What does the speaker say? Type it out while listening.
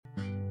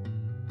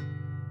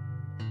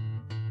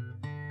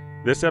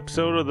This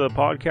episode of the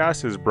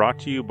podcast is brought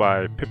to you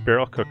by Pit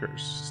Barrel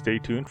Cookers. Stay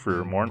tuned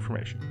for more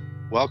information.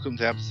 Welcome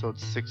to episode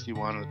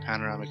 61 of the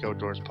Panoramic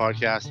Outdoors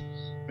podcast.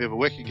 We have a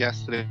wicked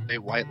guest today,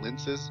 Wyatt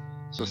Linces,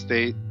 so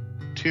stay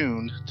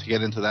tuned to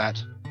get into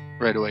that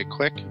right away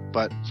quick.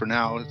 But for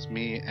now, it's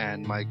me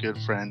and my good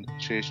friend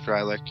Chase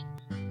Drylick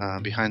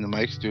behind the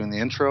mics doing the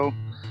intro.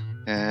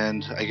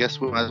 And I guess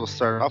we might as well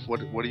start off.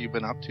 What have you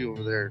been up to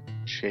over there,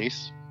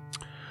 Chase?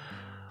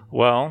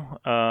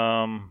 Well,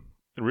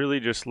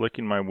 really just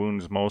licking my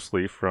wounds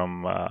mostly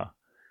from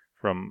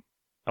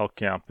elk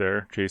camp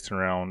there, chasing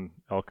around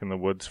elk in the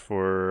woods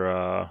for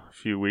a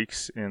few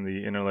weeks in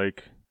the Interlake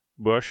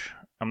bush.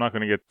 I'm not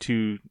going to get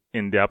too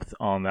in-depth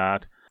on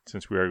that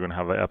since we are going to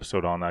have an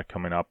episode on that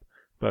coming up.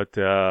 But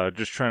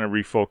just trying to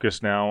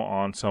refocus now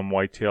on some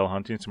whitetail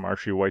hunting, some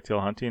archery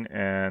whitetail hunting,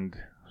 and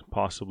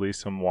possibly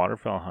some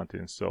waterfowl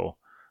hunting. So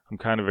I'm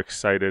kind of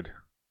excited.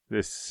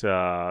 This is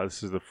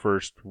the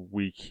first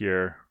week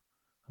here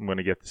I'm going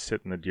to get to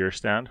sit in the deer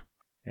stand.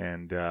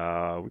 And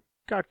we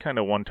got kind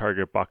of one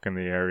target buck in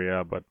the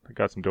area, but I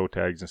got some doe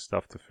tags and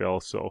stuff to fill.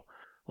 So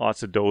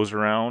lots of does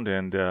around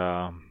and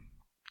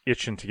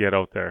itching to get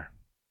out there.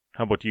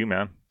 How about you,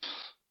 man?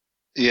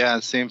 Yeah,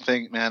 same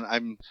thing, man.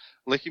 I'm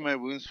licking my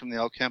wounds from the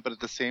elk camp, but at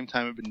the same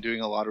time, I've been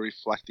doing a lot of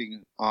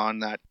reflecting on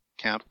that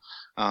camp.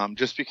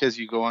 Just because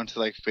you go onto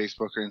like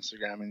Facebook or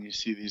Instagram and you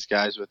see these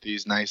guys with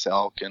these nice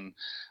elk and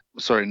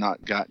sorry, not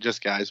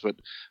just guys, but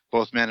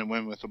both men and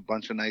women with a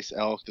bunch of nice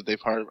elk that they've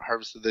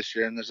harvested this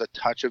year. And there's a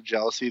touch of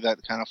jealousy that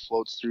kind of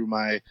floats through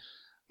my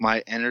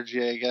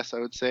energy, I guess I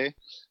would say.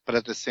 But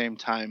at the same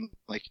time,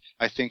 like,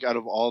 I think out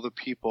of all the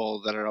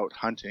people that are out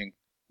hunting,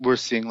 we're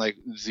seeing like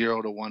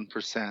 0 to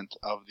 1%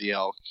 of the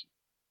elk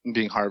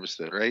being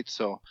harvested, right?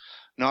 So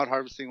not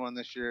harvesting one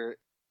this year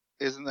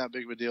isn't that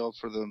big of a deal.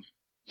 For the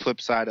flip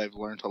side, I've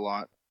learned a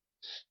lot.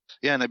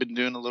 Yeah, and I've been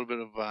doing a little bit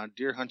of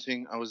deer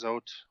hunting. I was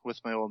out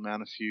with my old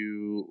man a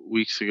few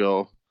weeks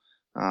ago.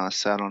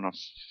 Sat on a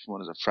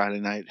Friday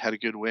night. Had a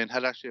good wind.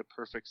 Had actually a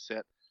perfect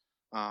sit.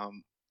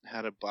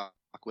 Had a buck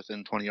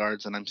within 20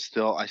 yards, and I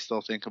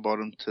still think about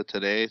him to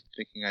today,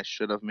 thinking I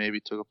should have maybe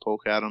took a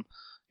poke at him.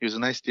 He was a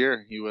nice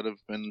deer. He would have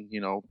been,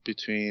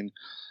 between,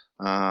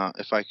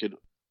 if I could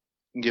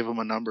give him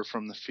a number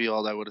from the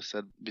field, I would have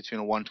said between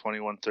a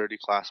 120, 130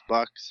 class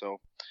buck. So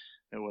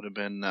it would have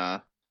been,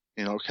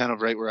 kind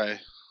of right where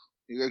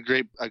a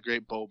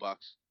great bow buck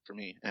for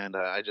me. And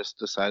I just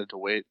decided to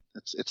wait.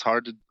 It's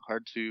hard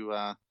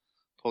to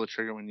pull the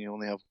trigger when you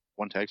only have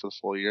one tag for the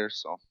full year.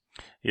 So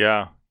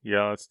yeah,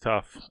 that's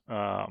tough.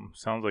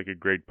 Sounds like a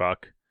great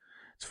buck.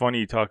 It's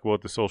funny you talk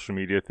about the social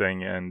media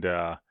thing and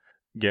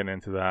getting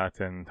into that,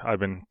 and I've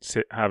been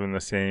having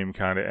the same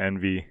kind of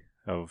envy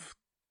of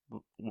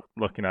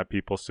looking at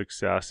people's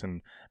success.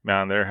 And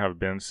man, there have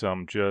been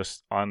some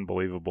just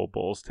unbelievable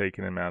bulls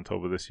taken in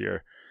Manitoba this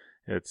year.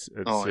 It's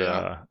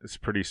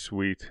pretty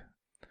sweet,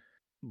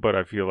 but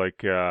I feel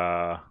like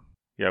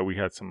we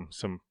had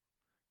some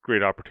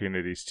great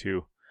opportunities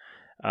too.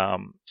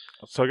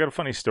 So I got a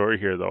funny story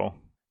here though.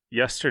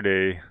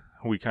 Yesterday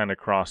we kind of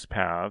crossed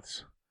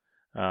paths.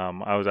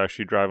 I was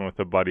actually driving with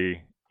a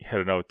buddy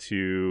headed out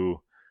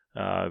to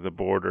the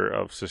border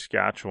of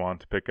Saskatchewan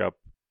to pick up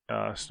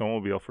a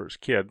snowmobile for his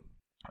kid,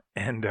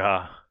 and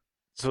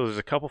so there's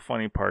a couple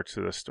funny parts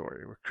to this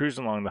story. We're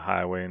cruising along the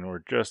highway and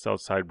we're just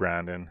outside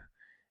Brandon.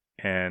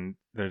 And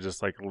there's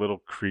just like a little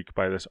creek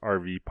by this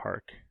RV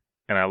park.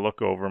 And I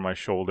look over my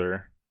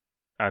shoulder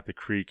at the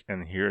creek,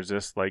 and here's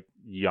this like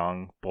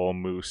young bull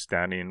moose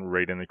standing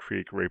right in the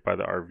creek, right by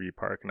the RV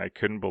park. And I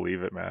couldn't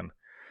believe it, man.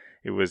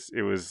 It was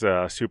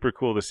super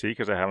cool to see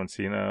because I haven't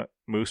seen a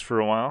moose for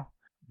a while.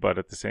 But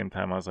at the same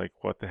time, I was like,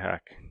 what the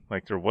heck?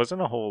 Like, there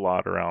wasn't a whole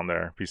lot around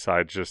there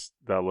besides just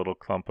that little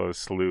clump of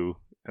slough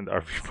in the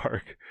RV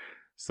park.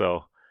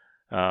 So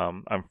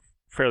I'm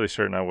fairly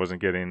certain I wasn't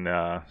getting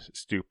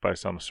stooped by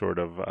some sort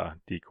of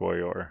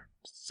decoy or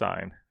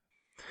sign.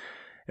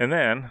 And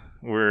then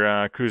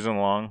we're cruising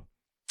along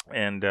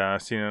and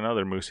seeing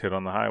another moose hit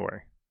on the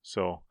highway.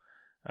 So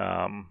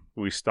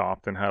we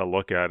stopped and had a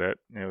look at it.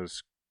 It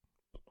was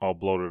all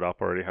bloated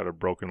up, already had a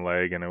broken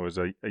leg, and it was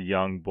a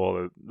young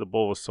bull. The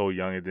bull was so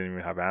young it didn't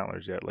even have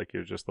antlers yet. Like, it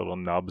was just little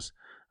nubs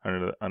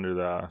under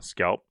the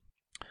scalp.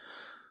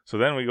 So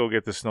then we go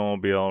get the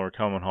snowmobile. We're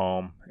coming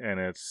home, and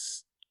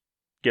it's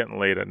getting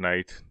late at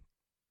night,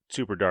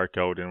 super dark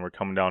out, and we're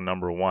coming down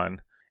number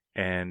 1,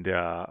 and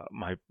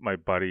my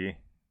buddy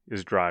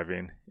is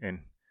driving,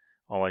 and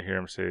all I hear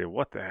him say,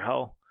 "What the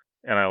hell?"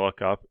 And I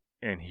look up,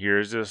 and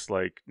here's this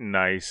like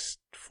nice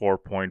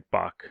 4-point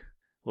buck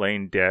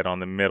laying dead on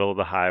the middle of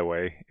the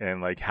highway,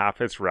 and like half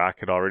its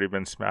rack had already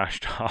been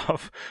smashed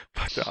off,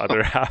 but the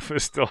other half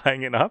is still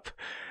hanging up.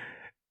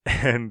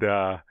 And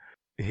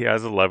he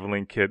has a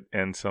leveling kit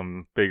and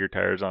some bigger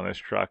tires on his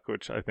truck,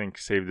 which I think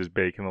saved his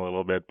bacon a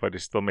little bit, but he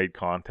still made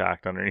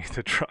contact underneath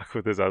the truck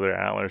with his other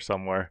antler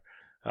somewhere.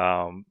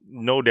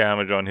 No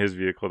damage on his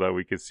vehicle that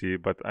we could see,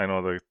 but I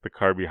know the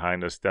car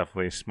behind us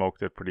definitely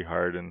smoked it pretty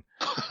hard, and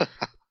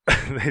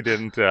they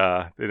didn't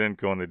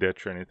go in the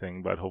ditch or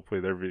anything, but hopefully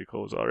their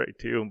vehicle was all right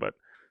too. But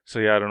So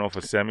yeah, I don't know if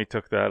a semi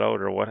took that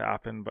out or what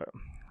happened, but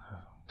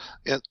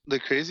Yeah, the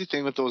crazy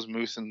thing with those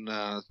moose in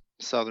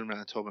southern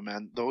Manitoba,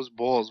 man, those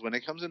bulls when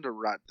it comes into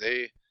rut,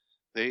 they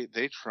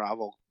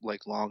travel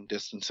like long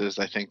distances.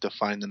 I think to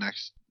find the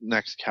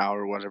next cow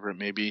or whatever it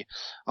may be.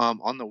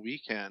 On the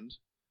weekend,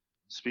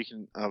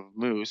 speaking of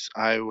moose,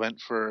 I went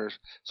for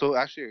so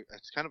actually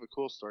it's kind of a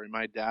cool story.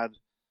 My dad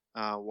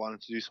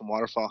wanted to do some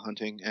waterfowl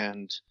hunting,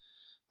 and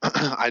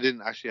I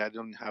didn't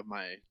have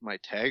my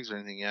tags or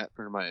anything yet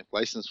or my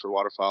license for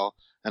waterfowl,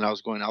 and I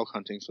was going elk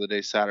hunting for the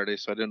day Saturday,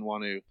 so I didn't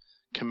want to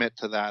commit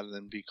to that and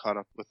then be caught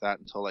up with that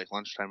until like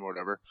lunchtime or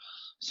whatever.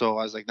 So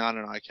I was like, no,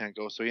 I can't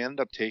go. So he ended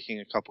up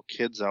taking a couple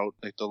kids out,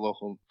 like the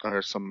local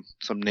or some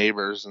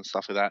neighbors and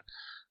stuff like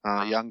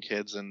that, young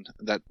kids, and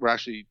that were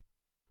actually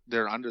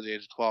they're under the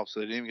age of 12, so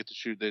they didn't even get to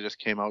shoot. They just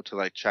came out to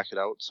like check it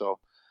out. So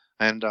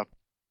I ended up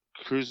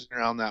cruising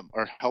around that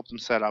or helped them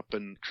set up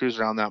and cruise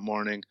around that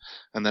morning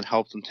and then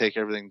helped them take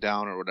everything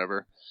down or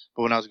whatever.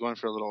 But when I was going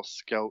for a little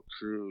scout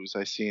cruise,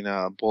 I seen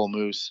a bull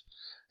moose,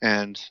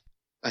 and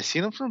I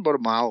seen him from about a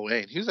mile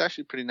away, and he was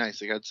actually pretty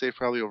nice. Like I'd say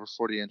probably over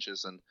 40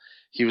 inches, and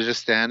he was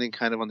just standing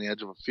kind of on the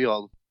edge of a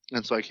field.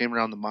 And so I came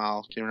around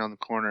the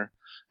corner,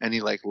 and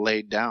he like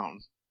laid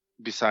down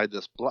beside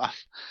this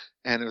bluff.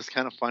 And it was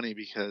kind of funny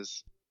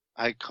because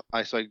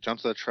so I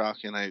jumped to the truck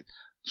and I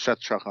shut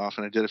the truck off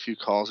and I did a few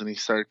calls, and he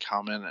started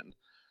coming, and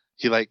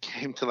he like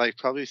came to like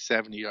probably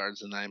 70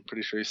 yards, and I'm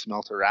pretty sure he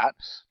smelt a rat.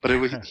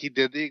 But he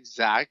did the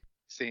exact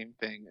same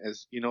thing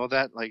as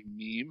that like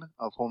meme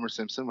of Homer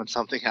Simpson when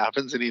something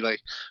happens and he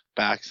like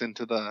backs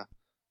into the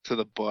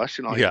bush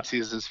and all you yeah. can see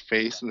is his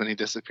face and then he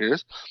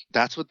disappears.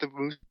 That's what the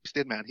moose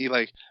did, man. He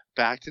like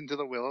backed into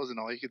the willows and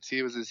all you could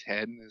see was his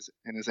head and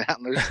his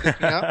antlers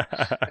sticking up.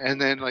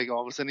 And then like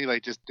all of a sudden he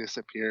like just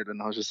disappeared,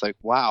 and I was just like,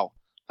 wow,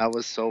 that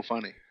was so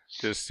funny.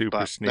 Just super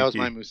But sneaky. that was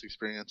my moose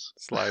experience.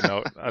 Sliding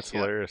out. That's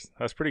Yeah. hilarious.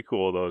 That's pretty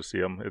cool though to see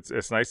him.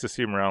 It's nice to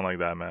see him around like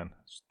that, man.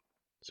 It's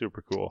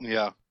super cool.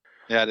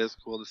 Yeah, it is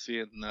cool to see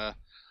it, and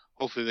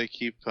hopefully they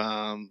keep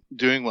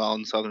doing well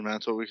in southern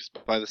Manitoba. Because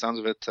by the sounds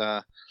of it,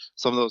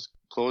 some of those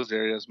closed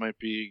areas might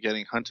be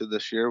getting hunted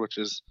this year, which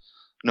is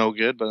no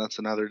good. But that's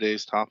another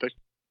day's topic.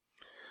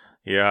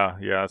 Yeah,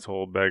 that's a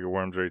whole bag of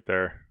worms right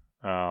there.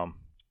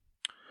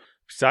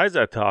 Besides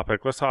that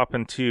topic, let's hop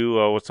into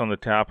what's on the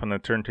tap on the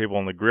turntable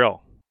and the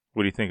grill.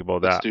 What do you think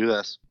about that? Let's do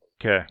this.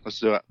 Okay. Let's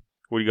do it.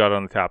 What do you got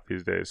on the tap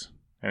these days?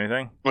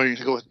 Anything? Well, you're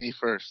gonna go with me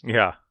first.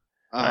 Yeah.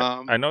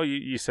 I know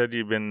you said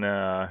you've been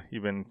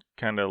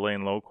kind of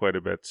laying low quite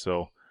a bit,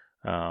 so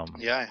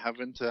yeah, I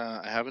haven't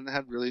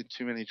had really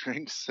too many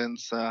drinks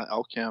since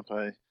elk camp.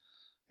 I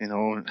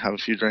have a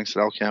few drinks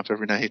at elk camp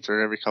every night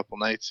or every couple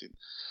nights. It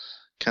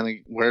kind of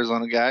wears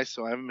on a guy,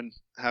 so I haven't been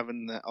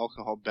having the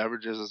alcohol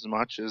beverages as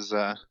much as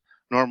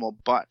normal.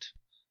 But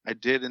I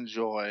did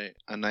enjoy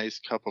a nice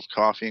cup of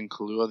coffee in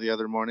Kahlua the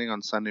other morning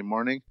on Sunday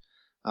morning.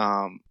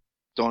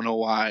 Don't know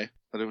why,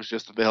 but it was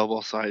just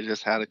available, so I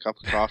just had a cup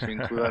of coffee in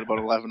Kahlua at about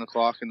 11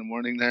 o'clock in the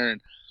morning there,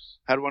 and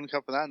had one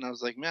cup of that, and I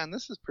was like, man,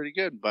 this is pretty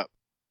good. But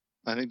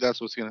I think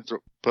that's what's going to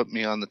put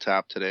me on the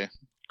tap today.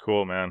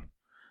 Cool, man.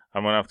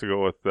 I'm going to have to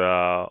go with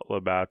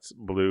Labatt's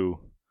Blue.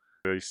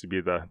 It used to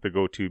be the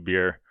go-to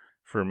beer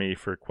for me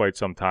for quite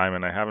some time,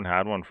 and I haven't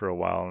had one for a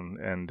while,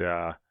 and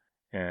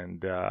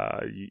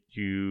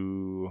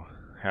you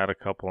had a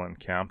couple in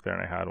camp there,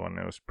 and I had one,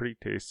 and it was pretty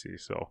tasty.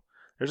 So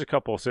there's a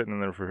couple sitting in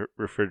the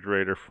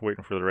refrigerator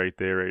waiting for the right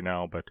day right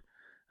now, but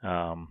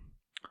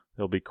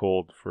they'll be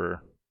cold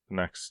for the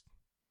next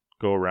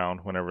go around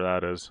whenever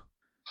that is.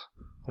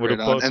 Right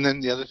on. And then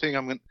the other thing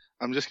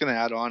I'm just gonna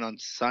add on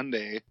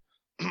Sunday,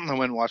 I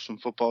went and watched some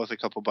football with a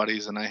couple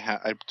buddies, and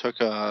I took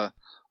a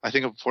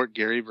Fort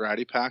Garry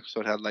variety pack, so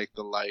it had like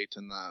the light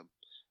and the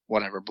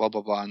whatever blah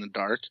blah blah in the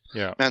dark.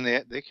 Yeah, man,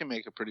 they can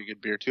make a pretty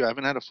good beer too. I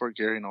haven't had a Fort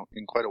Garry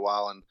in quite a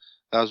while, and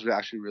that was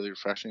actually really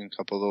refreshing. A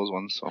couple of those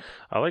ones. So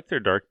I like their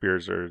dark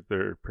beers.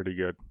 They're pretty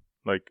good.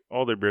 Like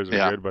all their beers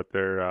are good, but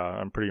they're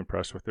I'm pretty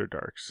impressed with their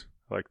darks.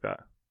 I like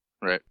that.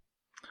 Right.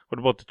 What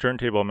about the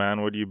turntable,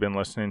 man? What have you been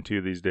listening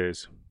to these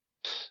days?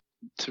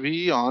 To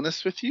be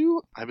honest with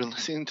you,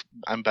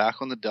 I'm back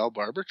on the Del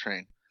Barber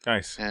train.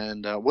 Nice.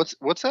 And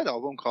what's that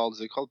album called?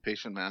 Is it called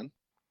Patient Man?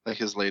 Like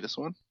his latest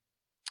one?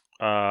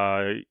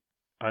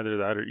 Either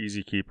that or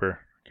Easy Keeper.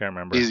 Can't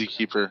remember. Easy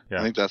Keeper. Yeah.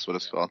 I think that's what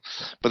it's called.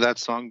 But that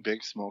song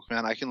Big Smoke,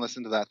 man, I can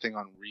listen to that thing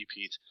on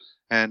repeat.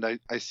 And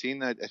I seen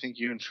that. I think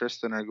you and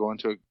Tristan are going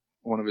to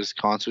one of his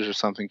concerts or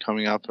something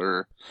coming up,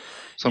 or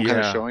some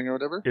kind of showing or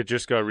whatever. It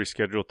just got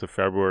rescheduled to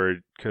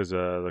February because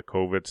of the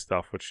COVID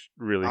stuff, which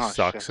really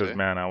sucks. Because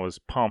man, I was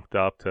pumped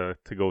up to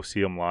go see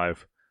him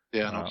live.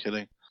 Yeah, no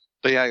kidding.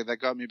 But yeah, that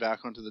got me back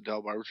onto the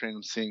Del Barber train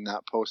and seeing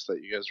that post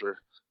that you guys were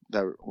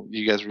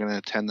going to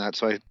attend that.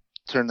 So I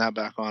turned that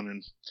back on,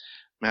 and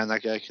man,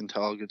 that guy can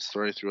tell a good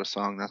story through a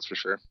song. That's for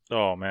sure.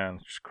 Oh man,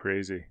 it's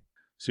crazy.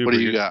 Super what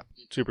do you good, got?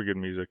 Super good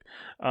music.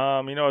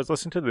 I was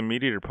listening to the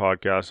Meat Eater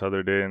podcast the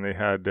other day, and they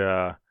had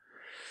a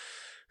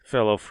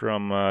fellow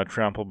from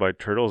Trampled by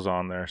Turtles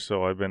on there.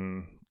 So I've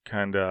been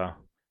kind of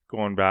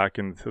going back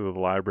into the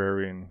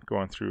library and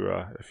going through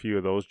a few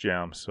of those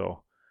jams.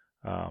 So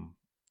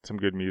some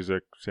good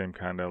music, same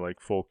kind of like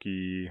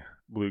folky,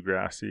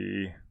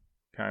 bluegrassy,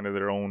 kind of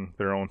their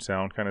own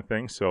sound kind of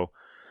thing. So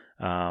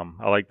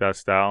I like that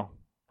style,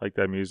 like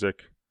that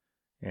music,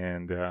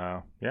 and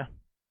yeah,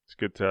 it's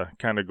good to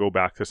kind of go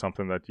back to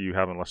something that you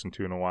haven't listened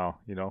to in a while,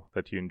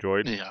 that you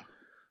enjoyed. Yeah.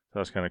 So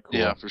that's kind of cool.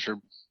 Yeah, for sure.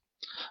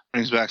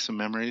 Brings back some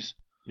memories.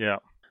 Yeah.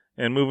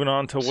 And moving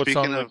on to what's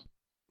on the...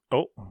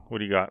 Oh, what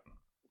do you got?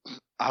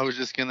 I was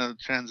just going to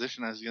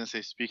transition. I was going to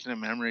say, speaking of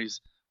memories,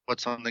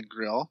 what's on the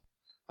grill?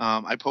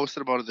 I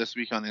posted about it this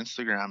week on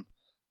Instagram,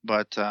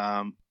 but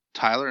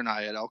Tyler and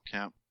I at elk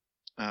camp,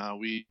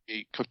 we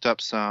cooked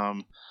up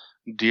some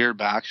deer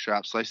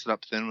backstrap, sliced it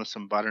up thin with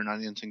some butter and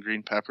onions and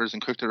green peppers,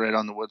 and cooked it right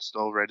on the wood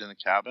stove right in the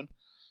cabin,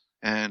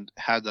 and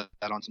had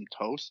that on some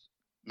toast.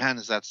 Man,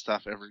 is that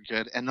stuff ever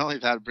good. And not only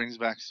that, it brings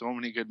back so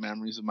many good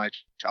memories of my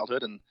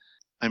childhood. And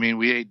I mean,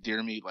 we ate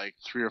deer meat like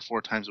 3 or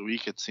 4 times a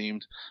week, it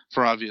seemed,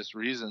 for obvious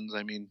reasons.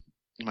 I mean,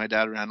 my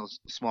dad ran a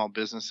small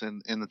business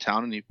in the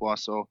town in Ipoh,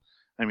 so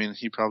I mean,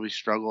 he probably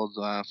struggled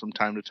from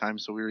time to time.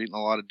 So we were eating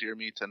a lot of deer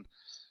meat, and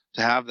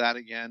to have that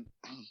again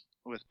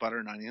with butter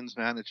and onions,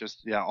 man, it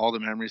just, all the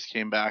memories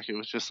came back. It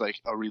was just like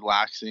a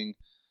relaxing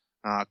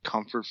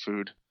comfort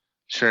food.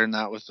 Sharing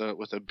that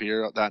with a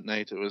beer that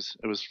night, it was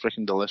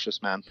freaking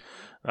delicious, man.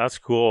 That's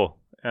cool.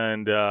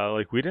 And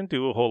like, we didn't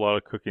do a whole lot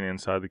of cooking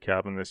inside the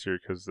cabin this year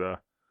because the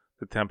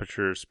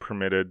temperatures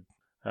permitted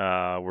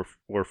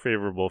were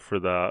favorable for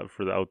the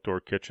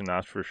outdoor kitchen,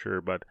 that's for sure.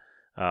 But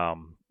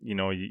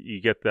you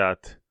get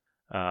that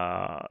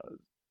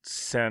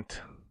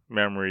scent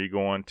memory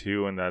going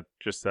too, and that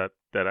just that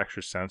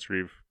extra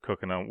sensory of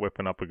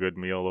whipping up a good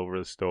meal over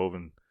the stove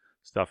and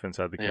stuff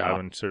inside the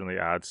cabin certainly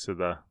adds to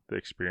the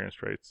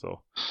experience, right?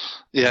 So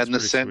and the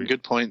scent, sweet.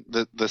 Good point.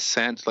 The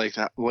scent, like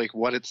that, like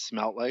what it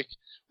smelled like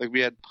we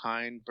had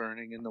pine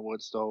burning in the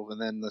wood stove, and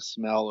then the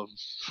smell of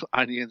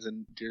onions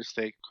and deer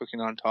steak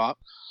cooking on top.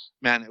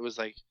 Man, it was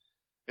like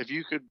if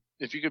you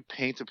could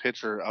paint a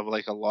picture of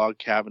like a log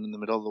cabin in the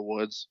middle of the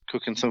woods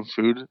cooking some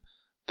food,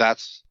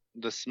 that's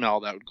the smell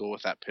that would go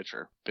with that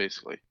picture,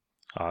 basically.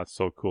 Oh, that's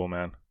so cool,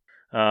 man.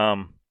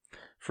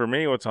 For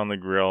me, what's on the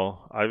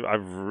grill,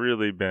 I've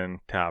really been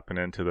tapping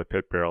into the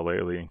pit barrel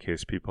lately. In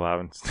case people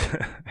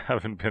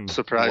haven't been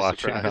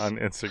watching on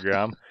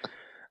Instagram,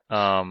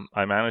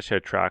 I managed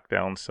to track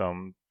down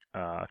some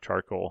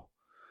charcoal,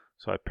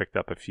 so I picked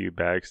up a few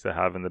bags to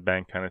have in the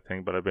bank, kind of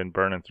thing. But I've been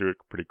burning through it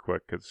pretty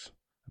quick because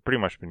I've pretty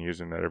much been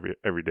using it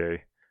every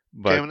day.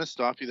 But okay, I'm gonna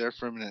stop you there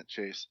for a minute,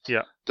 Chase.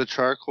 Yeah. The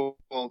charcoal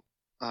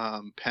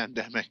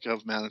pandemic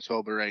of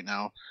Manitoba right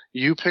now.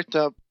 You picked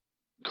up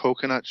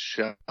coconut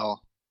shell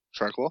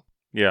charcoal?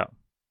 Yeah.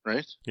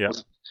 Right? Yeah.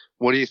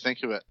 What do you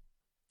think of it?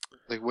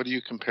 Like, what do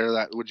you compare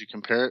that? Would you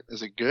compare it?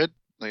 Is it good?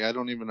 Like, I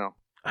don't even know.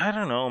 I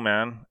don't know,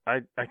 man.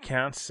 I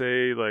can't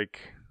say, like,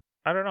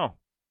 I don't know.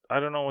 I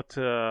don't know what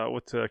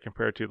to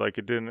compare it to. Like,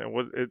 it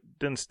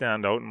didn't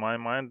stand out in my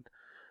mind.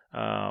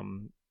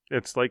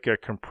 It's like a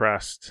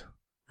compressed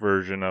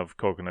version of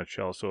coconut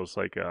shell, so it's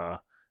like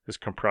it's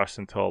compressed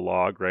into a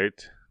log, right?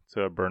 It's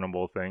a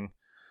burnable thing,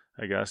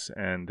 I guess.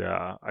 And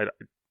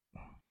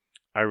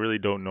I really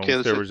don't know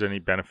if there was any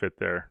benefit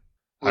there.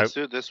 Let's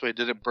do it this way.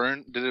 Did it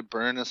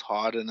burn as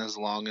hot and as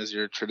long as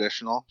your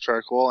traditional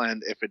charcoal?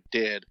 And if it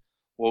did,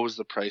 what was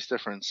the price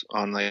difference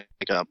on like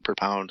per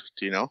pound?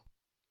 Do you know?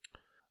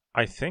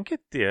 I think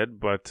it did,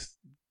 but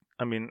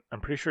I mean, I'm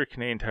pretty sure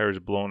Canadian Tire's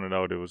blown it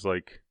out. It was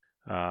like,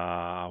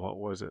 what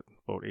was it?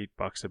 About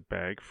 $8 a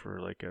bag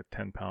for like a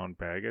 10-pound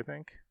bag, I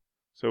think.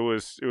 So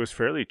it was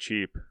fairly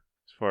cheap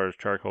as far as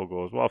charcoal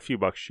goes. Well, a few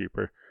bucks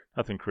cheaper.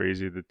 Nothing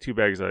crazy. The 2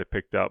 bags that I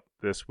picked up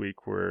this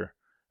week were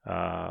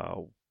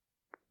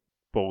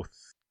both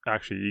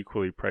actually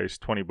equally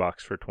priced,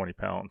 $20 for 20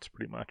 pounds,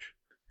 pretty much.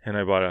 And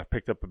I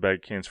picked up a bag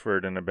of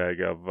Kingsford and a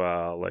bag of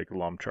like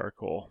lump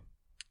charcoal.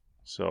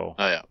 So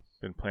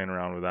been playing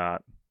around with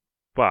that.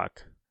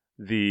 But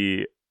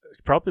my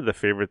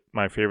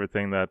favorite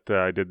thing that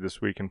I did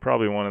this week, and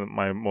probably one of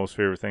my most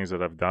favorite things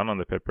that I've done on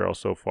the pit barrel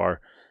so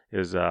far,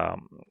 is I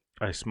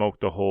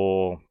smoked a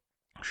whole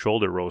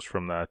shoulder roast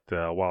from that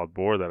wild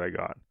boar that I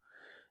got,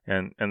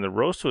 and the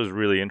roast was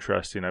really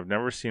interesting. I've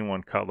never seen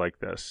one cut like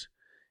this.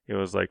 It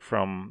was like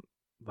from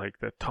like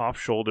the top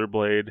shoulder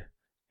blade,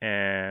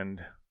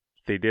 and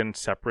they didn't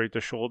separate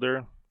the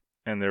shoulder,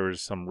 and there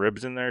was some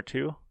ribs in there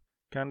too,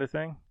 kind of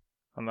thing.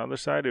 On the other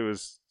side, it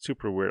was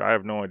super weird. I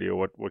have no idea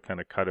what kind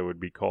of cut it would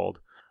be called.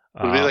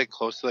 Would it be like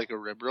close to like a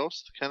rib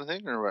roast kind of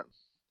thing, or what?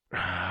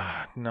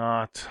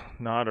 Not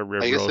a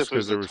rib roast. I guess if it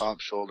was the top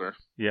shoulder.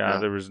 Yeah,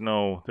 there was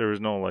no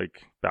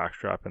like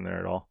backstrap in there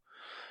at all.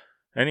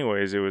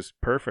 Anyways, it was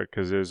perfect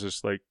because it was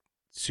just like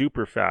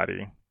super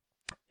fatty,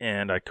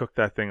 and I cooked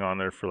that thing on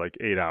there for like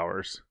 8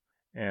 hours.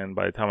 And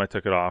by the time I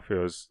took it off,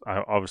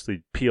 I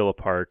obviously peel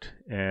apart,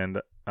 and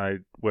I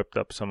whipped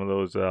up some of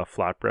those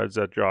flatbreads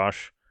that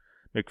Josh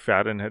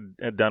McFadden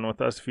had done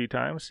with us a few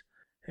times,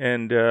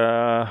 and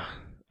I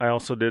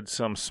also did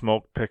some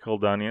smoked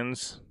pickled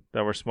onions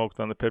that were smoked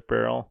on the pit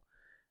barrel,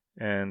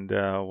 And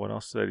what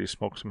else did I do?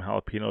 Smoke some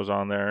jalapenos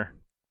on there.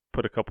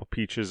 Put a couple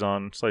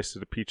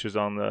slices of peaches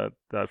on that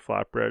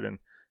flatbread, and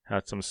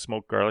had some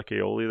smoked garlic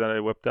aioli that I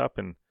whipped up.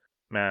 And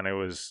man, it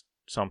was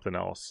something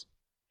else.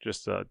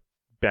 Just a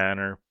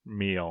banner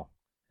meal.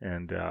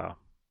 And I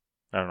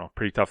don't know,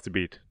 pretty tough to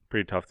beat.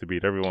 Pretty tough to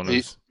beat. Everyone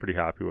was pretty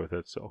happy with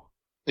it. So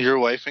your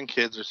wife and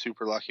kids are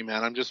super lucky,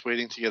 man. I'm just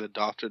waiting to get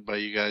adopted by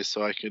you guys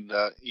so I could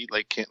eat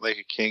like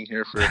a king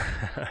here for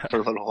a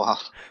little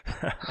while.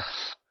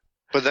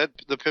 But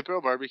the Pit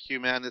Barrel Barbecue,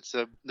 man,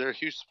 they're a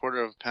huge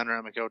supporter of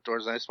Panoramic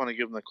Outdoors. And I just want to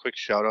give them a quick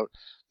shout out.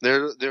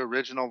 They're the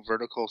original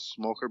vertical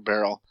smoker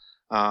barrel.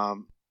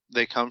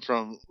 They come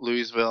from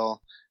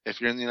Louisville. If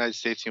you're in the United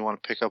States and you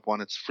want to pick up one,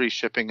 it's free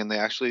shipping, and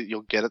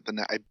you'll get it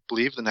I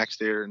believe the next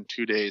day or in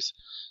 2 days,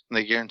 and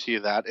they guarantee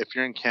you that. If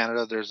you're in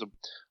Canada, there's a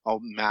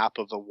map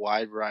of a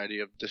wide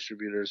variety of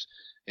distributors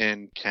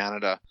in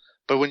Canada.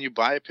 But when you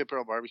buy a Pit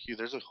Barrel Barbecue,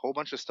 there's a whole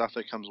bunch of stuff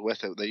that comes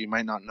with it that you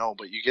might not know.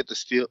 But you get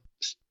the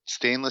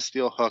stainless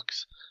steel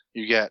hooks,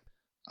 you get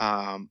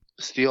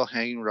steel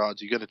hanging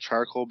rods, you get a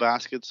charcoal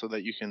basket so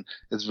that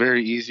it's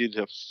very easy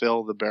to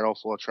fill the barrel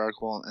full of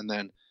charcoal and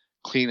then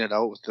clean it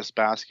out with this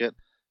basket.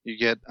 You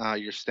get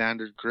your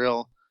standard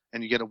grill,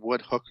 and you get a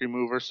wood hook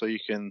remover so you're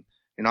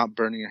not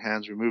burning your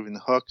hands removing the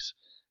hooks.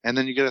 And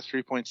then you get a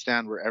 3-point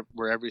stand where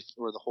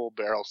the whole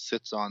barrel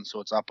sits on, so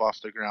it's up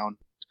off the ground.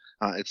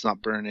 It's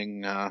not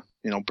burning a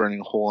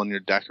hole in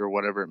your deck or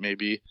whatever it may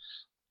be.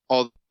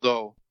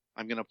 Although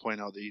I'm going to point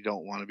out that you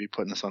don't want to be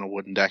putting this on a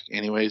wooden deck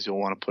anyways. You'll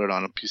want to put it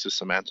on a piece of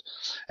cement.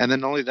 And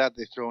then not only that,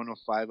 they throw in a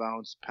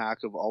 5-ounce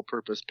pack of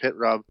all-purpose pit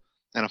rub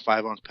and a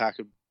 5-ounce pack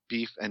of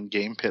beef and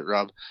game pit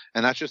rub.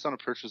 And that's just on a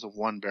purchase of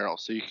one barrel.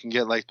 So you can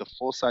get like the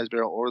full-size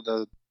barrel or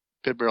the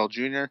Pit Barrel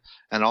Junior,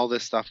 and all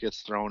this stuff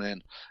gets thrown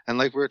in. And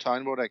like we were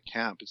talking about at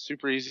camp, it's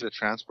super easy to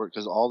transport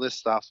because all this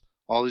stuff,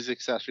 all these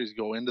accessories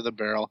go into the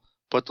barrel,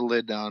 put the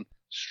lid down,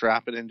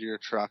 strap it into your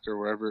truck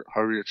or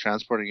however you're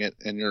transporting it,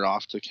 and you're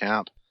off to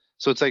camp.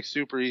 So it's like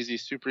super easy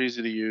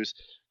to use.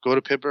 Go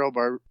to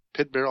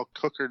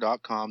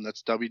pitbarrelcooker.com.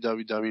 That's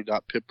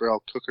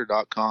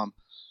www.pitbarrelcooker.com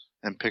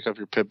and pick up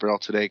your Pit Barrel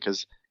today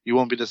because you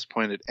won't be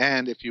disappointed.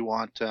 And if you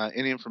want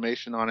any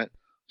information on it,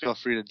 feel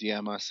free to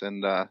DM us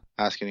and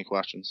ask any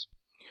questions.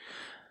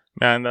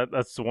 Man,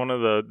 that's one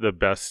of the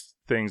best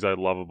things I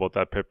love about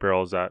that Pit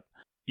Barrel is that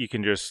you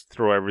can just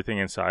throw everything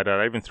inside.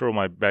 I even throw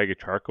my bag of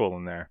charcoal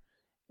in there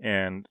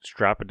and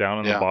strap it down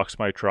in the box of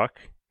my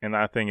truck, and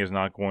that thing is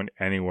not going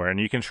anywhere. And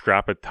you can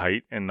strap it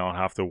tight and not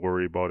have to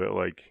worry about it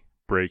like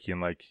breaking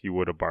like you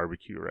would a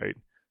barbecue, right?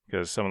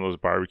 Because some of those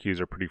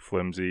barbecues are pretty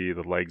flimsy,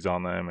 the legs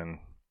on them and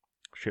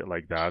shit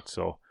like that.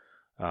 So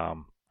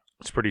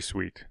it's pretty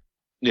sweet.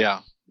 Yeah,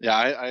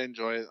 I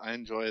enjoy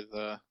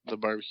the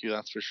barbecue,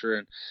 that's for sure.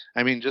 And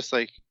I mean, just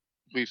like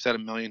we've said a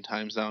million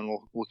times now, and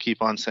we'll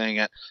keep on saying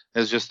it,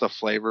 is just the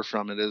flavor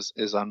from it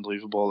is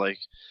unbelievable. Like,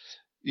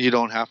 you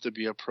don't have to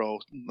be a pro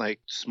like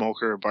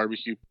smoker or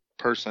barbecue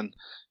person.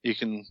 You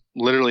can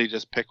literally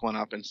just pick one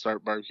up and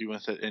start barbecuing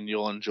with it, and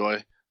you'll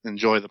enjoy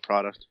the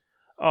product.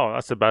 Oh,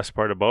 that's the best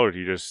part about it.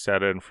 You just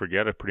set it and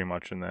forget it pretty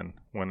much, and then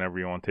whenever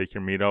you want to take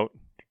your meat out,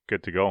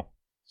 good to go.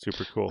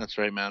 Super cool. That's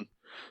right, man.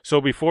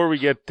 So before we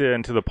get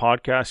into the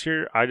podcast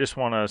here, I just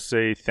want to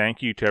say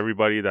thank you to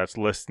everybody that's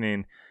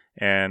listening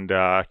and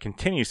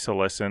continues to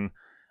listen.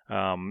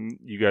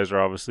 You guys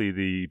are obviously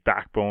the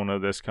backbone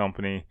of this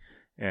company,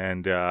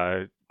 and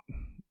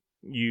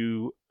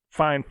you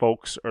fine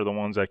folks are the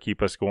ones that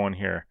keep us going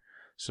here.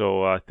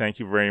 So thank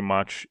you very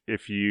much.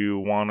 If you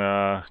want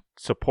to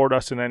support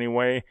us in any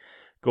way,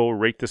 go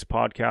rate this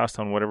podcast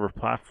on whatever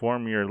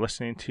platform you're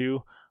listening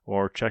to,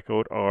 or check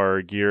out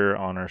our gear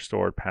on our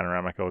store at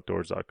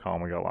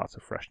panoramicoutdoors.com. We got lots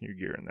of fresh new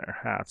gear in there.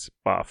 Hats,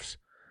 buffs,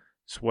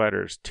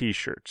 sweaters,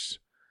 t-shirts,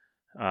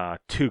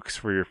 toques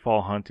for your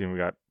fall hunting. We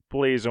got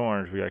blaze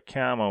orange, we got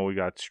camo, we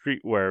got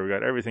streetwear, we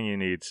got everything you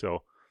need.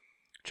 So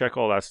check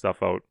all that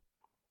stuff out.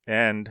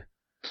 And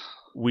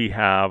we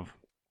have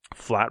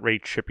flat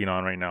rate shipping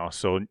on right now.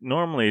 So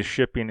normally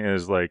shipping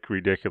is like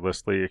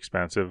ridiculously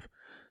expensive,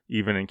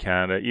 even in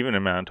Canada, even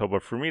in Manitoba.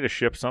 For me to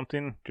ship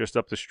something just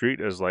up the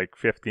street is like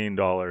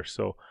 $15.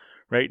 So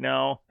right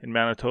now in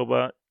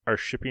Manitoba, our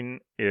shipping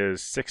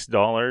is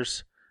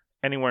 $6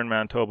 anywhere in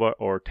Manitoba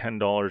or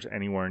 $10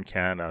 anywhere in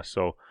Canada.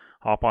 So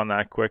hop on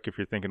that quick if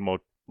you're thinking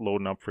about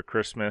loading up for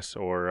Christmas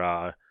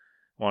or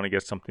want to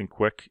get something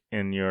quick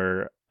in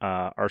your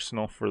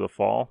arsenal for the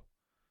fall.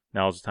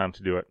 Now's the time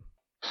to do it.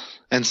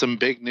 And some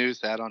big news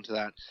to add on to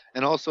that.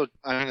 And also,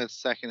 I'm going to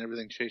second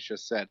everything Chase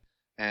just said.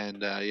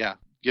 And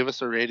give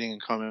us a rating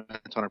and comment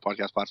on our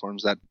podcast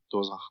platforms. That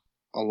goes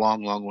a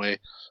long, long way.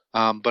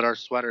 But our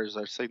sweaters,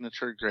 our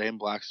signature gray and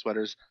black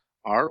sweaters,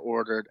 are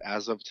ordered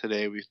as of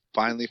today. We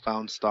finally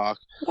found stock.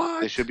 What?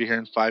 They should be here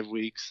in 5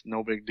 weeks.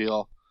 No big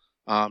deal.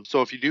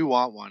 So if you do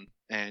want one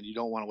and you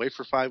don't want to wait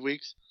for 5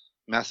 weeks,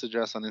 message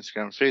us on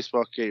Instagram and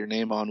Facebook. Get your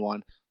name on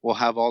one. We'll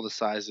have all the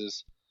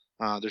sizes.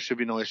 There should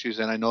be no issues.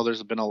 And I know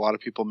there's been a lot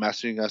of people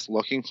messaging us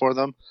looking for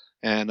them.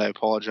 And I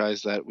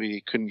apologize that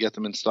we couldn't get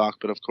them in stock.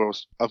 But of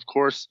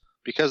course,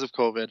 because of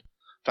COVID,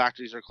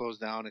 factories are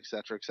closed down, et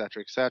cetera, et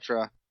cetera, et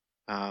cetera.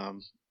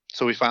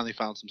 So we finally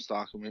found some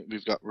stock, and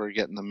we're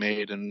getting them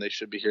made, and they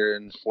should be here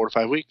in 4 to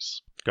 5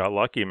 weeks. Got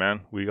lucky,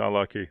 man. We got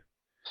lucky.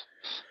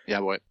 Yeah,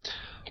 boy.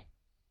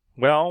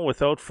 Well,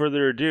 without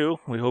further ado,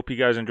 we hope you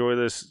guys enjoy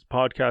this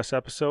podcast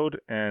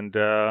episode and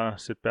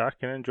sit back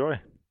and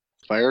enjoy.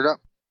 Fire it up.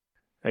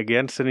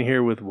 Again, sitting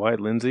here with Wyatt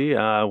Lindsay.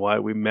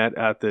 Wyatt, we met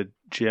at the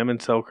gym in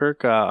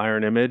Selkirk,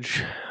 Iron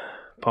Image,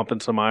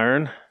 pumping some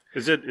iron.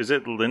 Is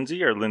it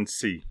Lindsay or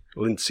Lindsay?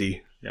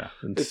 Lindsay. Yeah.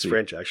 Lindsay. It's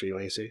French, actually,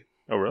 Lindsay.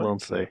 Oh, really?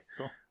 Lindsay.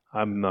 Cool.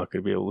 I'm not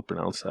going to be able to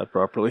pronounce that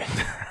properly.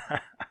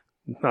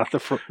 not the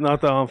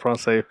en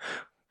français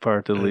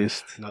part, at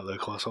least. Not le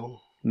croissant.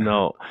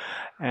 No.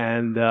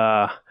 And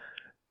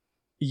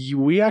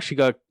we actually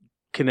got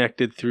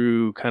connected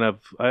through kind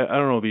of, I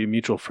don't know, be a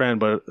mutual friend,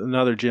 but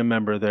another gym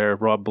member there,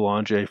 Rob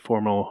Belanger,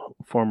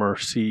 former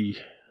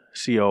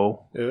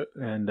CO. Yeah.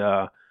 And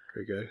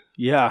Great guy.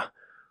 yeah,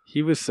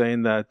 he was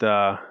saying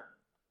that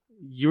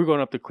you were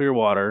going up to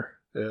Clearwater.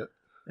 Yeah.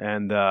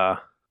 And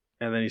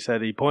then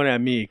he pointed at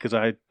me because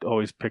I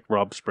always pick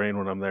Rob's brain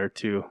when I'm there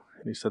too.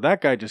 And he said, that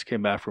guy just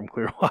came back from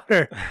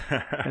Clearwater.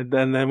 And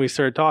then we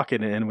started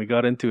talking and we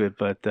got into it.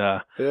 But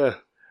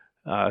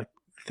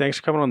thanks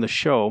for coming on the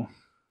show.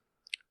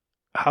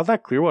 How'd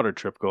that Clearwater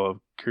trip go?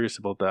 I'm curious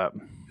about that.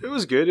 It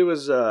was good. It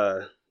was,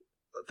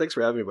 thanks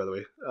for having me, by the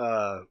way.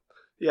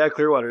 Yeah,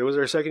 Clearwater. It was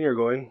our second year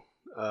going.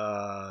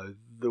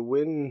 The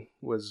wind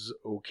was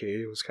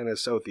okay. It was kind of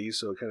southeast,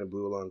 so it kind of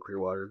blew along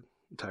Clearwater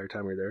the entire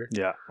time we were there.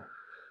 Yeah.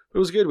 It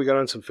was good. We got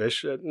on some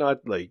fish.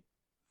 Not like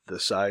the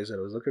size that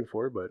I was looking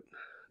for, but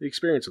the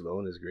experience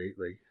alone is great.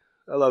 Like,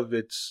 I love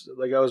it.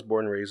 Like, I was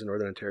born and raised in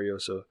Northern Ontario,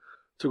 so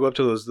to go up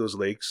to those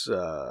lakes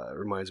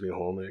reminds me of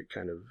home. And it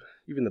kind of,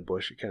 even the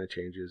bush, it kind of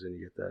changes, and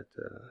you get that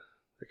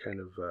kind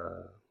of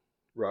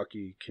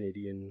rocky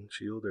Canadian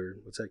shield, or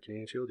what's that,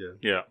 Canadian shield?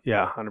 Yeah.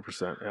 Yeah,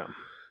 100%. Yeah.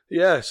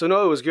 Yeah. So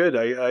no, it was good.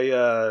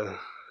 I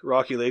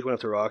Rocky Lake went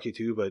up to Rocky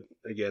too, but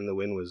again, the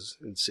wind was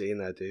insane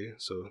that day,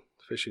 so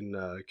fishing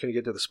couldn't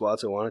get to the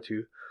spots I wanted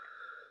to.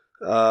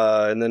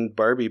 And then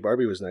Barbie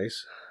was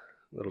nice.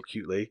 Little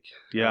cute lake.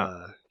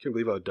 Yeah. Can't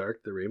believe how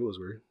dark the rainbows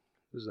were.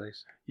 It was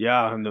nice.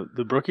 Yeah, and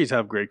the brookies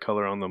have great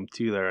color on them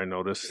too there, I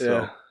noticed. Yeah.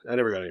 So. I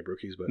never got any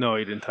brookies, but No,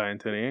 you didn't tie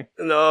into any?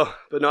 No,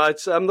 but no,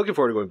 I'm looking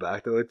forward to going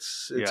back though.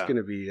 It's Yeah.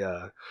 gonna be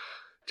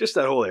just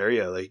that whole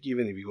area. Like,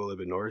 even if you go a little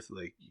bit north,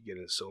 like, you get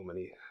into so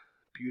many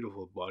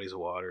beautiful bodies of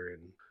water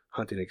and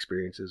hunting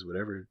experiences,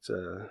 whatever. It's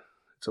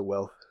a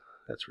wealth,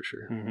 that's for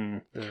sure.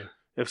 Mm-hmm. Yeah.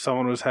 If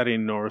someone was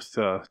heading north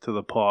to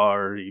the Paw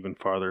or even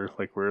farther,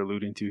 like we're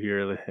alluding to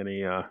here,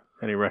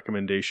 any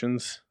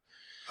recommendations?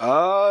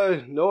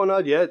 No,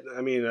 not yet.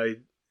 I mean, I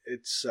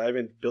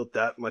haven't built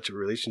that much of a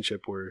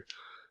relationship where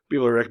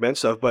people recommend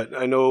stuff, but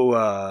I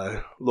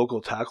know local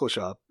tackle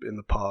shop in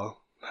the Paw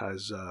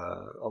has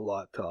a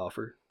lot to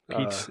offer.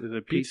 Pete's, is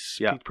it Pete's?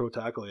 Yeah, Pete Pro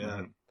Tackle. Yeah,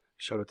 Mm-hmm.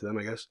 Shout out to them,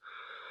 I guess.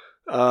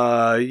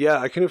 Yeah,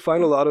 I couldn't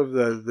find a lot of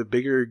the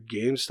bigger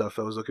game stuff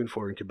I was looking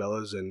for in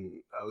Cabela's,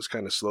 and I was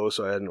kind of slow,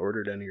 so I hadn't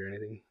ordered any or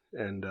anything.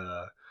 And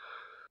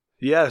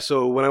yeah,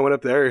 so when I went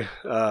up there,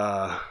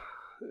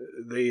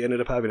 they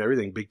ended up having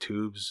everything: big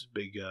tubes,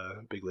 big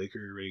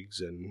Laker rigs,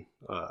 and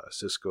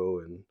Cisco,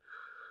 and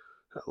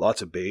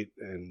lots of bait,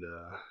 and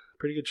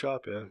pretty good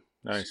shop. Yeah,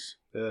 Nice.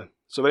 yeah.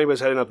 So if anybody's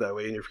heading up that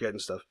way and you're forgetting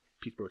stuff,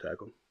 Pete Pro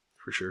Tackle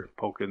for sure.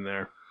 Poke in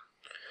there.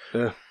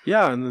 Yeah.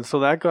 Yeah, and then, so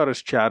that got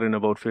us chatting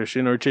about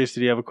fishing. Or Chase,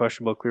 did you have a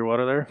question about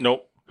Clearwater there?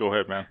 Nope. Go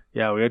ahead, man.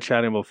 Yeah, we got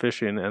chatting about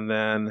fishing, and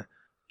then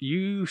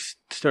you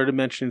started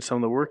mentioning some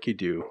of the work you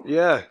do.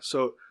 Yeah.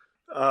 So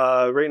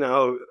right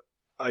now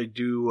I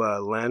do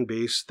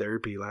land-based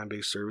therapy,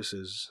 land-based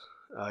services.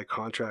 I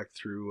contract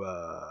through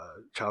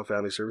Child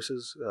Family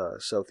Services,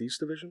 Southeast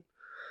Division.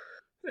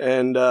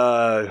 And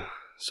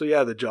so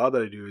yeah, the job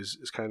that I do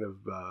is kind of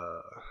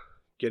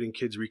getting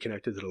kids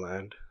reconnected to the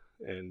land.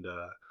 And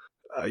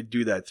I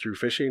do that through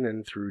fishing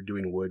and through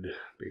doing wood,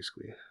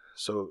 basically.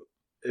 So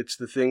it's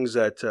the things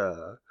that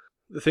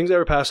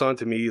were passed on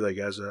to me, like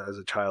as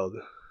a child,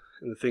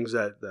 and the things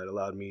that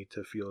allowed me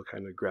to feel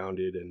kind of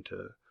grounded, and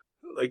to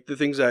like the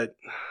things that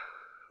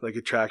like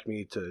attract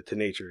me to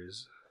nature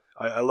is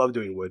I love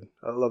doing wood.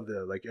 I love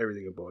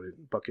everything about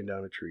it, bucking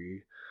down a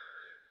tree,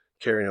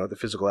 carrying out the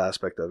physical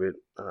aspect of it,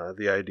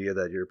 the idea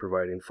that you're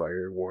providing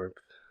fire, warmth.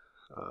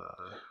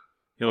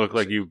 You look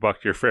like you've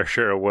bucked your fair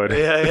share of wood.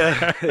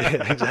 Yeah,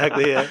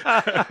 exactly.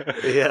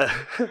 Yeah.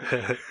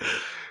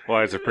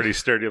 Well, it's a pretty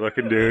sturdy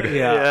looking dude.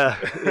 Yeah.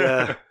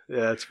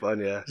 It's fun.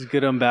 Yeah. He's a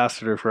good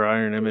ambassador for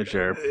Iron Image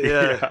there.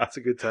 Yeah, it's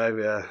a good time.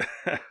 Yeah.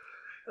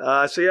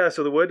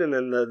 So the wood, and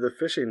then the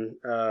fishing,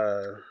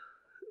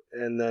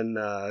 and then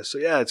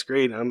it's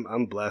great.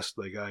 I'm blessed.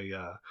 Like, I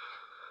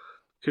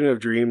couldn't have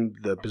dreamed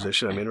the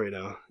position I'm in right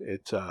now.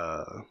 It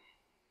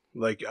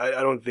like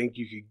I don't think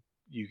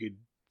you could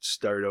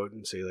start out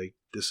and say, like,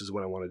 this is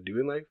what I want to do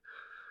in life.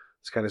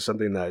 It's kind of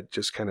something that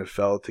just kind of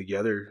fell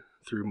together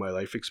through my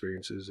life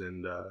experiences,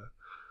 and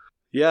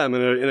I'm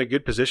in a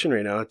good position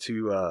right now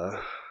to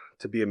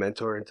be a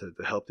mentor and to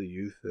help the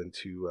youth, and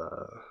to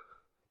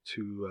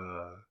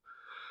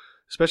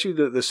especially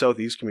the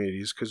southeast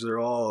communities, because they're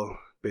all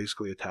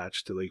basically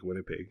attached to Lake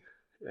Winnipeg,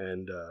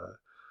 and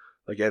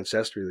like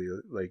ancestrally,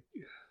 like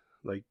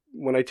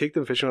when I take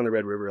them fishing on the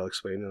Red River, I'll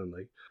explain to them,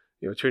 like,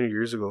 200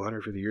 years ago,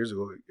 150 years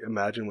ago,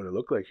 imagine what it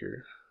looked like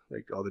here,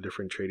 like all the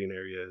different trading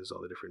areas,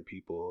 all the different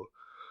people,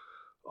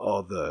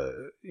 all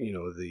the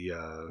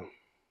the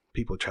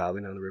people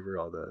traveling on the river,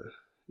 all the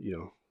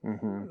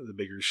the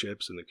bigger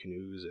ships and the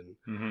canoes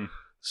and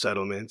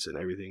settlements and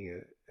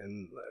everything,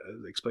 and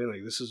explain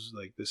like this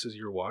is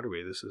your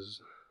waterway, this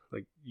is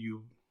like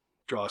you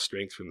draw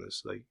strength from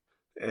this, like,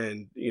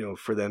 and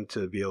for them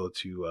to be able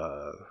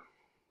to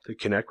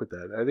connect with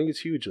that, I think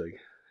it's huge, like,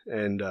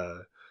 and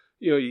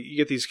you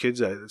get these kids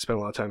that spend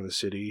a lot of time in the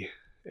city,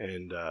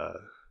 and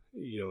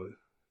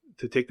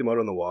to take them out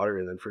on the water,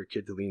 and then for a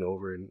kid to lean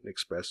over and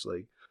express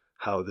like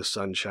how the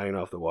sun shining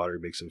off the water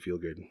makes him feel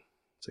good.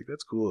 It's like,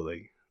 that's cool,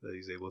 like that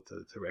he's able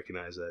to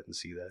recognize that and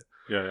see that.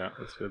 Yeah.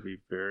 That's going to be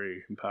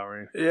very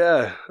empowering.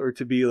 Yeah, or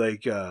to be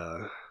like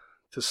to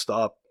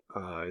stop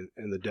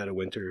in the dead of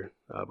winter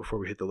before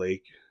we hit the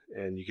lake,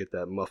 and you get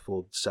that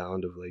muffled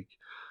sound of like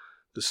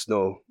the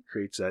snow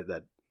creates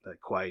that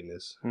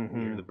quietness. You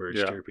hear the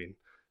birds chirping,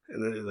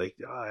 and then they're like,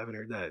 oh, I haven't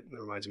heard that. That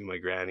reminds me of my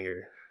granny,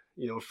 or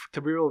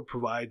to be able to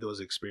provide those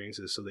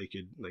experiences so they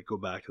could like go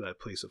back to that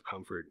place of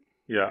comfort.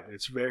 Yeah,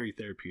 it's very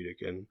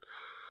therapeutic, and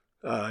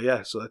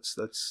so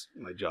that's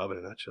my job in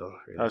a nutshell.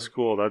 Right that's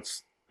cool.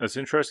 That's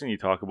interesting. You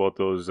talk about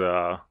those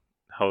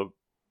how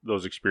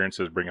those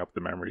experiences bring up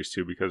the memories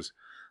too, because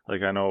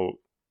like I know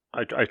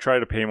I try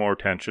to pay more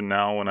attention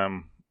now when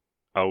I'm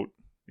out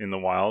in the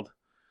wild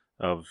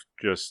of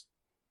just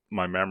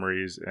my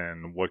memories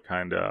and what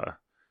kind of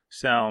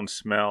sounds,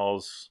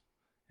 smells,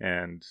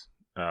 and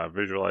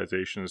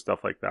visualization and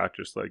stuff like that,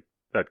 just like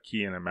that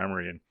key in a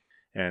memory,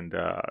 and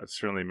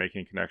certainly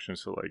making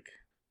connections to like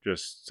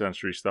just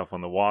sensory stuff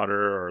on the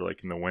water, or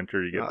like in the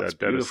winter you get that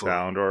dead of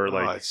sound, or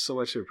like it's so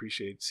much to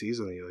appreciate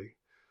seasonally. Like,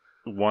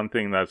 one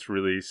thing that's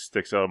really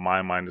sticks out in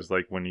my mind is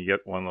like when you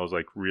get one of those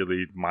like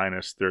really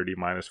minus 30,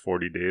 minus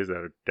 40 days that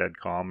are dead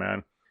calm,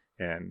 man,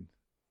 and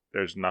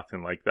there's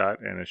nothing like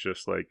that, and it's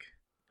just like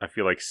I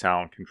feel like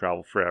sound can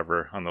travel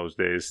forever on those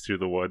days through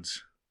the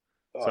woods.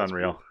 It's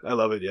unreal. Cool. I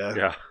love it.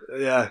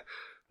 Yeah.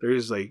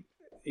 There's like,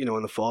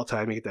 in the fall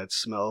time, you get that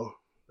smell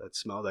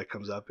that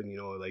comes up, and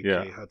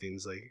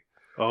hunting's like,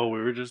 oh,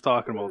 we were just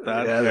talking about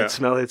that. Yeah, that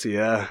smell hits you.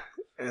 Yeah,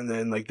 and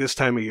then like this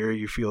time of year,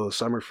 you feel a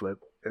summer flip,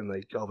 and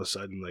like all of a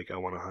sudden, like I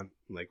want to hunt.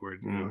 Like we're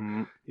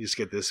you just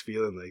get this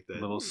feeling like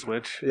that little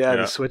switch. Yeah,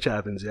 the switch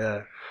happens.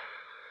 Yeah.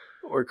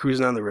 Or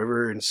cruising on the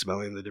river and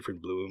smelling the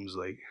different blooms,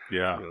 like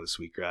the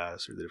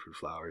sweetgrass or the different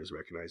flowers,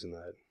 recognizing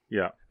that.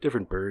 Yeah.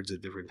 Different birds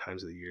at different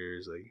times of the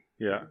years, like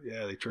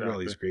they trigger all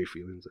these great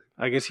feelings.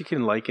 I guess you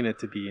can liken it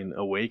to being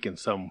awake in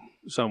some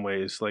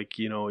ways. Like,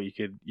 you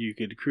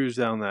could cruise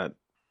down that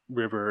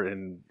river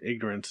in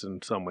ignorance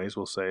in some ways,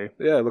 we'll say.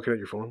 Yeah, looking at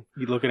your phone.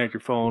 You're looking at your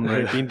phone,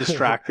 right? Being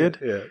distracted.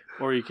 Yeah.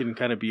 Or you can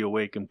kind of be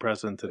awake and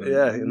present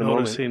and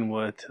noticing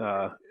what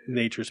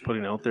nature's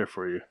putting out there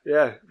for you.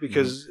 Yeah,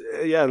 because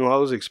in a lot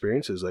of those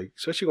experiences, like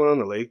especially going on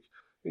the lake,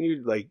 and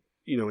you like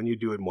when you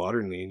do it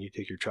modernly and you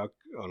take your truck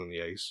out on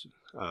the ice,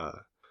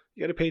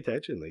 you got to pay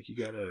attention. Like you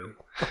got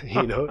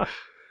to,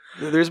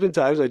 there's been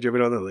times I've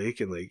driven on the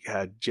lake and like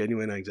had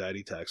genuine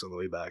anxiety attacks on the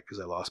way back because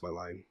I lost my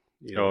line.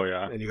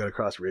 And you got to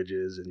cross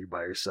ridges, and you're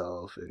by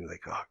yourself, and you're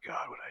like, oh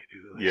God, what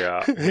do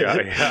I do?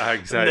 Yeah,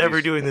 exactly.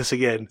 Never doing this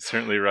again.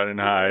 Certainly running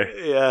high.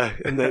 Yeah,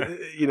 and then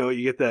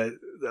you get that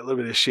little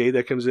bit of shade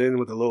that comes in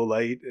with the low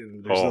light,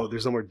 and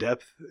there's no more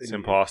depth. It's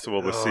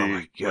impossible to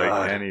see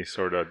like any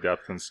sort of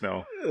depth in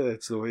snow.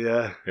 That's the way.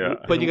 Yeah.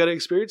 But you got to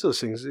experience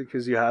those things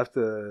because you have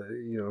to.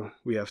 You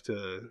got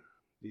to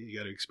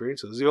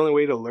experience those. The only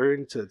way to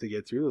learn to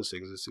get through those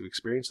things is to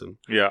experience them.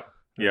 Yeah.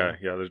 Yeah.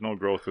 There's no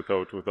growth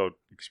without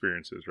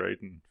experiences, right,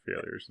 and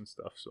failures and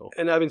stuff. So,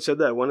 and having said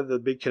that, one of the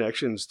big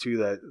connections to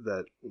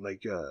that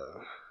like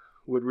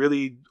would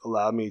really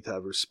allow me to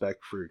have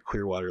respect for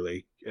Clearwater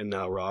Lake and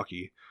now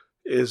Rocky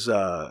is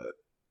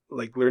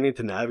like learning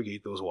to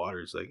navigate those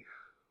waters. Like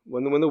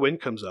when the wind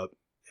comes up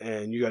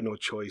and you got no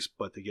choice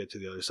but to get to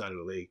the other side of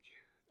the lake,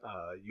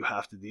 you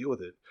have to deal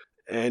with it.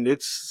 And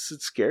it's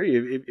scary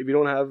if you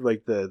don't have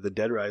like the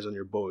dead rise on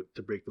your boat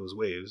to break those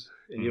waves,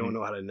 and you don't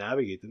know how to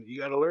navigate them. You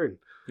got to learn.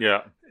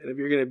 Yeah. And if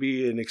you're going to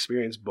be an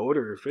experienced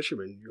boater or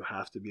fisherman, you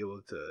have to be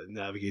able to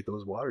navigate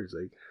those waters,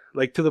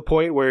 like to the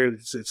point where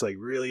it's like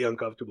really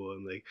uncomfortable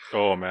and like,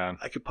 oh man,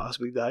 I could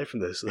possibly die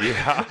from this. Like,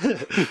 yeah.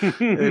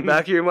 In the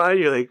back of your mind,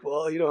 you're like,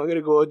 well, I'm going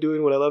to go out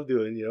doing what I love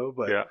doing,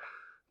 but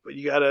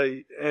you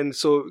gotta. And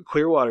so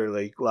Clearwater,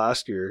 like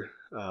last year,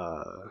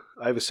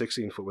 I have a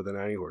 16-foot with a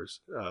 90 horse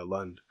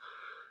Lund.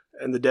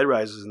 And the dead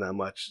rise isn't that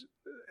much,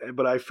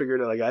 but I figured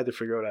I had to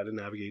figure out how to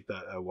navigate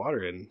that water.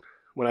 And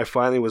when I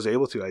finally was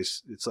able to,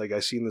 it's like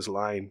I seen this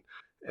line,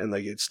 and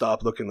like it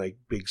stopped looking like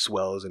big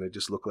swells, and it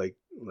just looked like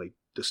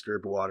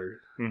disturbed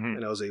water.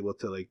 And I was able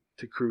to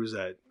to cruise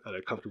at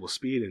a comfortable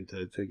speed and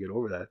to get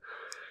over that.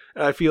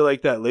 And I feel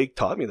like that lake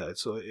taught me that.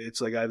 So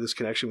it's like I have this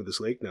connection with this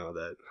lake now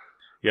that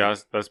Yeah,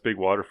 that's big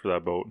water for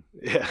that boat.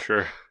 Yeah,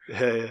 Sure.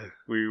 yeah,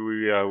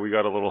 We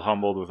got a little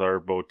humbled with our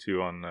boat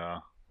too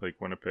on Lake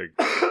Winnipeg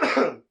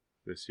yeah.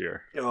 this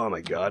year. Oh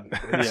my God,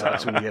 Yeah. it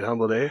sucks when you get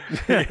humbled, eh?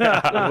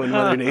 Yeah. When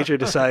Mother Nature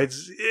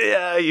decides,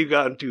 yeah, you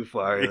gone too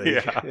far. Like,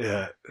 Yeah.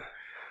 yeah.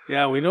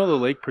 Yeah, we know the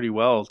lake pretty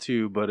well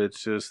too, but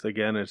it's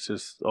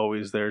just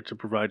always there to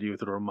provide you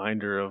with a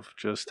reminder of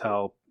just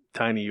how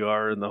tiny you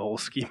are in the whole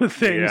scheme of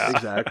things. Yeah.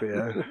 Exactly,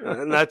 yeah.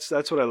 And that's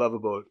what I love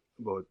about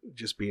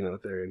just being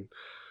out there,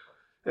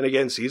 and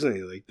again,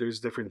 seasonally, like there's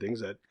different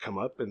things that come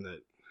up and that,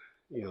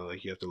 you know,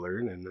 like you have to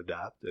learn and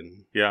adapt,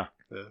 and Yeah.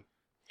 Yeah.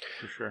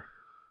 For sure.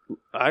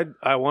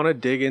 I want to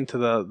dig into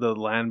the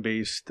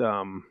land-based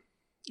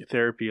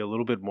therapy a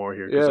little bit more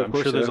here, because Yeah, of I'm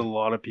course, sure there's yeah. a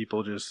lot of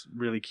people just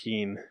really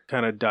keen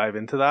kind of dive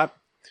into that.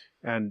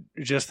 And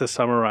just to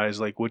summarize,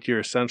 like what you're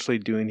essentially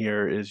doing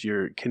here is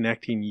you're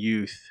connecting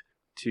youth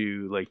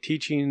to like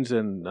teachings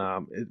and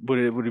would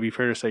it be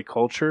fair to say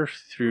culture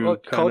through well,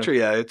 kind culture, of,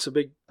 yeah, it's a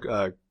big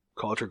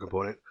culture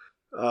component.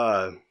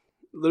 A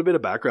little bit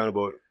of background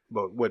about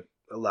what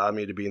allowed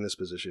me to be in this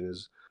position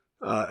is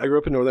I grew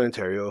up in Northern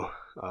Ontario.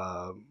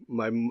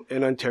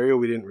 In Ontario,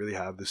 we didn't really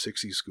have the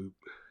 60 scoop,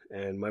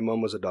 and my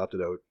mom was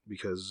adopted out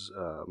because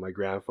my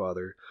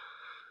grandfather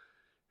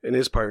and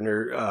his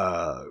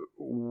partner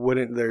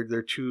wouldn't.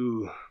 They're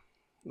too,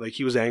 like,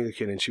 he was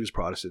Anglican and she was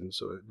Protestant.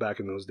 So back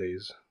in those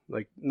days,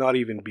 like not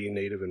even being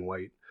Native and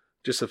white,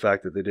 just the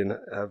fact that they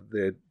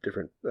had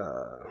different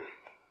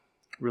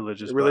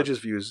religious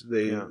views,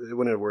 it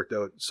wouldn't have worked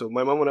out. So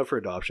my mom went up for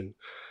adoption,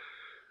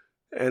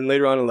 and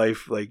later on in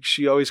life, like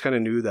she always kind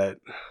of knew that,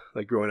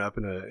 like growing up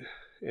in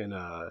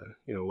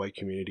a white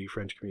community,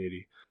 French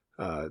community,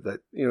 that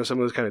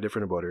something was kind of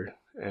different about her.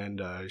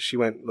 And she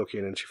went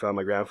looking and she found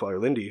my grandfather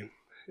Lindy.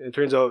 And it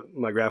turns out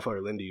my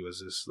grandfather Lindy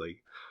was this,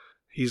 like,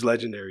 he's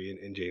legendary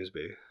in James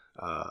Bay.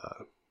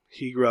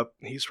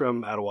 He's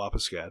from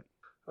Attawapiskat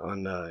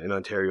in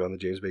Ontario on the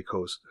James Bay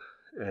coast,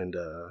 and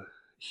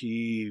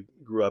he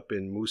grew up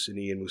in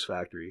Moosonee and Moose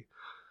Factory,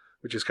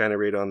 which is kind of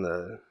right on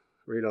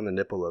the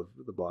nipple of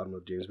the bottom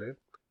of James Bay.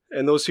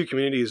 And those two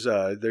communities,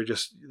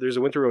 there's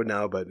a winter road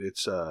now, but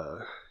it's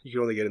you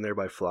can only get in there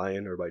by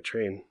flying or by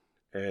train.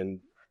 And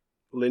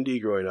Lindy,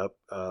 growing up,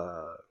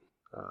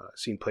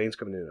 seen planes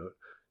coming in and out,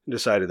 and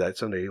decided that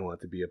someday he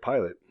wanted to be a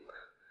pilot.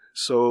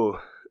 So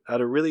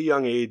at a really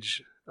young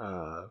age,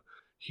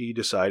 he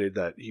decided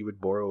that he would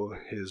borrow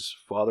his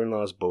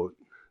father-in-law's boat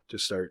to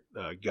start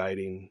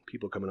guiding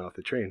people coming off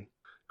the train.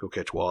 Go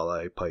catch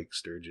walleye, pike,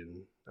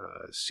 sturgeon,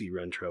 sea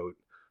run trout,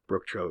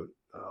 brook trout,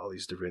 all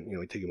these different,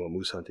 he'd take him out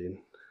moose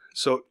hunting.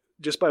 So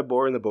just by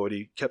borrowing the boat,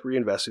 he kept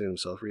reinvesting in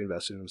himself.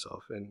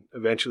 And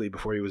eventually,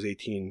 before he was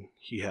 18,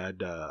 he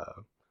had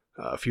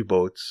a few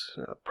boats,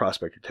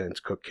 prospector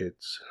tents, cook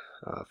kits,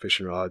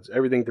 fishing rods,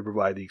 everything to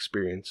provide the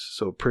experience.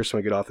 So a person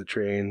would get off the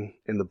train,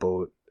 in the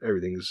boat,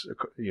 everything's,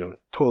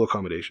 total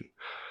accommodation.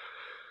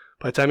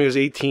 By the time he was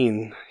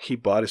 18, he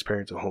bought his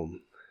parents a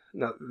home.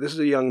 Now, this is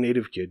a young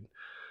Native kid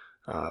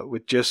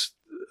with just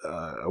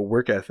a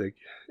work ethic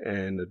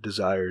and a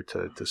desire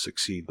to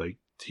succeed. Like,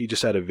 he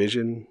just had a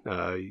vision.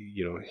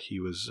 He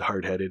was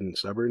hard-headed and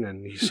stubborn,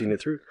 and he's seen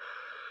it through.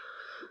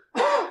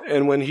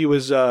 And when he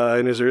was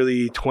in his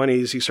early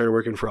 20s, he started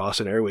working for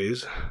Austin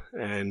Airways,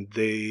 and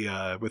they,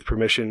 with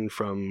permission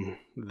from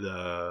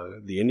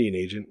the Indian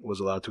agent, was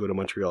allowed to go to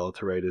Montreal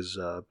to write his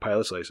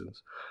pilot's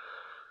license.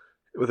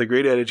 With a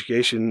great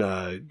education,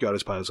 got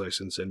his pilot's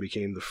license and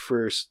became the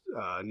first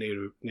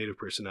native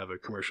person to have a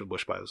commercial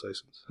bush pilot's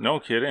license. No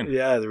kidding.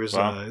 Yeah, there was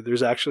Wow.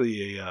 there's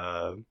actually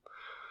a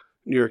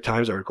New York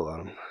Times article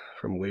on him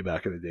from way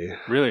back in the day.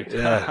 really.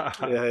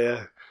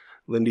 Yeah.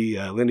 Lindy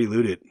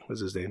Ludet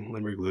was his name,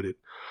 Limerick Ludet.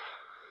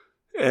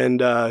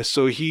 And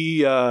so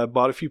he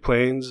bought a few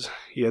planes.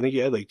 I think he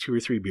had like 2 or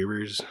 3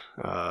 beavers,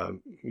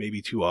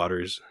 maybe 2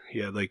 otters. He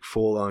had like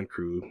full-on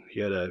crew. He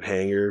had a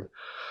hangar,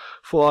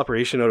 full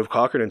operation out of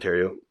Cochrane,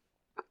 Ontario.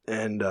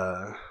 And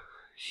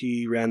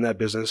he ran that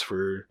business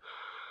for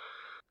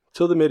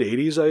till the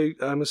mid-'80s,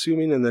 I'm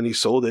assuming, and then he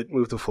sold it,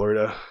 moved to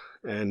Florida.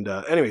 And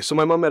anyway, so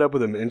my mom met up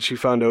with him, and she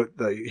found out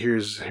that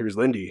here's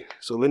Lindy.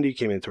 So Lindy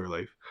came into her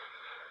life.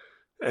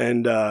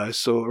 And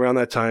so around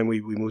that time,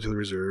 we moved to the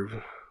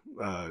reserve,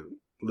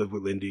 lived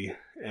with Lindy.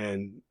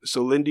 And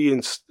so Lindy,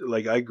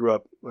 I grew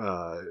up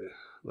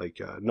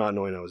not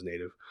knowing I was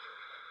Native.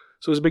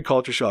 So it was a big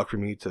culture shock for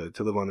me to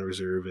live on the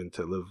reserve and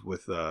to live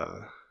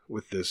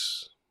with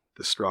this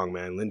strong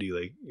man, Lindy.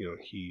 Like,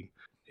 he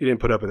didn't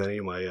put up with any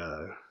of my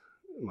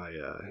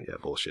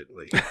bullshit.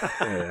 Like,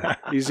 yeah.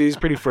 He's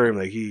pretty firm.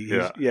 Like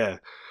yeah.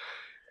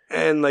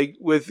 And like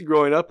with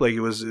growing up, like it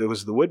was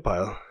the wood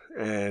pile,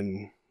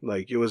 and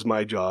like it was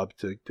my job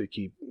to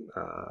keep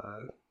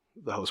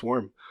the house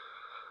warm.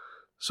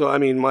 So I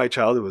mean, my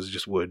childhood was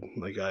just wood.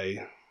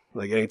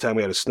 Like anytime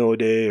we had a snow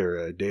day or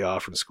a day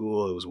off from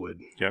school, it was wood.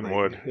 Getting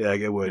wood. Yeah, I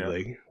get wood. Yeah.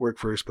 Like work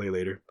first, play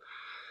later.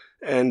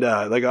 And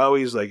like I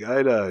always I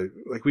had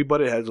we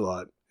butted heads a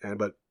lot,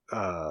 but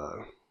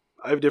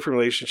I have a different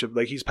relationship.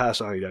 Like he's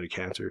passed on, he died of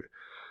cancer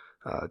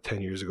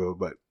 10 years ago,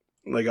 but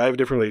like I have a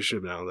different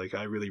relationship now. Like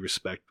I really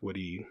respect what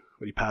he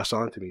passed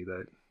on to me,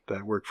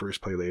 that work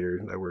first, play later,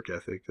 that work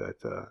ethic, that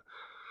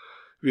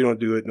if you don't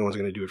do it, no one's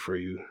going to do it for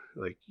you.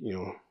 Like,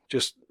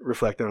 just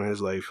reflect on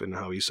his life and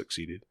how he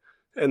succeeded.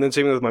 And then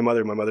same with my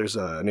mother. My mother's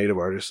a native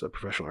artist, a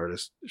professional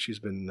artist. She's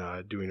been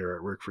doing her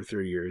artwork for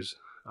 30 years.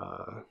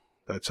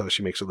 That's how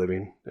she makes a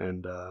living.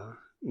 And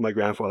my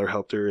grandfather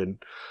helped her,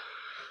 and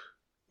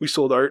we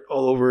sold art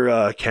all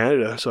over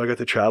Canada. So I got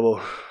to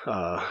travel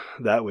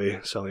that way,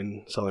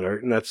 selling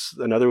art. And that's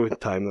another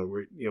time that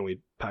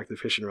we packed the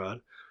fishing rod.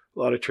 A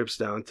lot of trips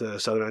down to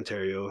Southern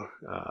Ontario,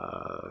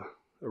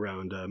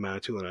 around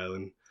Manitoulin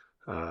Island.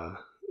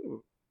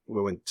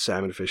 We went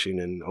salmon fishing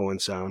in Owen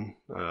Sound.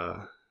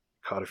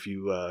 Caught a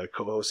few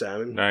coho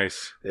salmon.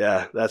 Nice.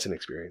 Yeah, that's an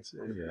experience.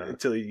 Yeah.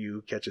 Until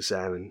you catch a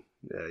salmon,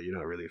 you're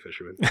not really a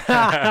fisherman.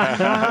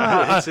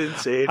 It's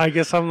insane. I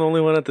guess I'm the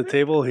only one at the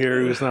table here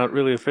who's not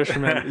really a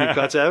fisherman. You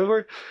caught salmon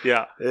before?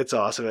 Yeah. It's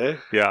awesome, eh?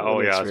 Yeah. Oh,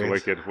 yeah. It's a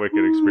wicked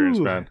experience,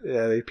 man.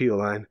 Yeah, they peel a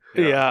line.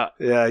 Yeah.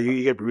 Yeah,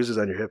 you get bruises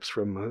on your hips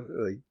from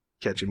like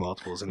catching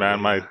multiples.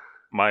 Man,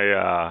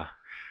 my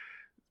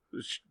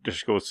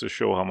just goes to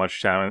show how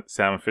much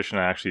salmon fishing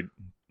I actually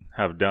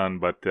have done,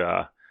 but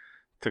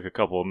took a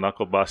couple of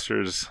knuckle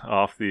busters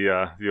off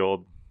the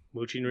old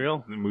mooching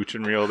reel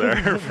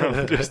there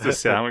from just the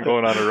salmon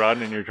going on a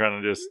run, and you're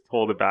trying to just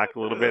hold it back a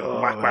little bit.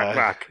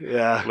 Whack.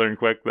 Yeah. Learn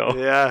quick though.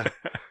 Yeah.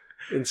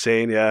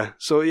 Insane. Yeah.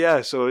 So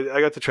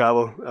I got to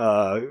travel.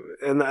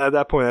 And at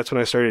that point, that's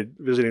when I started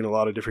visiting a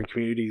lot of different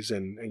communities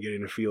and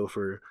getting a feel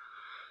for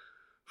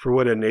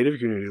what a native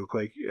community looked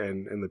like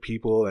and the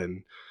people.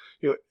 And,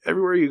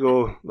 everywhere you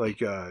go,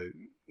 like,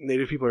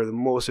 native people are the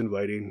most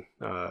inviting,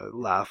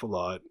 laugh a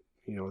lot.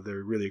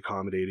 They're really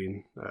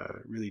accommodating,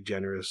 really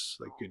generous,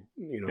 like good,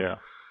 Yeah.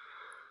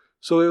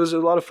 So it was a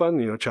lot of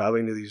fun,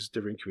 traveling to these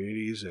different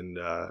communities. And,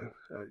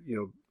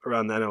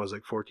 around then I was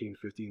like 14,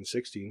 15,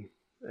 16.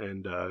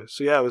 And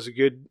so, yeah, it was a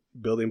good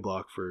building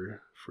block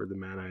for the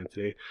man I am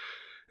today.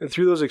 And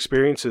through those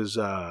experiences,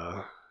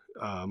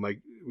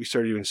 we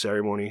started doing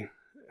ceremony.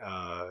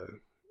 I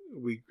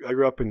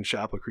grew up in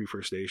Chapel Cree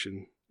First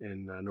Nation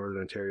in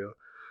Northern Ontario.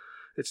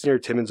 It's near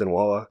Timmins and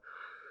Wawa.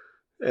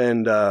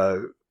 And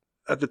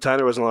at the time,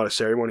 there wasn't a lot of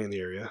ceremony in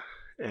the area.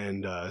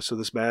 And so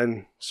this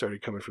man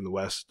started coming from the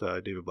West,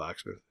 David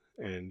Blacksmith,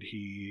 and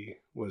he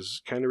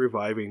was kind of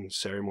reviving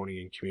ceremony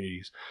in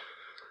communities.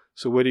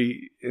 So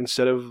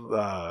instead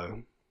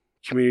of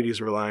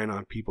communities relying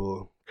on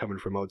people coming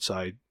from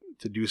outside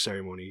to do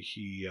ceremony,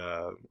 he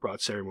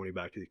brought ceremony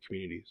back to the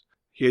communities.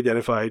 He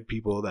identified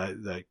people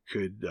that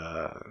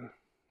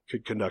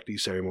could conduct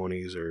these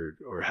ceremonies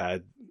or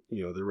had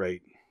the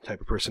right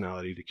type of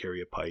personality to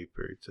carry a pipe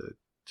or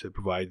to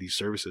provide these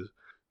services.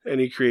 And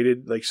he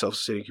created like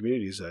self-sustaining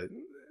communities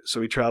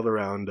so we traveled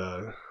around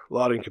a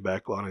lot in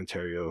Quebec, a lot in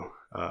Ontario,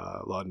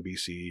 a lot in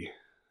BC,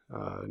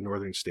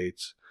 northern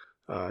states,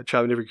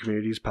 traveling different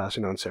communities,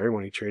 passing on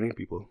ceremony, training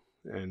people.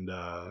 And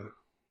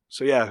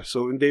so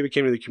when David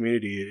came to the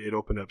community, it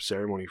opened up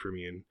ceremony for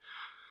me.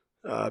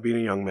 And being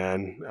a young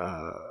man,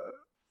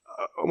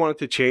 I wanted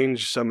to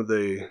change some of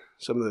the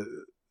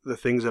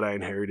things that I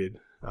inherited.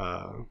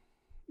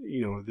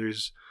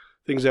 There's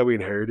things that we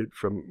inherit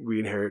from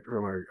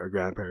our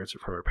grandparents or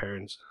from our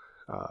parents.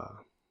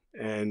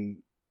 And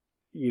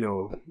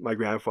my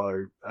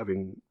grandfather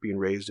being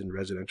raised in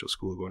residential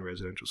school, going to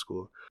residential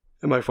school,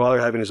 and my father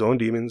having his own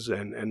demons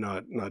and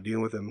not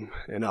dealing with them,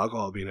 and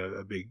alcohol being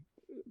a big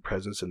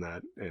presence in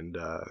that, and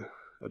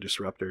a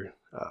disruptor.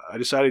 I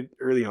decided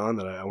early on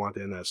that I wanted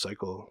to end that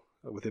cycle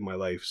within my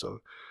life.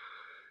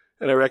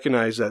 And I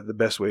recognized that the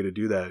best way to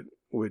do that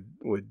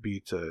would be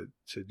to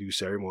do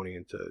ceremony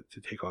and to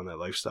take on that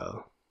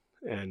lifestyle.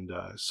 And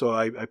so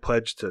I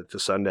pledged to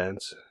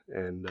Sundance.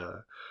 And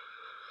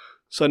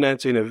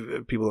Sundancing,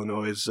 if people don't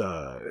know, is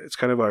it's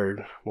kind of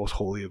our most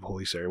holy of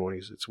holy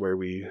ceremonies. It's where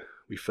we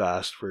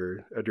fast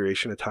for a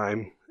duration of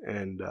time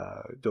and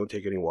don't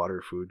take any water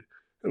or food.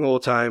 And the whole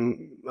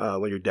time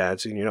when you're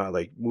dancing, you're not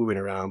like moving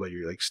around, but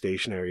you're like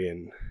stationary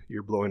and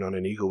you're blowing on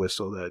an eagle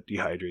whistle that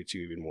dehydrates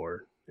you even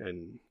more.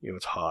 And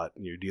it's hot,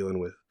 and you're dealing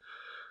with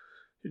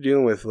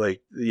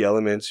like the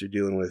elements. You're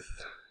dealing with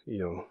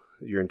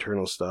your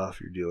internal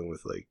stuff. You're dealing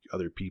with like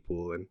other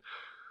people, and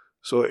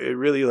so it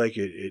really like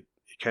it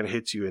kind of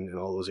hits you in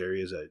all those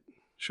areas that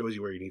shows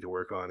you where you need to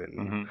work on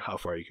and how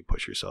far you can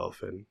push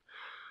yourself. And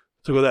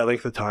to go that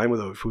length of time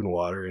without food and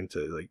water and to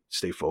like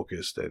stay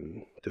focused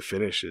and to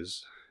finish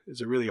is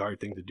a really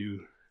hard thing to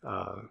do.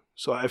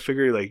 So I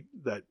figured like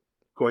that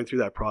going through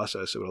that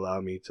process, it would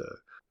allow me to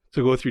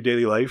go through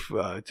daily life,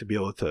 to be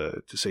able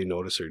to say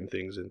no to certain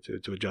things and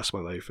to adjust my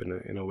life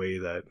in a way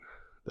that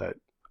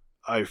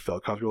I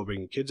felt comfortable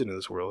bringing kids into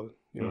this world,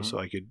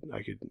 so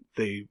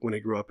they, when they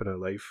grew up in a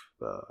life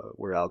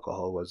where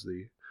alcohol was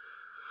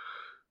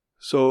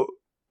so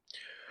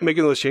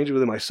making those changes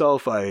within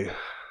myself, I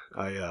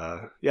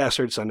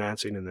started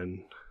Sundancing, and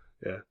then,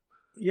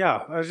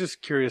 Yeah, I was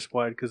just curious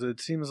why, because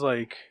it seems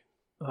like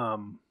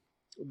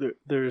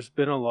there's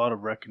been a lot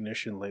of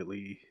recognition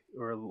lately,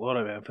 or a lot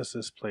of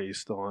emphasis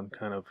placed on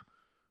kind of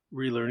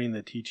relearning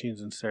the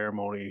teachings and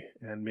ceremony,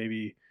 and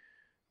maybe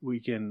we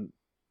can,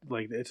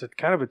 like, it's a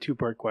kind of a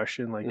two-part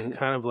question, like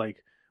kind of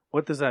like,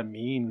 what does that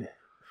mean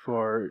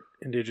for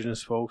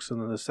Indigenous folks?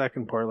 And then the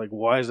second part, like,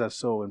 why is that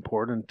so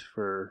important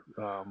for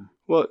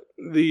Well,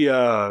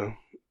 the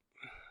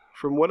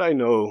from what I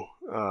know,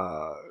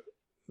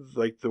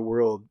 like the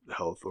World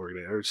Health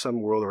Organization or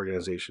some world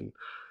organization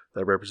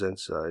that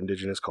represents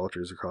Indigenous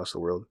cultures across the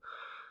world,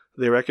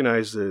 they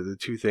recognize the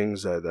two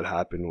things that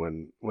happen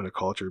when a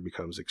culture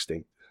becomes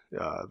extinct: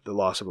 the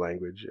loss of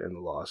language and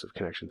the loss of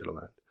connection to the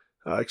land.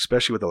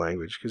 Especially with the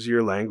language, because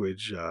your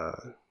language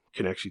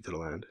connects you to the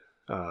land.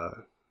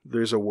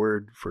 There's a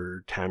word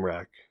for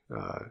tamarack.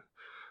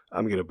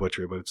 I'm going to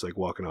butcher it, but it's like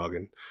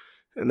Wakanagan.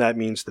 And that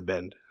means to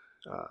bend.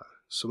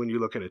 So when you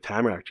look at a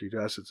tamarack tree, to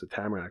us it's a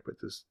tamarack, but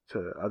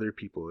to other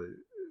people,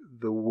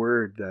 the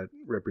word that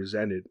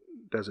represented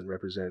doesn't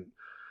represent.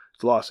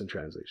 It's lost in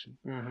translation.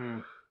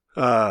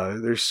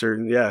 There's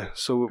certain,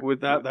 so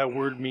with that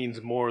word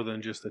means more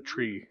than just a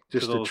tree.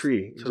 Just a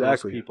tree,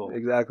 exactly. People.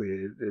 Exactly,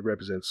 it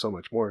represents so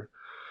much more,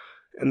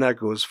 and that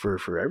goes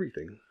for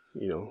everything.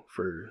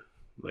 For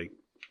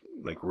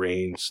like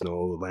rain,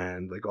 snow,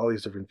 land, like all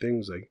these different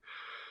things. Like,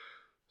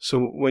 so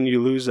when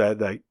you lose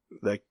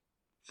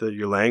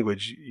your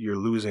language, you're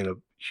losing a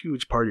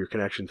huge part of your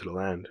connection to the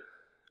land.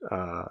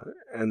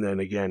 And then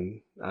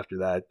again, after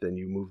that, then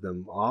you move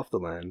them off the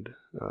land.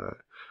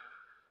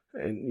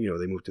 And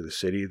they move to the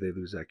city, they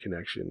lose that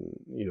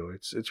connection.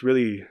 It's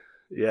really,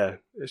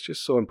 it's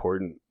just so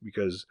important,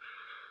 because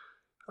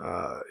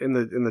in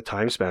the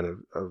time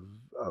span of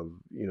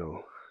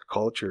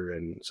culture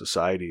and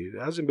society, it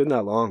hasn't been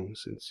that long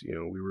since we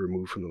were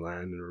removed from the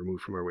land and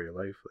removed from our way of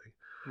life,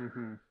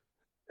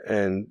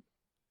 and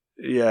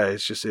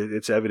it's just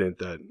it's evident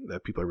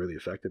that people are really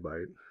affected by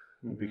it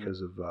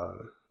because of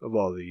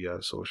all the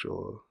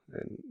social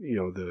and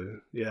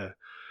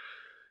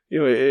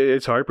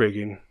it's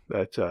heartbreaking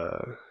that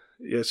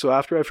so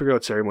after I figured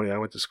out ceremony, I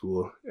went to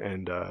school,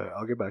 and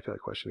I'll get back to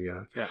that question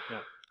again.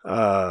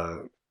 I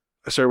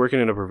started working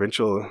in a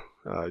provincial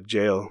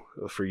jail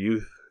for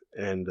youth,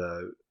 and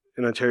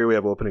in Ontario we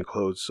have open and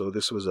closed, so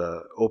this was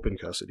open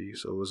custody,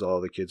 so it was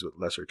all the kids with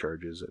lesser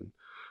charges and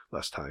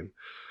less time.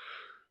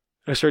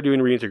 I started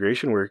doing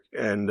reintegration work,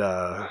 and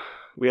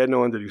we had no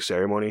one to do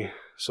ceremony,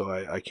 so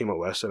I came out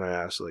west and I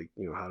asked,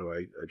 how do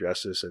I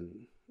address this?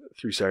 And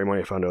through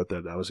ceremony I found out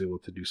that I was able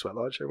to do sweat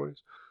lodge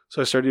ceremonies.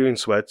 So I started doing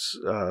sweats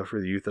for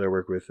the youth that I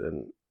work with,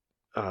 and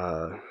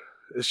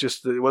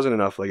it wasn't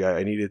enough. Like,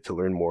 I needed to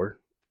learn more,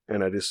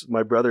 and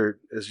my brother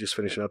is just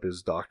finishing up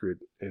his doctorate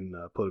in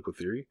political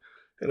theory,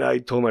 and I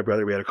told my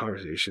brother, we had a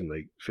conversation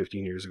like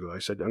 15 years ago. I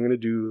said, I'm going to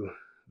do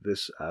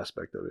this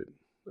aspect of it.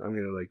 I'm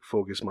going to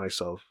focus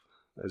myself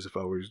as if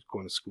I was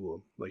going to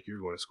school, like you're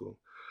going to school.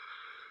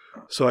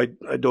 So I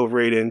dove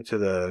right into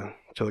the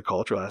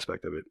cultural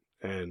aspect of it,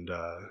 and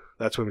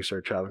that's when we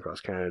started traveling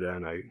across Canada.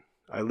 And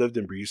I lived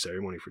and breathed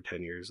ceremony for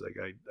 10 years. Like,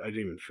 I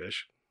didn't even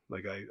fish.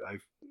 Like, I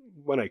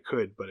when I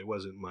could, but it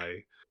wasn't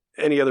my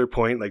any other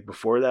point. Like,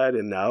 before that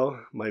and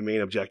now, my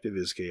main objective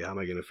is, okay, how am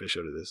I going to fish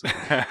out of this?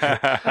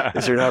 Like,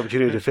 is there an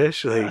opportunity to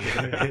fish? Like,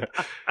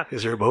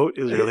 is there a boat?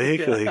 Is there a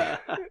lake?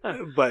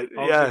 But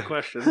all good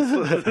questions.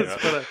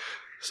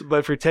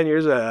 But for 10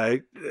 years,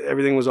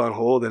 everything was on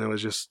hold, and it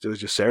was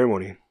just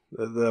ceremony.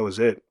 That was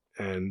it.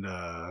 And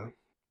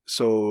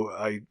so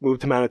I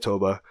moved to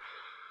Manitoba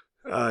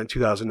in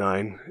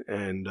 2009,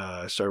 and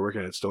started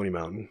working at Stony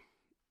Mountain.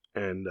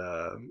 And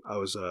I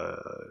was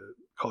a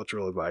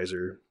cultural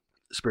advisor,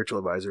 spiritual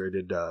advisor.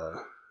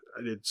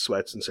 I did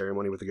sweats and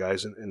ceremony with the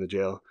guys in the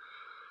jail.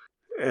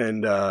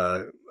 And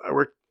I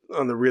worked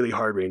on the really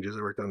hard ranges.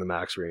 I worked on the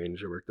Max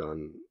range. I worked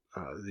on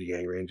the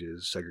Yang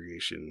ranges,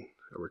 segregation.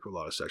 I worked with a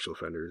lot of sexual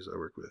offenders. I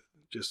worked with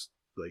just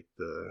like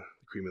the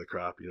cream of the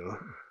crop,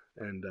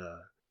 and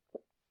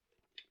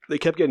they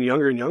kept getting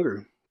younger and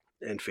younger,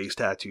 and face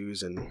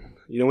tattoos. And,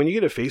 when you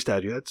get a face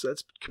tattoo,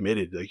 that's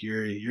committed. Like,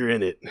 you're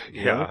in it.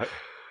 You know?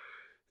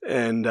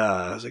 And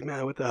I was like,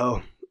 man, what the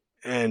hell?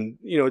 And,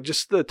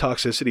 just the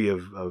toxicity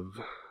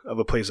of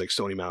a place like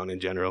Stony Mountain in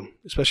general,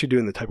 especially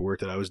doing the type of work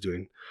that I was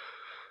doing,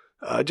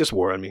 just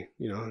wore on me.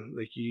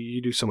 Like,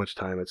 you do so much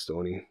time at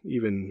Stony,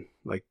 even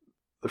like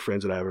the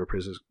friends that I have are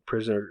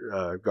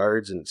prisoner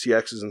guards and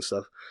CXs and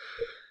stuff.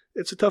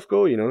 It's a tough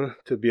go,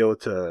 to be able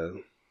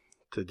to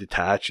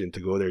detach and to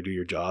go there, do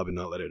your job, and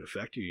not let it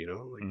affect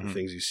you. Like, the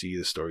things you see,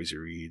 the stories you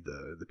read,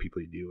 the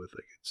people you deal with.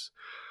 Like, it's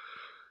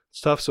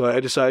tough. So I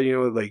decided,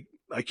 like,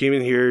 I came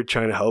in here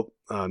trying to help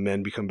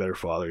men become better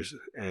fathers,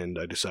 and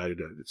I decided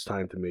that it's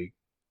time to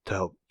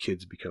help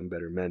kids become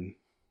better men.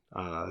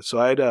 So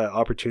I had an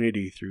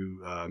opportunity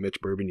through Mitch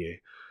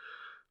Bourbonnier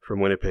from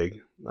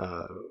Winnipeg.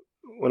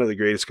 One of the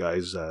greatest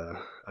guys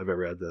I've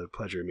ever had the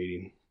pleasure of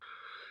meeting.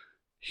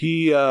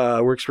 He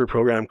works for a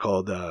program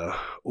called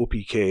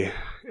OPK,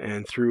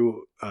 and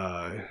through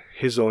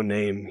his own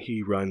name,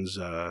 he runs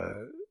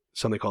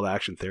something called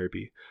Action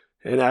Therapy.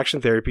 And Action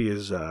Therapy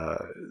is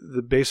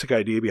the basic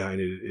idea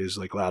behind it is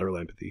like lateral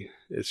empathy.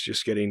 It's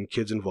just getting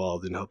kids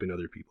involved in helping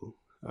other people,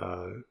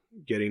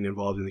 getting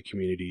involved in the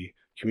community,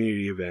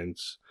 community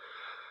events.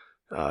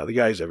 The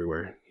guy's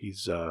everywhere.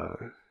 He's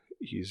a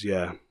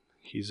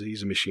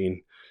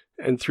machine.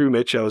 And through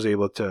Mitch, I was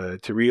able to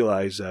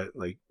realize that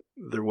like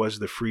there was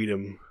the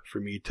freedom for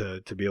me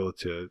to be able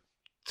to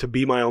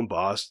be my own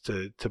boss,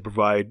 to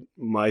provide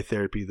my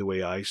therapy the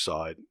way I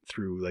saw it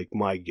through like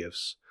my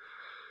gifts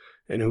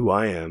and who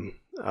I am.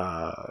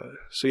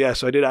 So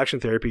I did action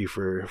therapy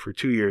for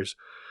 2 years.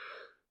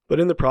 But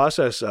in the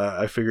process,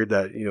 I figured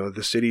that,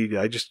 the city,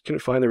 I just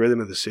couldn't find the rhythm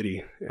of the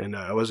city. And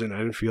I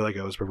didn't feel like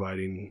I was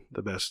providing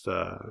the best,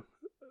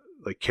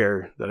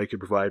 care that I could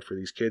provide for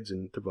these kids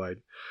and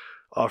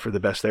offer the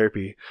best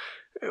therapy.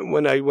 And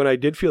when I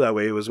did feel that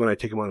way, it was when I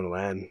take them on the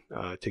land,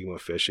 take them out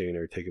fishing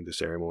or take them to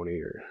ceremony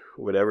or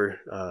whatever.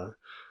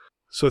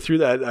 So through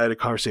that, I had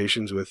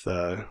conversations with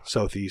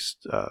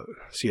Southeast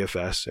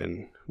CFS,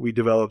 and we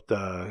developed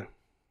a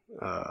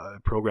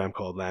program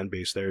called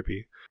Land-Based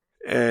Therapy.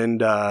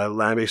 And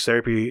land-based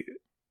therapy,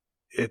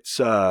 it's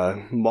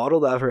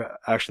modeled after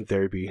action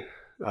therapy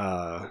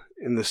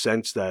in the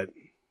sense that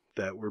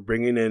we're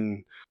bringing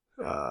in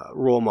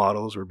role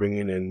models, we're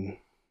bringing in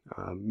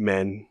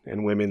men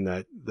and women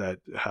that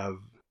have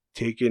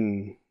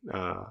taken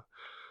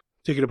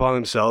upon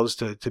themselves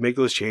to make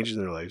those changes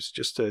in their lives,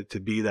 just to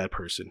be that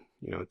person,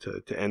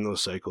 to end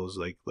those cycles,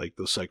 like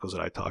those cycles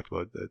that I talked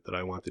about that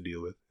I want to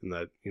deal with and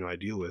that I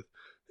deal with,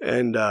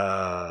 and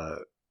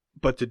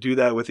but to do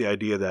that with the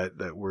idea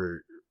that we're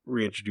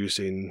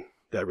reintroducing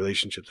that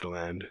relationship to the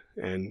land.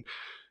 And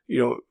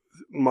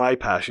my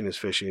passion is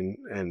fishing,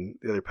 and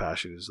the other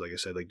passion is, like I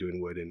said, like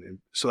doing wood, and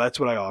so that's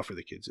what I offer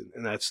the kids,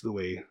 and that's the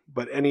way.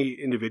 But any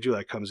individual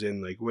that comes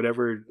in, like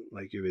whatever,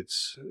 like if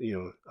it's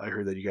I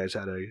heard that you guys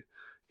had a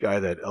guy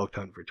that elk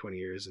hunted for 20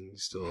 years and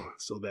he's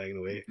still bagging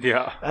away.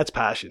 Yeah, that's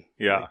passion.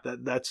 Yeah,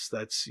 like that's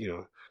that's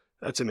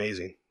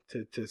amazing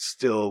to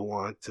still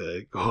want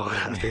to go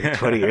after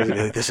 20 years and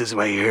be like, this is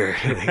my year.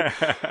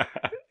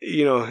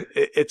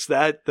 It's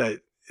that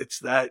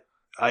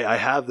I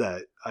have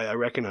that. I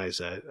recognize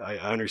that. I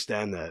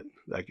understand that,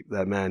 like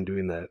that man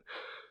doing that.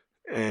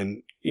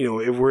 And,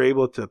 if we're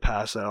able to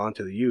pass that on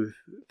to the youth,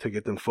 to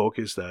get them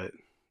focused that,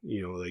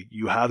 like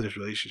you have this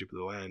relationship with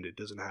the land, it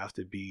doesn't have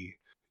to be,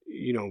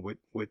 it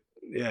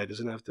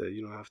doesn't have to,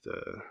 you don't have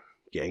to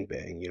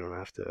gangbang. You don't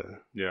have to.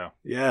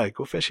 Yeah.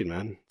 Go fishing,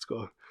 man. Let's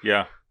go.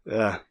 Yeah.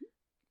 Yeah.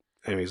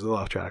 Anyways, a little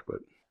off track,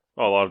 but.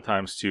 Well, a lot of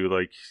times too,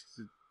 like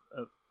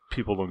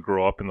people don't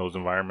grow up in those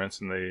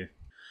environments, and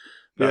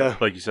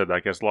like you said,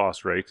 that gets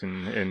lost, right?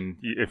 And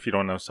if you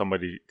don't have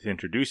somebody to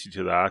introduce you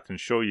to that and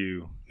show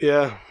you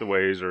the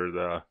ways or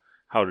the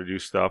how to do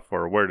stuff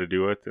or where to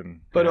do it,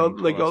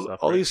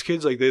 all these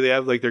kids, like they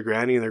have like their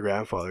granny and their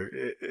grandfather.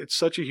 It's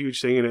such a huge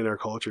thing in our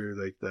culture,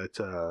 like that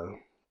to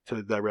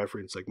that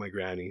reference, like my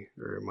granny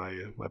or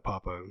my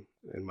papa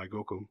and my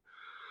gokum.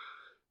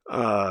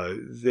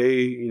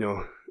 They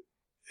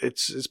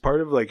it's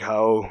part of like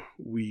how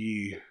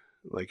we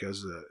like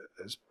as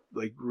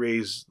like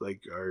raise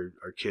like our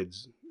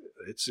kids.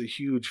 It's a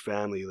huge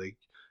family. Like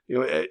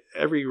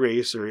every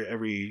race or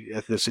every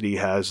ethnicity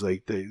has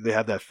like they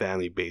have that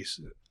family base,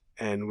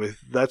 and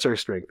that's our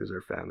strength, is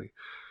our family.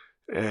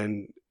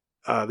 And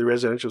the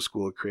residential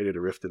school created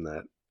a rift in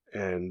that,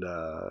 and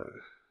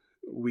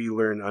we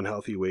learn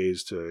unhealthy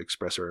ways to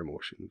express our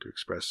emotion, to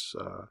express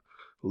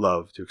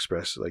love, to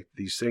express like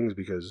these things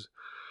because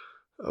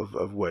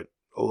of what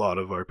a lot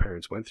of our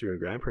parents went through and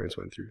grandparents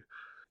went through.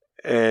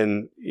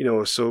 And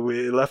so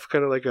it left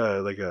kind of like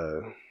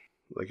a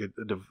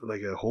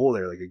hole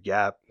there, like a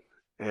gap.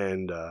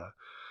 And I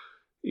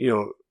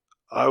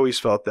always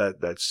felt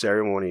that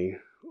ceremony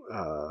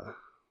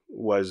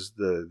was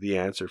the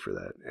answer for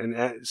that,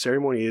 and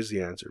ceremony is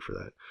the answer for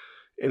that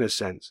in a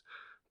sense.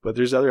 But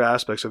there's other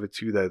aspects of it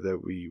too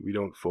that we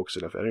don't focus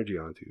enough energy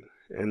onto,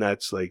 and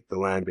that's like the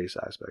land-based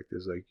aspect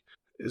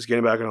is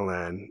getting back on the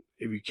land.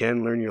 If you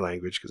can, learn your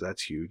language, because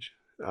that's huge.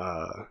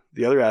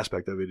 The other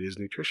aspect of it is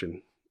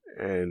nutrition.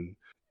 And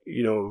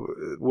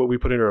what we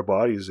put into our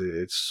bodies,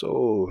 it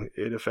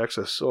affects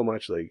us so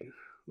much,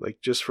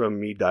 like just from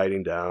me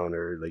dieting down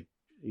or like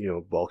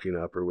bulking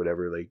up or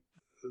whatever, like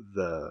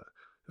the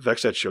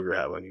effects that sugar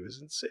had on you is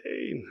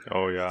insane.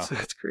 Oh yeah,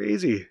 it's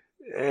crazy.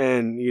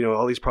 And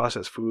all these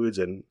processed foods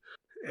and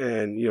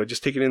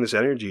just taking in this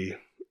energy,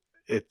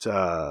 it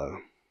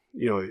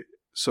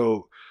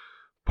so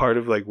part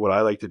of like what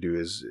I like to do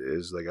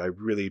is like I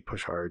really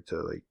push hard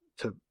to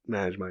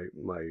manage my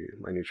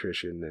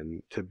nutrition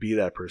and to be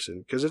that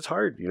person, because it's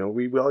hard.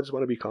 We all just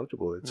want to be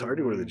comfortable. It's hard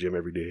to go to the gym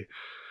every day.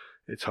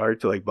 It's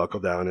hard to like buckle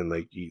down and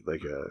like eat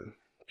like a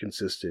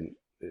consistent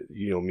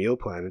meal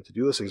plan and to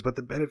do those things, but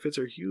the benefits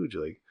are huge.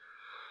 Like,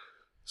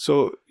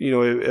 so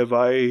if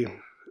I,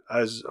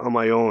 as on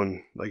my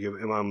own, like if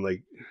I'm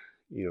like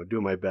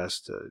doing my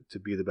best to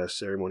be the best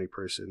ceremony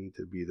person,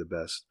 to be the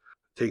best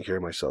taking care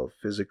of myself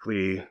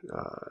physically,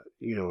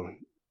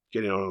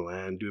 getting on the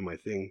land, doing my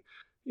thing,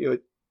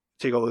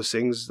 take all those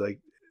things, like,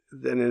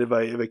 then if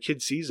a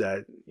kid sees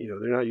that,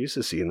 they're not used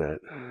to seeing that,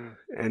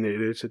 and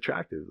it's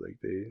attractive. Like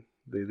they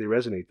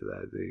resonate to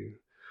that.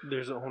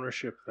 There's an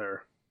ownership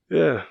there.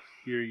 Yeah.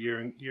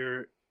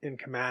 You're in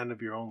command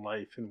of your own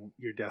life and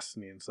your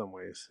destiny in some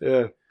ways.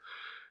 Yeah.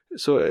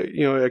 So,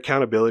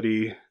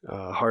 accountability,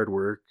 hard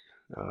work,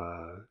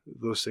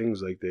 those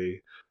things, like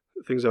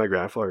things that my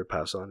grandfather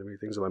passed on to me,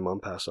 things that my mom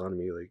passed on to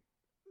me, like,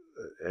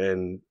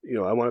 and,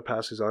 I want to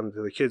pass these on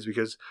to the kids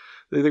because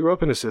they grow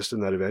up in a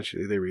system that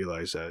eventually they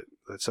realize that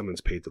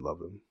someone's paid to love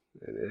them,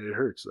 and it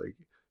hurts, like,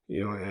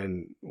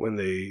 and when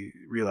they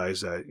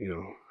realize that,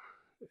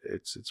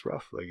 it's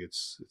rough, like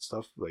it's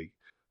tough, like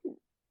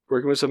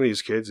working with some of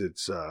these kids,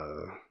 it's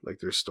like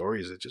their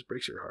stories, it just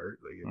breaks your heart,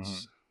 like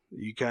it's,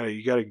 you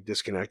gotta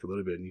disconnect a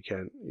little bit, and you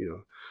can't,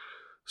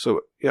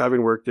 So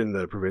having worked in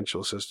the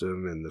provincial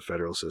system and the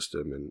federal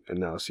system, and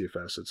now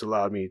CFS, it's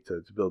allowed me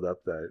to build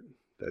up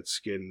that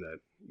skin that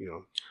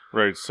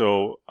Right.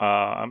 So,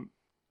 I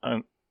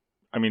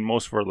mean,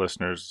 most of our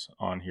listeners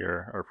on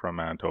here are from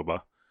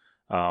Manitoba,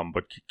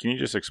 but can you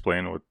just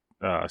explain what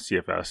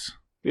CFS?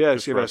 Yeah,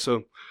 CFS.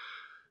 So,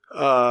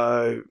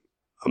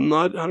 I'm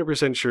not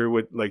 100% sure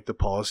what like the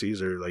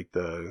policies or like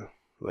the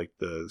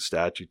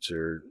statutes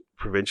or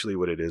provincially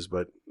what it is,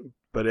 but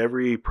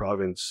every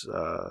province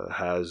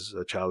has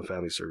a child and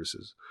family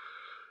services,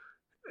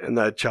 and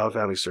that child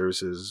and family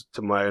services,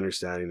 to my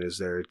understanding, is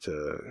there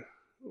to,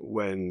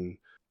 when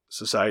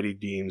society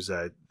deems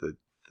that the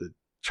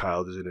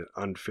child is in an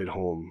unfit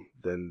home,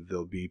 then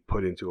they'll be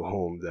put into a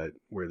home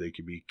where they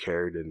can be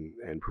cared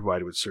and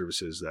provided with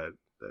services that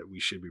we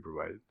should be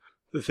provided.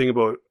 The thing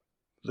about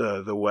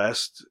the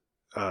West,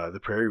 the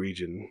Prairie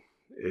region,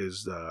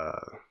 is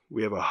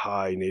we have a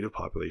high Native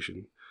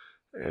population,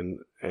 and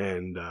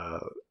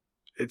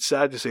it's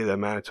sad to say that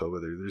Manitoba,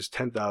 there's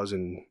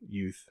 10,000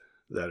 youth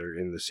that are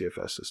in the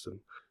CFS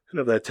system. And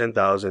of that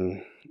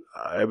 10,000,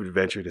 I would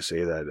venture to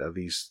say that at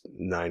least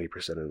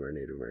 90% of them are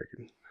Native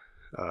American,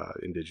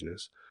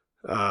 Indigenous.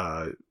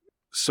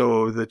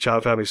 So the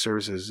Child Family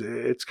Services,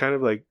 it's kind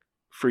of like,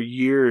 for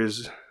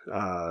years,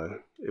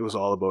 it was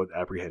all about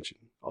apprehension,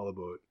 all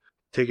about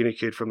taking a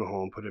kid from the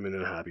home, put him in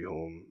a happy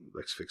home,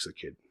 let's fix the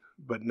kid.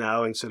 But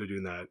now, instead of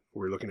doing that,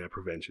 we're looking at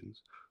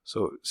preventions.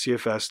 So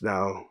CFS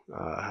now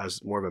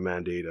has more of a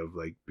mandate of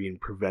like being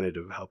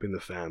preventative, helping the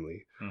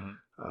family.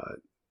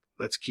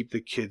 Let's keep the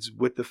kids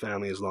with the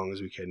family as long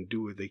as we can,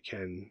 do what they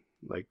can,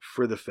 like,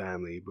 for the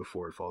family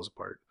before it falls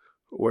apart.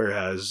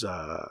 Whereas,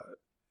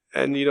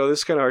 and this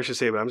is kind of harsh to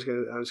say, but I'm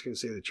just gonna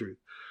say the truth.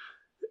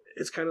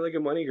 It's kind of like a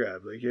money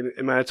grab. Like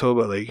in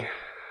Manitoba, like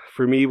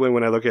for me,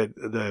 when I look at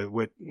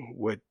what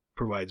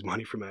provides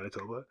money for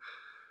Manitoba,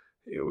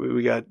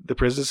 we got the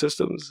prison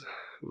systems,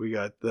 we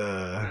got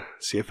the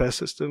CFS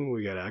system,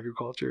 we got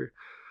agriculture.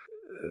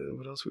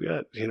 What else we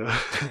got?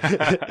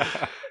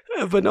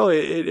 But no,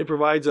 it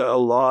provides a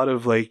lot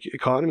of like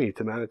economy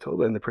to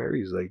Manitoba and the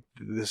prairies, like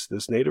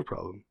this native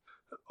problem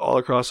all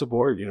across the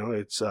board.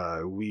 It's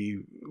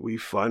we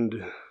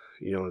fund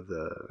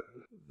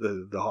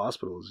the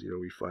hospitals.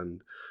 We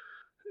fund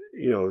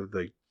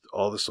like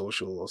all the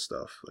social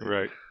stuff. Like,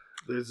 right.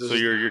 So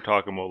you're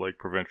talking about like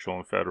provincial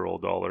and federal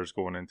dollars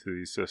going into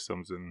these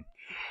systems and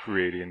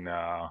creating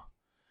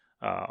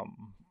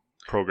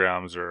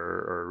programs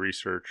or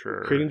research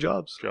or creating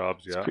jobs. Yeah,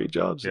 create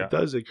jobs. Yeah. It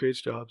does. It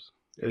creates jobs.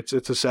 It's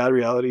a sad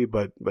reality,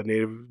 but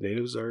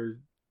natives are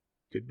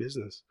good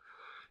business.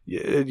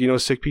 Yeah,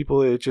 sick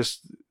people. It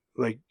just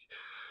like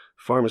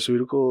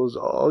pharmaceuticals,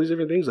 all these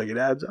different things. Like it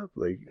adds up.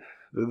 Like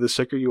the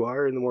sicker you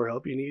are and the more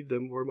help you need, the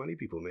more money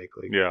people make.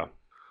 Like yeah.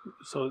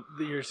 So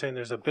you're saying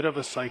there's a bit of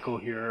a cycle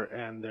here,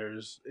 and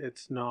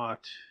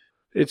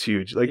it's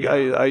huge. Like yeah.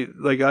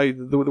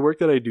 The work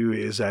that I do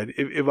is that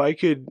if I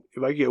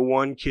get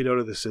one kid out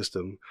of the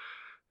system,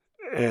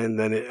 and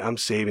then I'm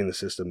saving the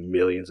system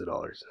millions of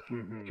dollars.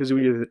 Because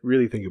when you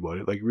really think about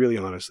it, like really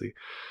honestly.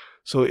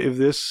 So if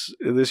this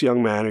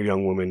young man or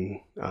young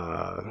woman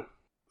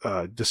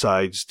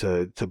decides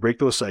to break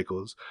those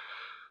cycles,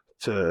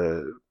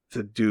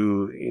 to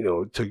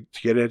do, to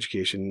get an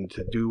education,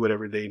 to do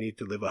whatever they need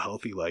to live a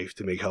healthy life,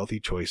 to make healthy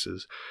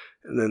choices,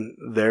 and then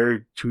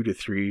their 2 to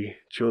 3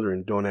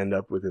 children don't end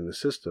up within the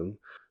system,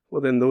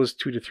 well, then those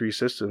 2 to 3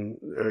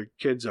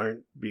 kids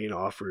aren't being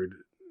offered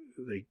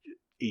like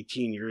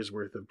 18 years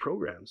worth of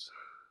programs,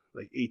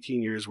 like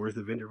 18 years worth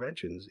of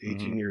interventions,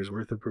 18 years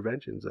worth of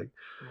preventions. Like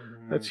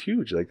that's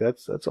huge. Like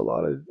that's a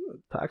lot of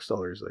tax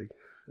dollars. Like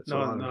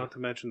not to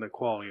mention the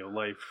quality of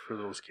life for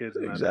those kids.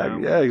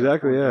 Exactly. Yeah,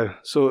 exactly. Yeah.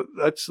 So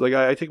that's like,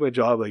 I take my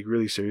job like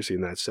really seriously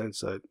in that sense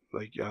that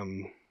like,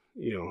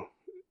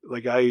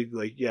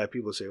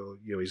 people say, well,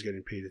 he's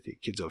getting paid to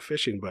take kids out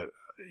fishing, but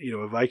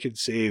if I could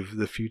save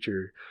the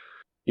future,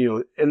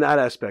 in that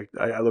aspect,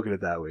 I look at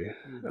it that way.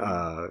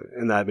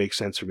 And that makes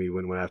sense for me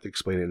when I have to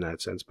explain it in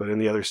that sense. But in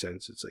the other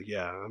sense, it's like,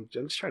 I'm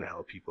just trying to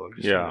help people. I'm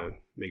just trying to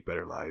make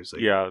better lives.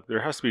 Like, yeah,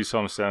 there has to be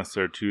some sense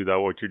there too that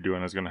what you're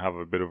doing is going to have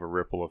a bit of a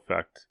ripple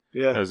effect.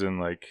 Yeah. As in,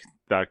 like,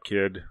 that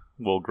kid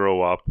will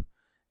grow up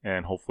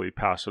and hopefully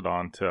pass it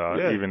on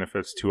to, even if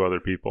it's to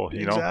other people,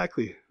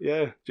 Exactly.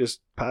 Yeah.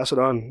 Just pass it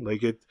on.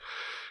 Like it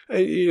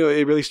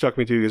really struck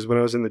me too, because when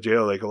I was in the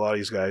jail, like a lot of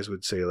these guys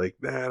would say like,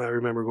 man, I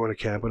remember going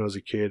to camp when I was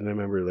a kid, and I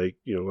remember like,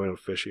 going out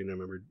fishing. I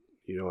remember,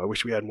 I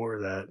wish we had more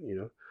of that,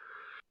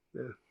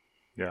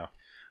 Yeah.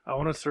 I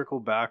want to circle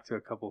back to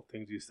a couple of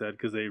things you said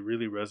because they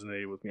really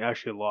resonated with me.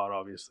 Actually, a lot,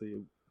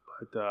 obviously,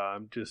 but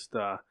I'm just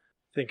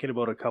thinking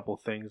about a couple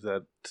of things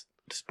that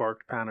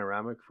sparked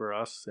Panoramic for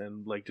us,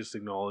 and like just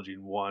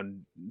acknowledging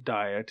one,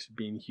 diet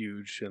being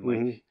huge, and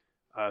like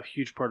a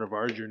huge part of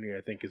our journey,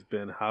 I think, has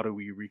been how do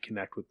we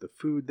reconnect with the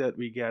food that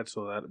we get,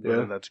 so that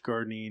whether that's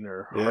gardening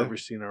or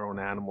harvesting our own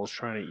animals,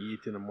 trying to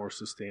eat in a more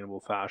sustainable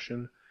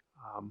fashion.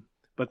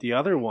 But the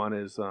other one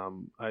is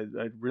I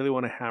really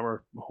want to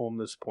hammer home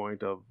this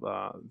point of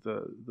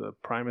the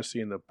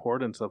primacy and the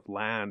importance of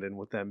land and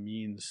what that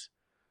means,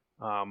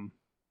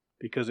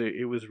 because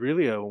it was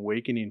really an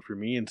awakening for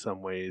me in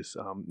some ways,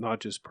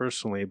 not just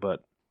personally,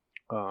 but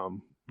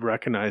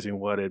recognizing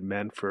what it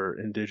meant for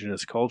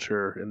Indigenous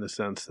culture in the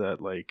sense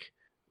that like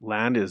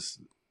land is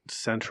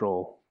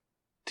central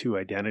to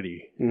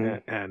identity.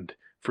 And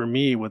for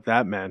me, what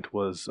that meant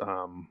was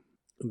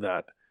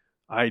that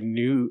I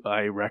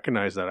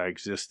recognized that I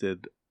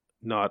existed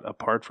not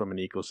apart from an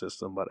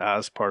ecosystem, but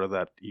as part of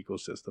that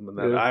ecosystem, and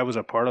that I was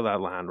a part of that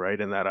land, right?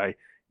 And that I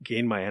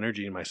gained my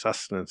energy and my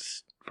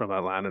sustenance from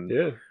that land.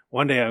 And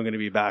one day I'm going to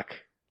be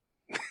back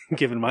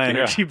giving my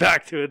energy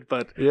back to it,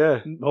 but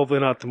hopefully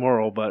not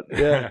tomorrow. But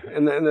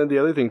and then the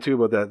other thing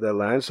too about that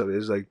land stuff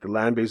is like the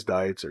land-based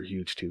diets are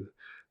huge too.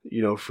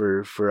 You know,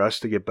 for us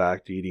to get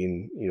back to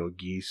eating, you know,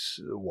 geese,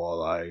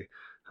 walleye,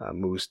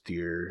 moose,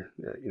 deer,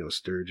 you know,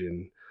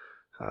 sturgeon,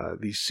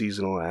 these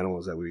seasonal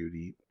animals that we would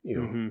eat, you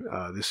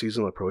know, the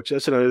seasonal approach.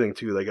 That's another thing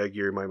too. Like I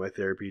gear my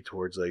therapy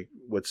towards like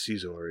what's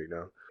seasonal right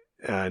now,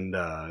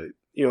 and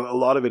you know, a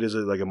lot of it is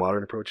like a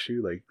modern approach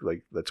too.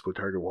 Like let's go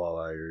target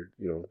walleye or,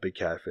 you know, big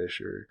catfish,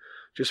 or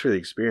just for the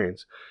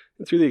experience.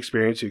 And through the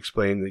experience, you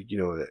explain that, you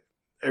know,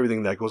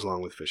 everything that goes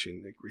along with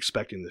fishing, like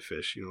respecting the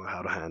fish, you know,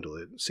 how to handle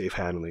it, safe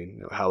handling,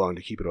 you know, how long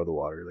to keep it out of the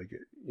water, like,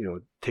 you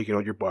know, taking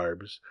out your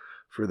barbs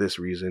for this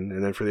reason,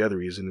 and then for the other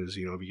reason is,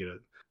 you know, if you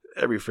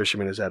get every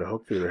fisherman has had a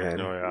hook through their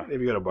hand. Oh, yeah. If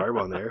you got a barb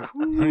on there,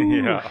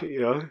 you know.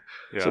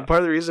 Yeah. So part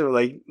of the reason,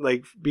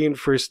 like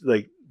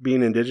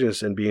being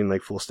Indigenous and being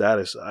like full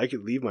status, I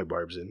could leave my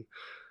barbs in.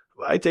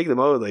 I take them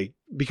out like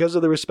because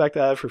of the respect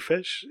I have for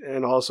fish,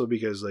 and also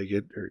because like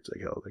it hurts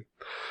like hell. Like,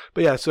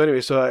 but yeah. So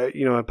anyway, so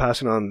I'm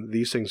passing on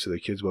these things to the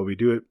kids while we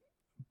do it,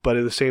 but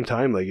at the same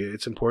time, like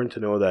it's important to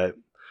know that.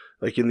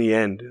 Like in the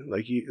end,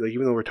 like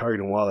even though we're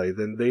targeting walleye,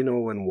 then they know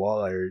when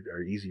walleye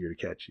are easier to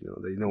catch. You know,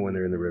 they know when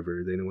they're in the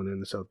river, they know when they're in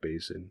the South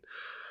Basin.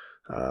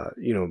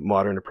 You know,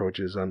 modern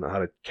approaches on how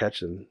to catch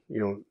them.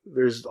 You know,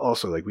 there's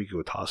also like we could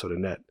go toss out a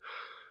net.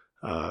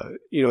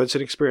 You know, it's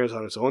an experience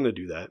on its own to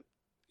do that.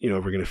 You know,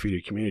 if we're gonna feed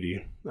a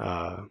community.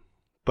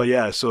 But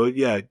yeah, so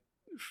yeah,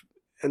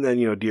 and then,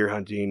 you know, deer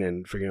hunting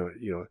and figuring out,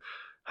 you know,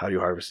 how do you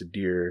harvest a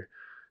deer,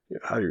 you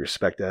know, how do you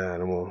respect that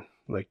animal,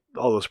 like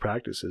all those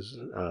practices.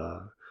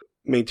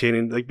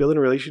 Maintaining, like building a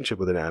relationship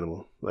with an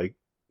animal. Like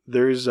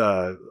there's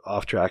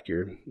off track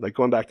here, like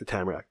going back to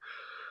Tamarack.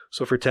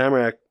 So for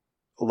Tamarack,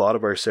 a lot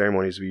of our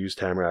ceremonies, we use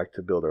Tamarack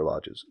to build our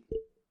lodges.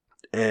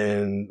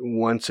 And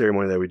one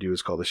ceremony that we do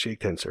is called a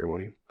shake tent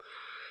ceremony.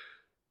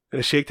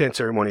 And a shake tent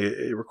ceremony,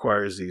 it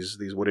requires these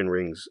wooden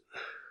rings.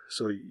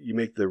 So you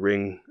make the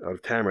ring out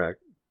of Tamarack,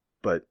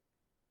 but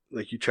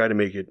like you try to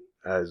make it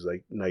as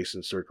like nice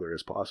and circular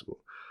as possible.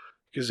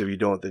 Because if you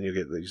don't, then you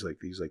get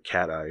these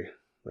cat eye,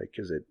 like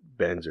because it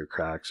bends or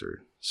cracks.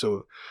 Or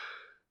so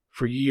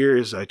for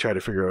years I tried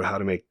to figure out how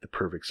to make the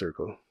perfect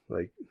circle,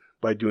 like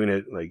by doing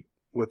it like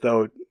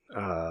without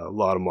a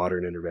lot of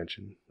modern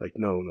intervention, like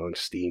no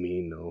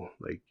steaming, no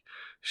like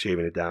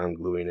shaving it down,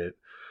 gluing it.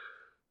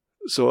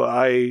 So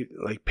I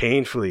like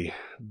painfully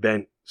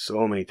bent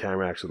so many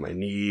tamaracks with my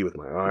knee, with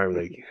my arm,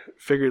 like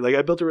figured like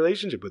I built a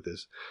relationship with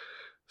this.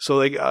 So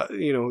like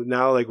you know,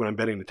 now like when I'm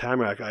bending the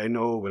tamarack, I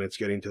know when it's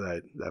getting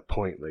to that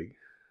point, like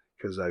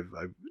because I've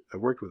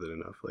worked with it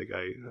enough, like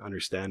I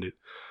understand it.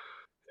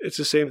 It's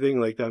the same thing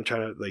like that I'm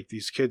trying to, like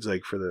these kids,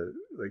 like for the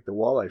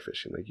walleye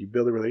fishing, like you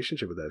build a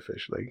relationship with that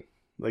fish,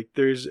 like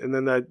there's, and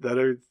then that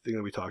other thing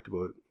that we talked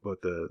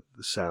about the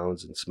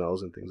sounds and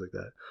smells and things like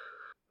that.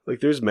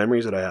 Like there's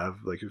memories that I have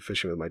like of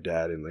fishing with my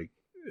dad, and like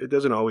it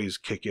doesn't always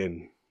kick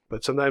in,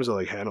 but sometimes I'll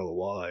like handle a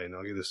walleye and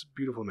I'll get this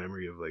beautiful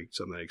memory of like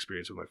something I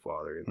experienced with my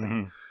father, and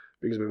like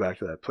brings me back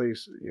to that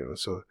place, you know.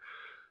 So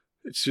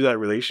it's through that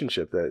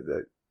relationship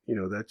that you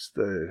know, that's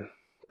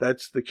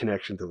the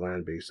connection to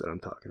land base that I'm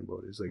talking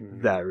about. Is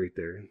like that right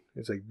there.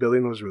 It's like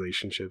building those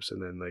relationships,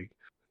 and then like,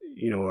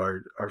 you know,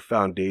 our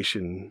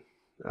foundation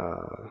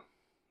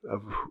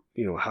of,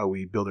 you know, how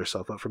we build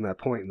ourselves up from that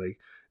point, like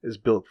is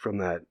built from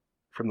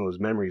those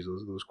memories,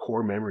 those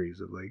core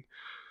memories of like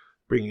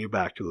bringing you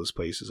back to those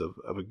places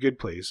of a good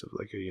place, of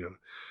like a, you know,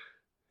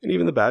 and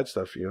even the bad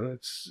stuff, you know.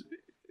 It's,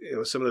 you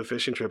know, some of the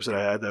fishing trips that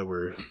I had that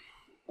were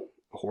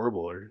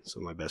horrible are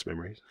some of my best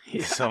memories.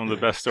 Yeah. Some of the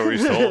best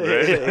stories told,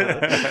 right?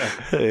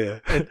 Yeah.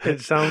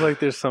 It sounds like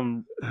there's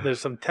some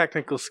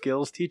technical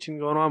skills teaching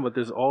going on, but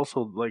there's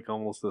also like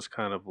almost this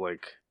kind of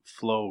like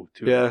flow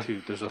to it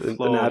too. There's a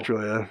flow,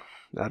 the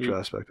natural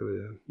aspect of it.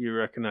 Yeah. You're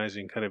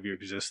recognizing kind of your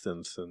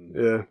existence and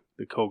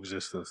the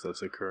coexistence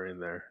that's occurring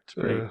there. It's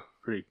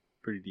pretty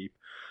pretty deep.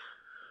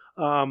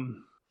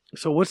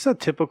 So what's that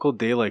typical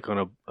day like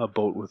on a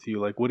boat with you?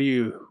 Like, what do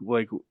you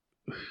like?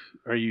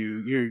 Are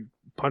you're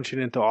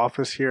punching into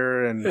office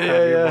here and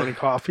having your morning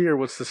coffee, or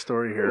what's the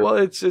story here? Well,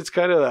 it's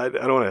kind of, I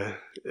don't want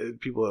to,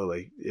 people are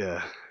like,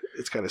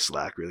 it's kind of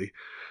slack really.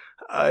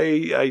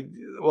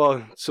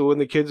 So when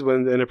the kids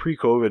went in a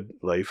pre-COVID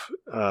life,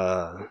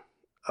 I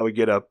would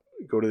get up,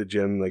 go to the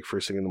gym like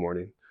first thing in the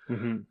morning,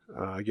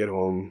 get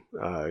home,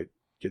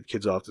 get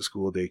kids off to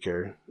school,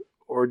 daycare,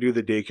 or do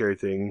the daycare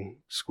thing,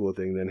 school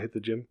thing, then hit the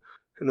gym.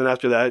 And then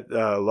after that,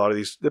 a lot of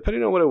these,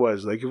 depending on what it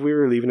was, like if we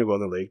were leaving to go on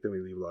the lake, then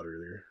we leave a lot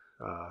earlier.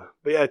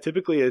 But yeah,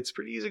 typically it's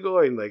pretty easy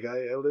going. Like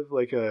I live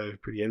like a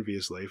pretty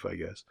envious life, I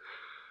guess.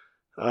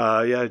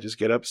 Just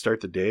get up,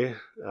 start the day.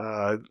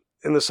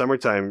 In the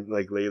summertime,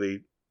 like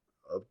lately,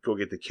 I'll go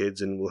get the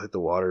kids and we'll hit the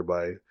water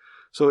by.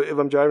 So if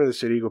I'm driving to the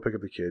city, go pick up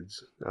the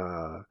kids.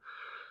 The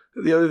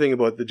other thing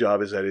about the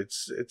job is that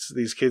it's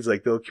these kids,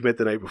 like they'll commit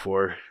the night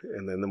before,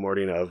 and then the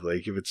morning of,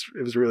 like if it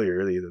was really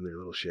early, then they're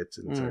little shits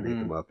and so I hit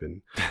them up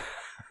and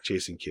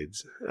chasing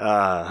kids.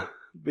 But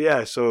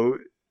yeah, so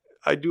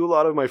I do a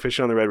lot of my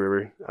fishing on the Red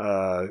River.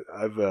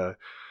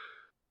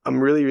 I'm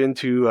really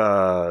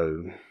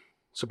into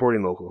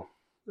supporting local.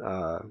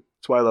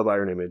 That's why I love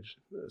Iron Image,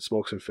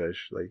 Smokes and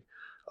Fish. Like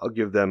I'll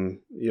give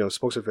them,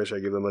 Smokes and Fish, I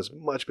give them as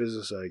much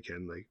business as I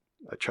can. Like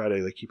I try to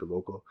like keep it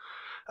local.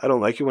 I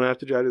don't like it when I have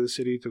to drive to the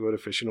city to go to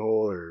Fishing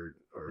Hole or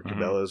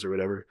Cabela's or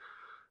whatever.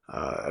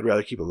 I'd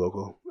rather keep it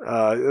local.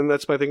 And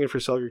that's my thinking for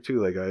Selkirk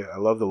too. Like I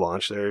love the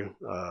launch there.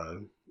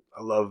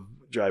 I love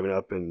driving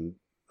up, and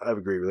I have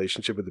a great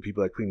relationship with the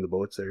people that clean the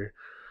boats there.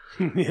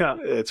 Yeah.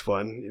 It's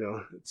fun.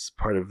 It's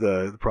part of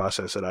the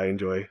process that I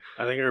enjoy.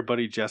 I think our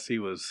buddy Jesse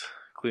was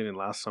cleaning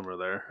last summer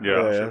there. Yeah.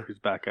 I'm not sure if he's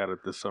back at it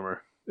this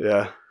summer.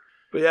 Yeah.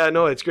 But yeah,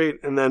 no, it's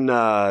great. And then,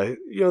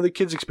 the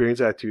kids experience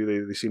that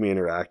too. They see me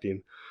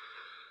interacting.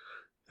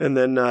 And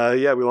then,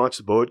 we launch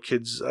the boat.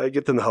 Kids, I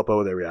get them to help out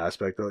with every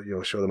aspect.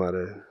 I'll, show them how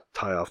to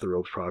tie off the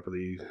ropes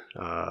properly.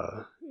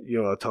 I'll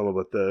tell them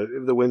about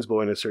if the wind's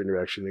blowing in a certain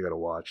direction, they got to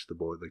watch the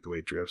boat, like the way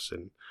it drifts.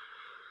 And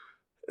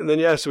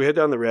then, so we head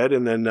down the Red,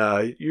 and then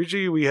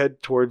usually we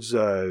head towards,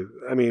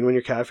 when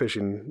you're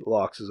catfishing,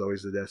 Locks is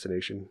always the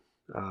destination,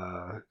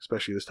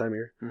 especially this time of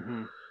year.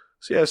 Mm-hmm.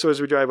 So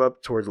as we drive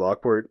up towards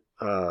Lockport,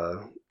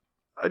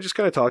 I just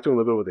kind of talk to them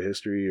a little bit about the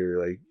history,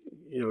 or like,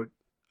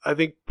 I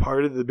think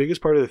the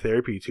biggest part of the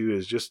therapy too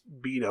is just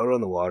being out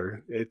on the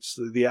water. It's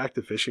the act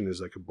of fishing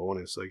is like a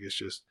bonus. Like it's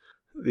just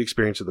the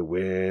experience of the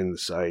wind, the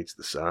sights,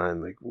 the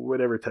sun, like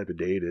whatever type of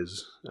day it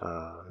is.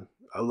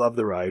 I love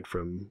the ride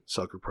from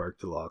Selkirk Park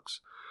to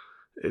Locks.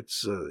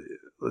 It's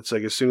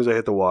like as soon as I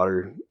hit the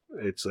water,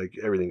 it's like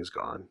everything is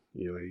gone.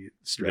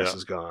 Stress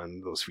is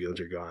gone. Those feelings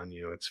are gone.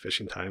 It's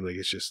fishing time. Like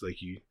it's just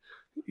like you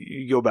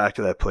go back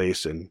to that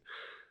place and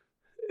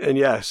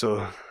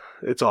so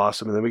it's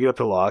awesome. And then we get up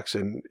to Locks,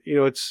 and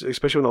it's,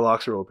 especially when the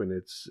locks are open,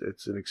 it's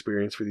an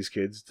experience for these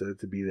kids to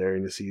be there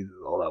and to see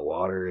all that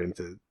water and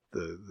to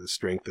the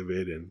strength of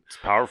it. And it's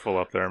powerful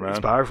up there, man. It's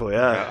powerful.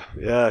 Yeah.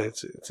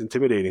 It's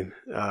intimidating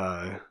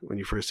when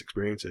you first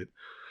experience it.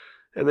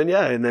 And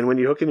then when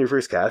you hook in your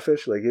first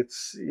catfish, like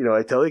it's,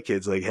 I tell the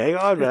kids, like, hang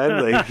on,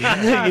 man, like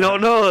you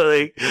don't know,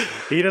 like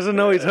he doesn't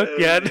know he's hooked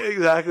yet.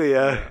 Exactly.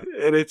 Yeah.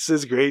 And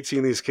it's great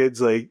seeing these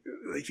kids, like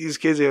these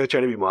kids,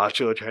 trying to be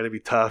macho, trying to be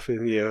tough.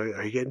 And,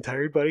 are you getting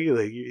tired, buddy?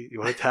 Like, you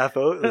want to tap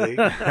out? Like,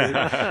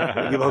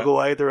 give Uncle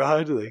Wyatt the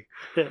rod? Like,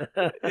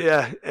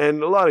 yeah.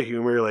 And a lot of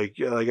humor. Like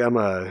I'm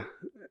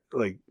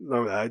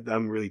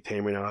really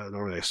tame right now.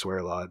 Normally I swear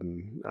a lot.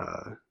 And,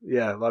 a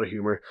lot of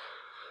humor.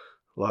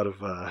 A lot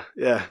of,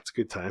 it's a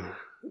good time.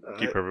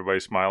 Keep everybody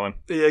smiling.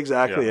 Yeah,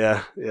 exactly.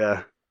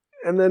 Yeah.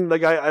 And then,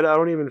 like, I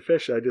don't even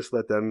fish. I just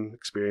let them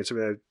experience it.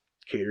 I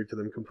cater to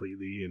them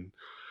completely.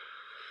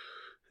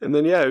 And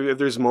then, if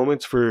there's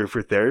moments for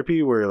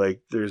therapy where,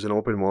 like, there's an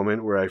open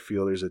moment where I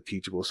feel there's a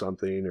teachable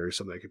something or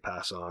something I could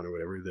pass on or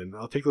whatever, then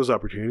I'll take those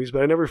opportunities.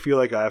 But I never feel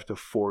like I have to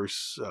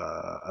force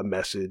a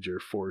message or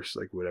force,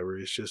 like, whatever.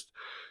 It's just,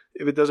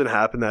 if it doesn't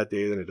happen that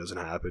day, then it doesn't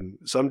happen.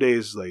 Some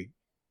days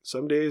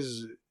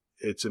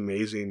it's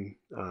amazing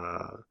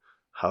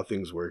how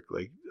things work.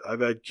 Like,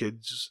 I've had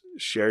kids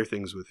share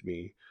things with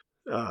me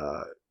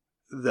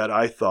that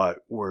I thought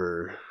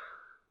were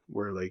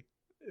like,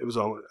 I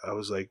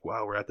was like,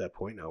 wow, we're at that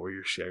point now where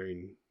you're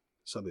sharing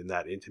something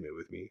that intimate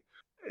with me.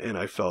 And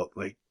I felt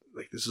like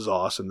this is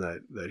awesome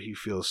that he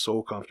feels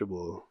so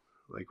comfortable,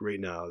 like right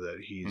now,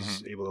 that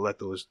he's able to let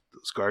those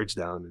guards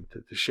down and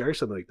to share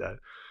something like that.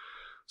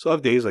 So I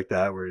have days like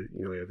that where,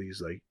 you have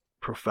these like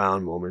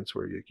profound moments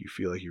where you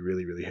feel like you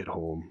really, really hit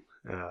home.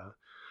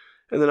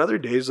 And then other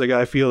days, like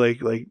I feel like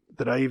did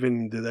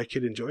that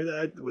kid enjoy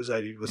that? Was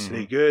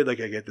today good? Like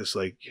I get this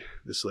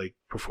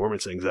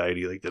performance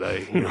anxiety. Like did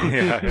I,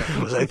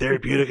 was I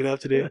therapeutic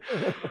enough today?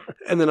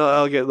 And then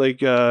I'll get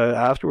like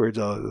afterwards,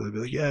 I'll be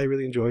like, yeah, I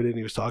really enjoyed it. And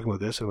he was talking about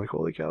this. And I'm like,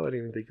 holy cow, I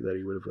didn't even think that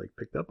he would have like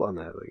picked up on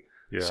that. Like,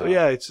 so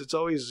it's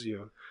always,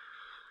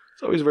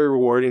 it's always very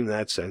rewarding in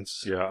that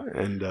sense. Yeah.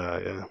 And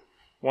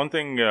One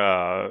thing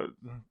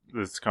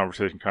this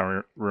conversation kind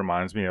of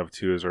reminds me of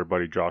too is our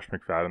buddy Josh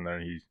McFadden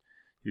there.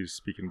 He's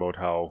speaking about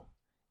how,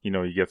 you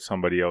know, you get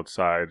somebody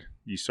outside,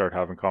 you start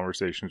having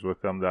conversations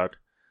with them that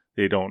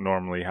they don't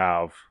normally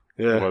have,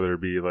 whether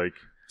it be like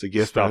it's a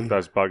gift, stuff man.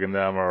 that's bugging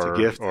them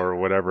or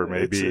whatever it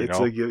may be. It's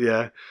a gift,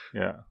 yeah.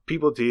 Yeah.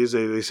 People tease,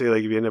 they say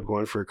like if you end up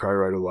going for a car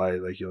ride with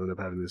Wyatt, like you'll end up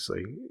having this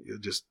like you'll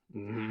just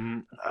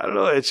I don't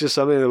know, it's just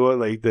something about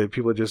like that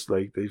people just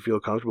like they feel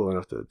comfortable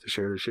enough to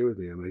share their shit with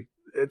me. I'm like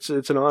it's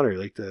an honor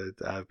like to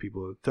have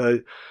people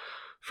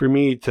for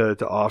me to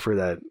offer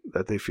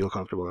that they feel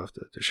comfortable enough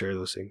to share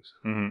those things.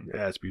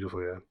 Yeah, it's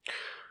beautiful. Yeah,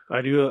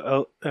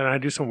 I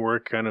do some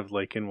work kind of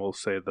like in, we'll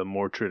say, the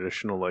more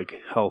traditional like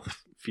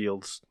health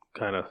fields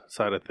kind of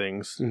side of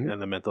things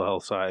and the mental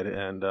health side,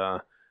 and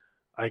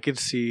I could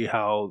see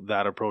how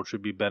that approach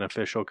would be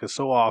beneficial, because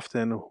so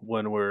often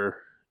when we're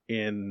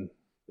in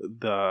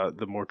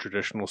the more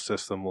traditional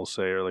system, we'll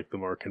say, or like the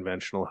more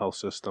conventional health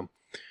system,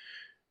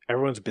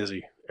 everyone's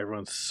busy,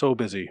 everyone's so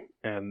busy,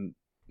 and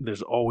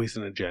there's always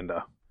an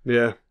agenda.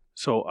 Yeah.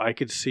 So I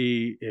could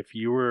see if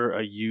you were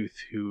a youth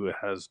who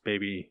has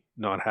maybe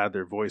not had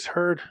their voice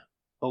heard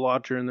a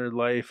lot during their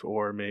life,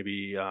 or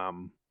maybe,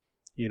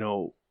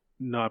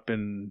 not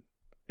been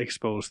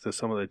exposed to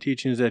some of the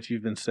teachings that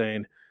you've been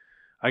saying,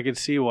 I could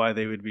see why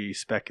they would be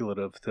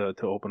speculative to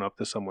open up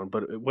to someone.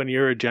 But when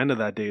your agenda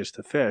that day is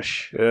to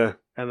fish,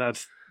 and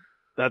that's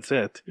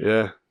it.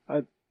 Yeah.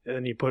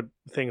 And you put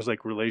things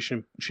like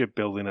relationship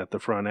building at the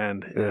front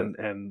end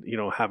and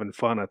having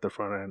fun at the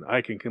front end,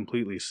 I can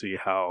completely see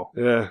how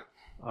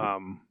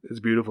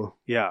it's beautiful.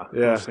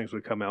 Those things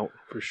would come out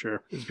for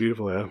sure. It's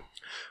beautiful. Yeah.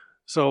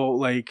 So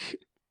like,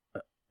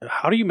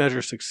 how do you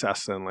measure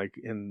success then, like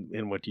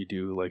in what you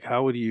do? Like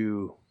how would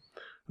you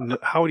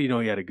know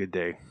you had a good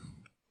day?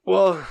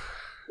 Well,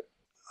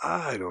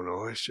 I don't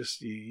know, it's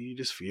just you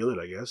just feel it,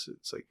 I guess.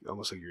 It's like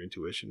almost like your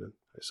intuition,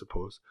 I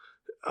suppose.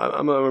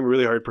 I'm a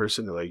really hard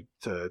person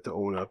to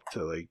own up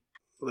to, like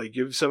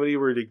if somebody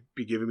were to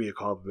be giving me a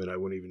compliment, I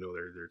wouldn't even know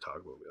they're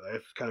talking about me. I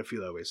kind of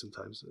feel that way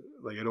sometimes.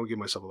 Like I don't give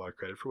myself a lot of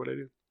credit for what I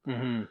do.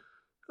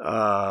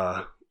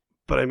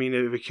 But I mean,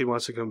 if a kid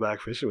wants to come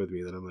back fishing with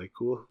me, then I'm like,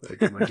 cool, I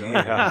did my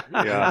job.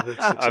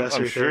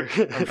 I'm sure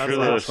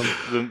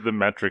awesome. the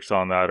metrics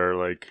on that are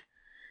like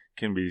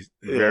can be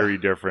very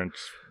different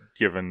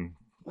given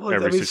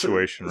every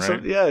situation,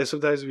 right?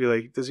 Sometimes it'd be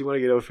like, does he want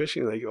to get out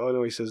fishing? Like, oh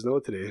no, he says no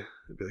today.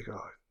 I'd be like,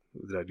 oh,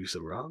 did I do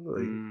something wrong?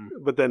 Like,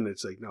 but then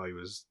it's like, no, he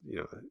was,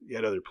 he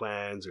had other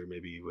plans, or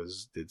maybe he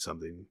did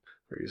something,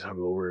 or he's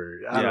hungover.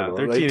 I don't know.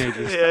 They're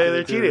teenagers. Yeah,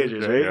 they're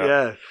teenagers,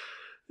 right?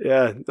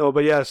 Yeah. No,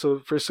 but yeah. So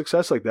for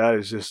success like that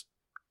is just,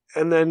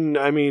 and then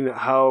I mean,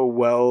 how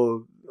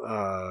well,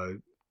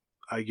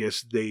 I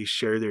guess they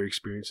share their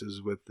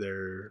experiences with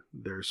their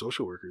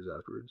social workers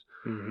afterwards.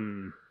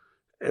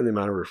 And the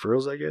amount of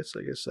referrals I guess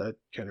that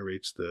kind of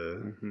rates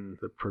the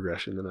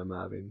progression that I'm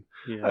having.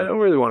 Yeah. I don't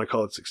really want to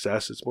call it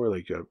success. It's more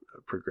like a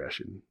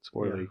progression. It's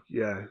more like,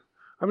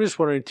 I'm just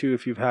wondering too,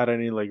 if you've had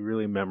any like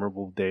really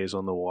memorable days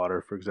on the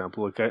water, for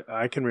example. Like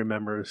I can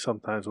remember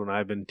sometimes when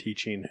I've been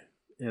teaching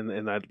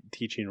in that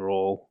teaching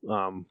role,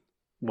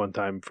 one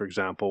time, for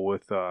example,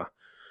 with a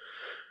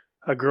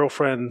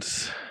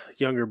girlfriend's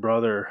younger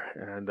brother,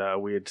 and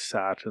we had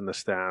sat in the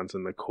stands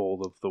in the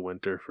cold of the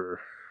winter for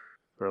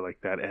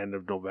like that end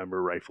of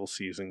November rifle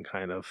season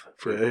kind of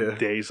for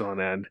days on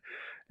end,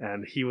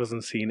 and he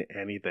wasn't seeing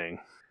anything,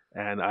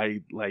 and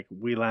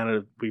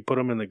we put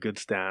him in the good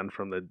stand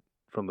from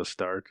the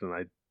start,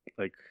 and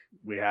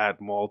we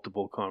had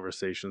multiple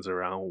conversations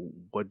around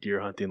what deer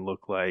hunting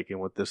looked like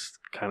and what this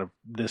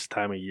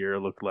time of year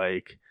looked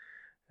like,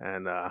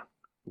 and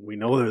we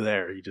know they're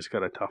there, you just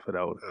got to tough it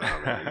out.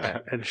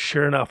 And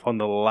sure enough, on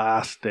the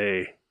last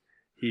day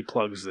he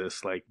plugs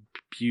this like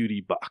beauty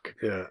buck.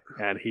 Yeah.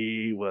 And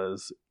he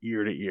was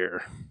ear to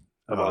ear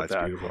about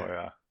that. Beautiful.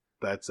 Yeah.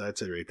 That's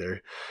it right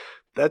there.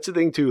 That's the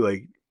thing too.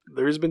 Like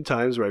there's been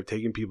times where I've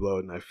taken people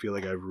out and I feel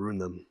like I've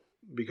ruined them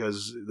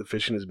because the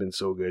fishing has been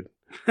so good.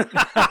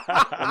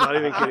 I'm not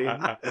even kidding.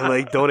 And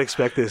like, don't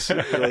expect this.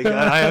 Like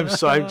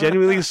I'm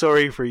genuinely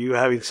sorry for you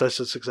having such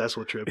a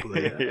successful trip.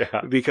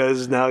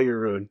 Because now you're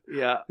ruined.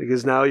 Yeah.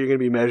 Because now you're going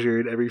to be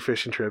measured every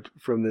fishing trip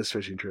from this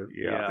fishing trip.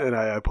 Yeah. And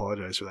I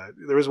apologize for that.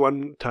 There was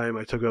one time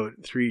I took out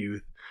 3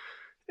 youth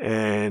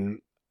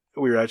and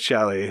we were at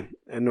Chalet,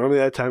 and normally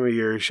that time of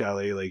year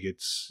Chalet, like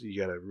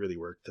you got to really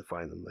work to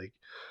find them. Like,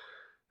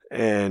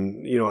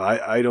 and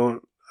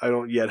I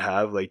don't yet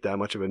have like that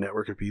much of a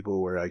network of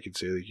people where I could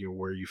say like,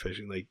 where are you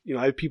fishing? Like,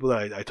 I have people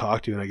that I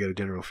talk to and I get a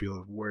general feel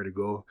of where to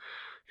go.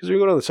 Because when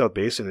you go down the South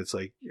Basin, it's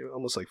like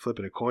almost like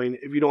flipping a coin.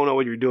 If you don't know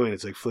what you're doing,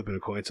 it's like flipping a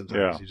coin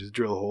sometimes. Yeah. You just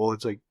drill a hole.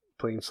 It's like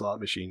playing slot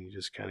machine. You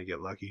just kind of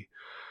get lucky.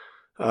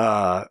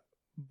 But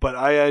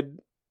I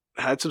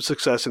had some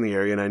success in the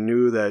area, and I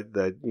knew that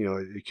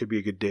it could be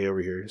a good day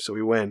over here. So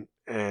we went,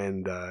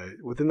 and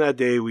within that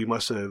day, we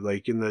must have,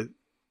 like in the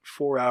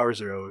 4 hours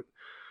they're out,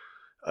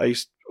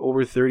 iced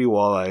over 30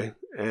 walleye,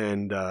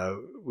 and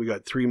we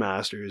got 3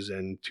 masters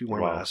and 2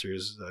 more Wow.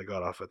 masters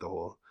got off at the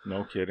hole.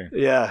 No kidding.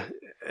 Yeah,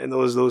 and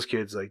those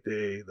kids like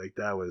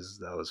that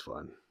was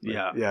fun. Like,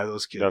 Yeah.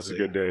 those kids. That's a like,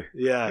 good day.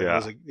 Yeah, Yeah. I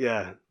was like,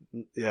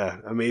 yeah,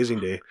 amazing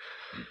day.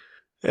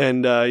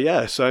 And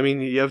so I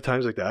mean, you have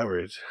times like that where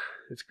it's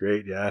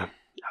great. Yeah.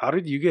 How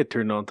did you get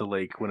turned on to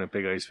Lake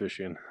Winnipeg ice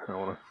fishing? I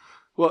want to.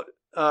 Well,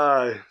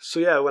 so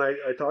yeah, when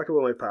I talked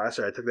about my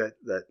pastor, I took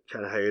that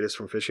kind of hiatus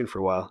from fishing for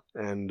a while,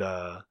 and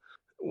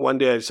one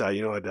day I decided,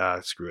 you know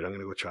what, screw it, I'm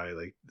gonna go try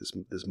like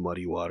this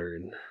muddy water.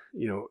 And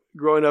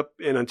growing up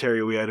in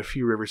Ontario, we had a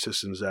few river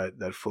systems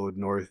that flowed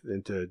north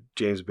into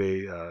James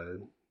Bay,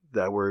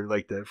 that were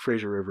like the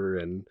Fraser River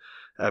and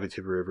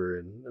Abitibi River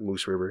and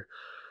Moose River,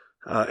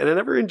 and I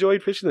never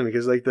enjoyed fishing them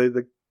because like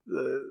the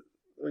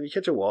when you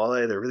catch a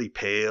walleye, they're really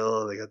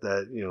pale. They got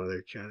that,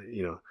 they're kind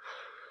of,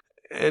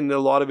 and a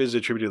lot of it is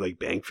attributed to like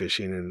bank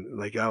fishing, and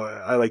like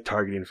I like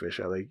targeting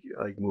fish. I like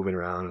moving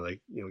around. I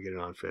like getting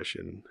on fish,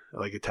 and I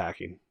like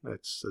attacking.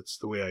 That's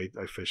the way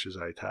I fish, is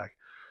I attack.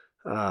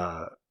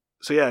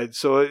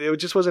 So it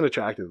just wasn't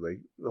attractive.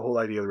 Like the whole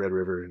idea of the Red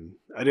River, and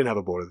I didn't have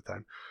a boat at the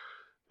time.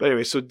 But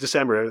anyway, so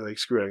December, like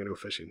screw it, I'm gonna go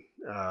fishing.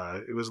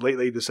 It was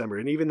late December,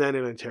 and even then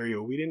in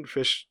Ontario, we didn't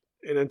fish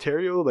in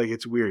Ontario. Like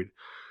it's weird.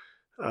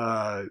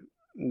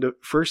 The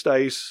first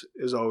ice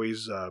is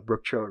always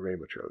brook trout,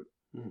 rainbow trout.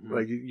 Mm-hmm.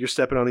 Like you're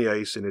stepping on the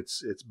ice and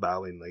it's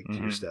bowing like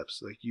to your steps.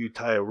 Like you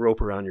tie a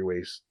rope around your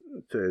waist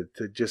to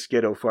just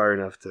get out far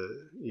enough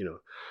to,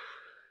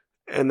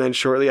 And then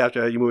shortly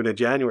after that, you move into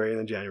January, and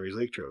then January's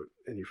lake trout,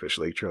 and you fish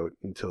lake trout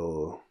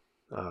until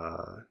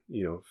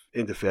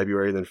into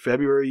February. Then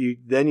February, you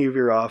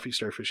veer off. You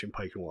start fishing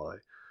pike and walleye,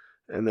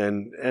 and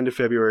then end of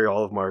February,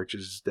 all of March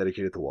is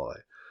dedicated to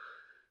walleye.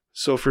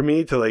 So for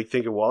me to like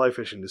think of walleye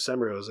fishing in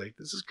December, I was like,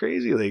 this is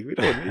crazy. Like we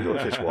don't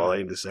fish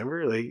walleye in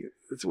December. Like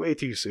it's way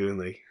too soon.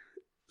 Like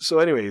so.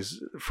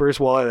 Anyways, first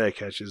walleye that I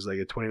catch is like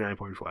a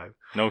 29.5.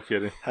 No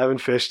kidding. Haven't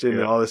fished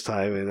in all this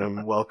time, and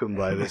I'm welcomed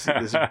by this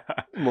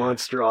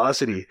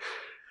monstrosity.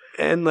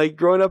 And like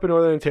growing up in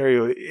Northern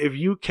Ontario, if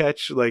you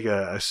catch like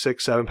a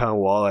 6-7 pound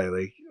walleye,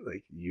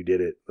 like you did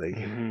it. Like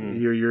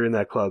you're in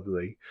that club.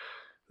 Like.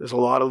 There's a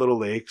lot of little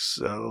lakes,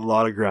 a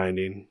lot of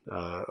grinding,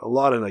 a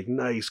lot of like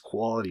nice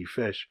quality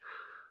fish,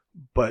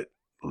 but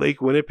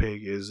Lake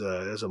Winnipeg is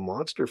a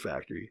monster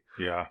factory.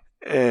 Yeah,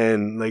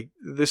 and like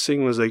this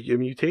thing was like a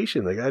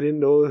mutation. Like I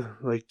didn't know.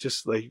 I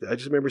just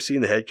remember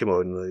seeing the head come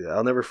out, and like,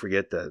 I'll never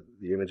forget the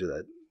image of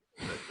that.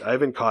 I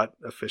haven't caught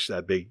a fish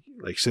that big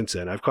like since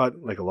then. I've caught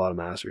like a lot of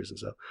masters and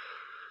stuff.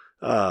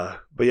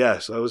 But yeah,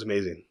 so that was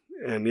amazing,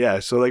 and yeah,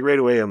 so like right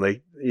away I'm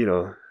like,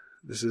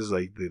 this is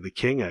like the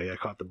king. I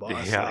caught the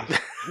boss. Yeah.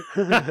 Like.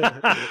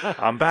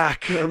 I'm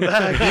back.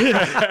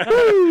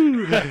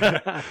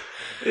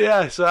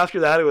 Yeah. So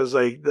after that, it was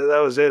like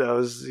that was it. I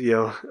was,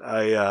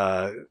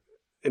 I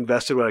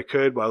invested what I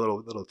could, bought a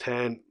little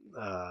tent.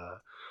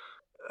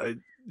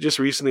 Just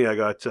recently I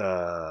got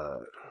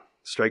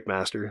Strike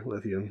Master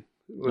lithium.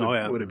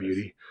 What a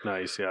beauty.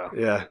 Nice. Yeah.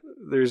 Yeah.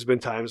 There's been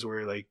times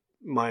where like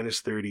minus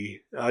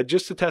 30,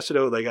 just to test it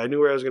out. Like I knew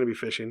where I was going to be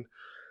fishing.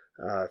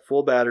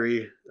 Full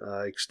battery,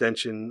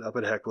 extension up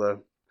at Hecla,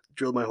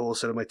 drilled my hole,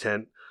 set up my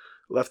tent,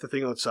 left the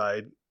thing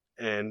outside,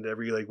 and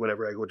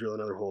whenever I go drill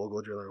another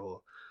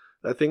hole.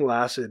 That thing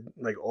lasted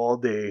like all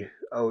day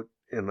out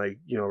in like,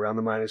 around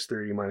the minus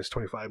 30, minus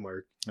 25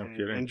 mark. No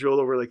kidding. And drilled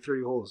over like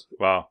 30 holes.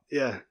 Wow.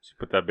 Yeah. So you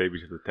put that baby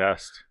to the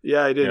test.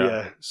 Yeah, I did,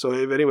 yeah. So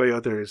if anybody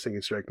out there is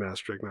thinking Strike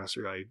Master, that's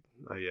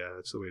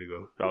the way to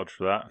go. Vouch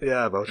for that.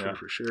 Yeah, vouch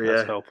for sure.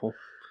 That's yeah. helpful.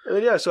 And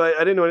then, so I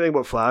didn't know anything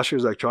about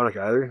flashers, electronic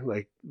either.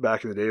 Like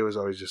back in the day, it was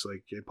always just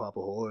like pop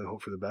a hole and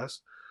hope for the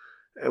best.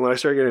 And when I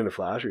started getting into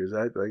flashers,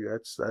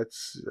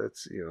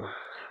 that's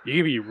You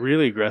can be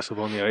really aggressive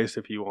on the ice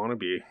if you want to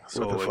be.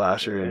 So with the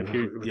flasher and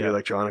with the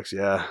electronics,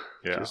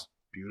 just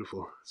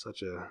beautiful.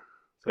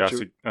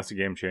 That's a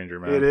game changer,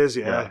 man. It is,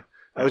 yeah.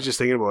 I was just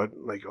thinking about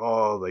like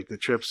the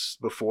trips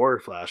before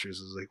flashers.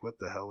 I was like, what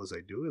the hell was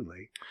I doing?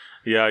 Like,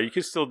 yeah, you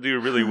can still do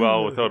really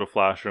well without a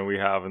flasher, and we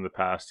have in the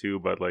past too.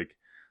 But like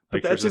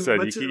Tristan said,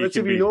 if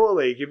you know a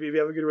lake, if you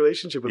have a good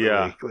relationship with the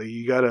lake, like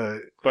you gotta.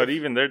 But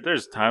even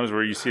there's times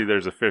where you see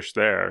there's a fish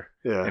there,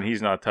 and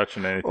he's not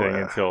touching anything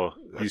until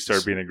you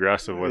start being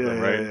aggressive with him,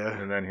 right? Yeah.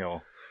 And then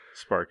he'll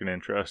spark an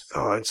interest.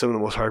 Oh, and some of the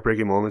most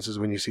heartbreaking moments is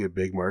when you see a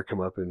big mark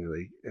come up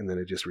and then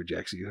it just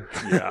rejects you.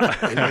 Yeah,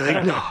 and you're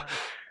like, no.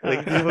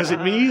 Like, was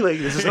it me? Like,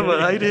 this is something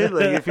I did?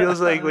 Like, it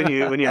feels like when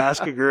you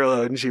ask a girl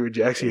out and she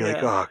rejects you, you're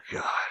like, oh,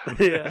 God.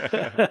 Yeah.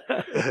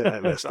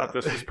 I thought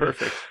this was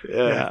perfect.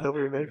 Yeah. I thought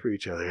we were meant for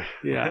each other.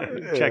 Yeah.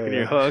 Checking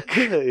your hook.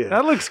 Yeah.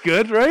 That looks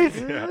good, right?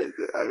 Yeah.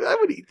 I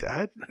would eat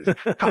that.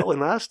 Caught one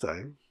last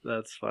time.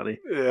 That's funny.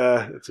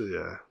 Yeah.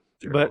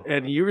 But,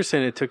 and you were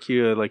saying it took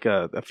you like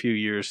a few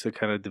years to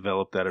kind of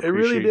develop that appreciation. It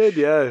really did,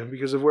 yeah,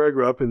 because of where I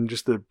grew up and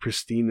just the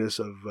pristineness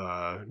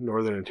of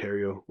Northern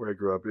Ontario, where I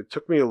grew up. It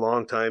took me a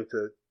long time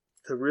to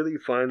really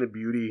find the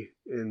beauty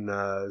in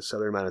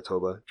Southern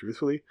Manitoba,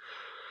 truthfully.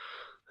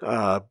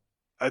 I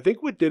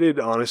think what did it,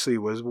 honestly,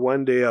 was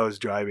one day I was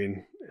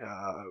driving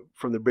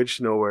from the bridge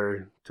to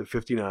nowhere to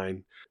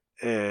 59,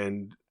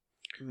 and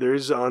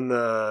there's on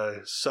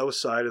the south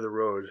side of the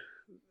road,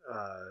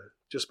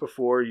 just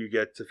before you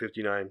get to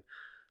 59,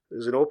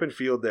 there's an open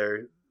field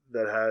there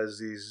that has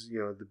these,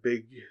 the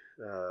big,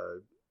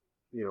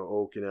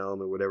 oak and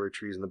elm or whatever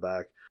trees in the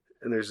back.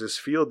 And there's this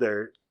field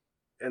there,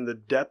 and the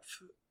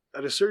depth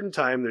at a certain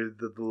time,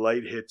 the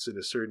light hits in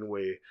a certain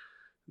way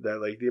that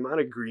like the amount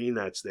of green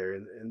that's there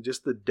and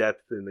just the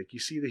depth, and like you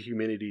see the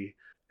humidity.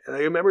 And I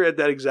remember at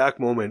that exact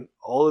moment,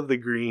 all of the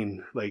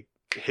green like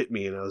hit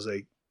me, and I was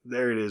like,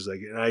 there it is. Like,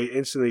 and I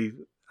instantly,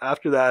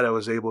 after that, I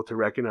was able to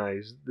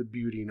recognize the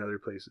beauty in other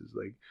places,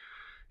 like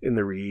in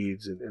the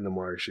reeds and in the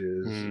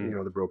marshes,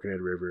 the Broken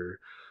Head River,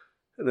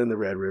 and then the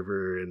Red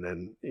River, and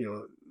then,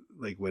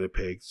 like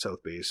Winnipeg,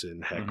 South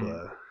Basin,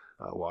 Hecla,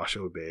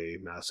 Washoe Bay,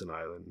 Masson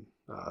Island,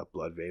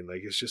 Blood Vein.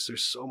 Like, it's just,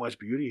 there's so much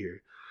beauty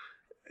here.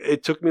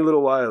 It took me a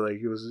little while. Like,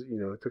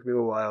 it took me a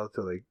little while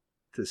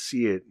to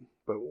see it.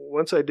 But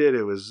once I did,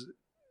 it was,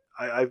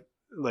 I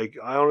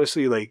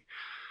honestly, like,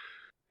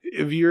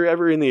 if you're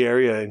ever in the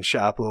area in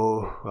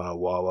Chapleau,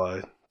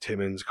 Wawa,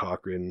 Timmins,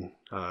 Cochrane,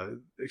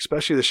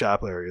 especially the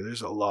Chapleau area,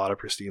 there's a lot of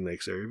pristine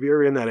lakes there. If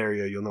you're in that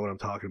area, you'll know what I'm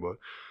talking about.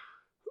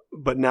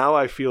 But now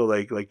I feel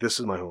like this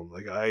is my home.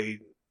 Like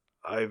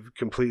I've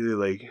completely,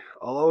 like,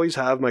 I'll always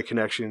have my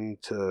connection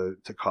to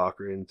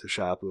Cochrane, to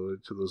Chapleau,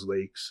 to those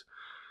lakes,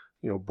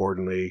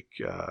 Borden Lake,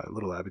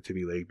 Little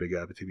Abitibi Lake, Big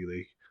Abitibi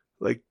Lake.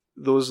 Like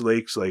those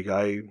lakes, like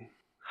I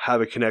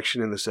have a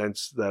connection in the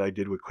sense that I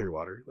did with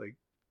Clearwater. Like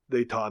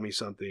they taught me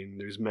something.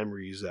 There's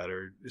memories that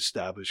are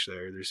established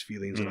there. There's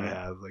feelings that I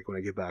have, like when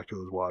I get back to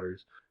those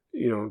waters.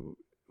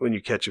 When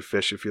you catch a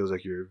fish, it feels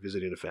like you're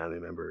visiting a family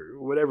member,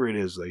 whatever it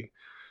is. Like,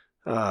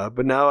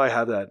 but now I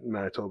have that in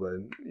Manitoba,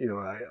 and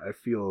I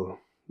feel,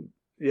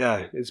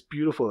 yeah, it's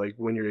beautiful. Like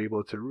when you're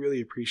able to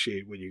really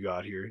appreciate what you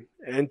got here,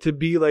 and to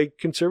be like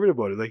conservative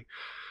about it.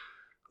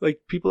 Like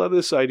people have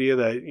this idea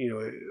that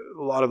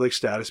a lot of like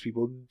status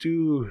people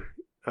do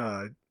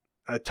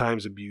at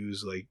times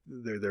abuse like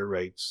their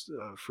rights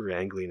for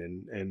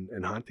angling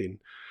and hunting.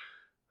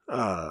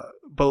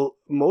 But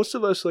most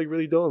of us like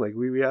really don't. Like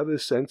we have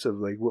this sense of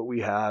like what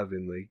we have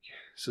and like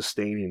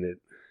sustaining it.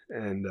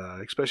 And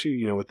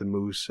especially, with the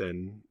moose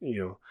and,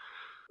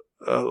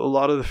 a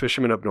lot of the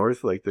fishermen up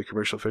north, like the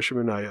commercial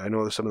fishermen, I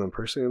know some of them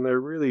personally, and they're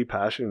really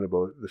passionate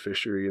about the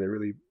fishery, and they're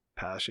really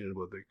passionate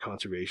about the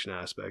conservation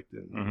aspect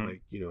and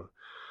like,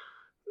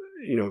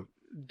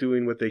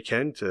 doing what they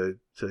can to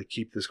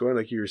keep this going.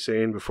 Like you were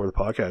saying before the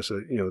podcast,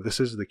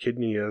 this is the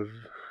kidney of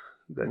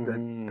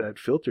that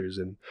filters,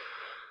 and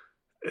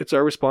it's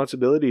our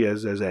responsibility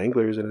as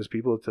anglers and as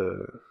people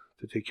to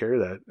take care of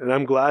that. And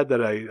I'm glad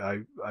that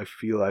I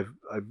feel I've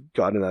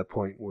gotten to that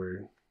point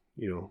where,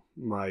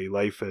 my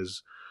life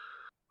has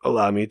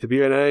allowed me to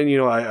be, and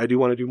I do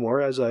want to do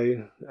more as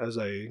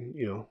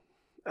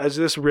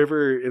this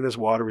river in this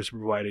water is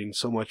providing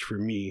so much for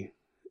me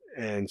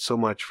and so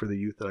much for the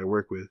youth that I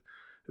work with.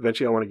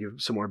 Eventually I want to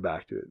give some more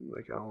back to it.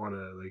 Like I want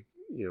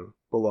to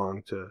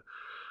belong to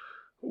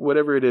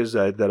whatever it is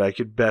that I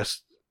could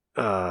best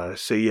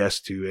say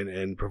yes to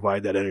and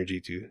provide that energy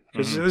to,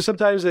 because there's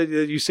sometimes that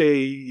you say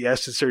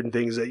yes to certain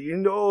things that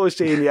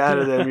saying yeah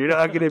to them, you're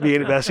not going to be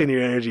investing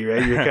your energy,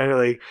 right? You're kind of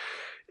like,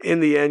 in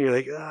the end you're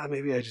like,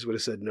 maybe I just would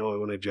have said no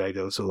when I dragged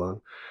out so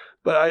long.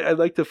 But I'd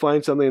like to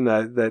find something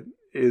that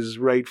is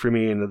right for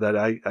me, and that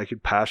I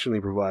could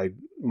passionately provide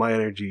my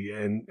energy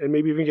and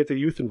maybe even get the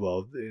youth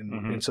involved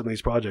in some of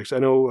these projects. I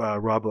know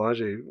Rob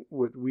Belanger,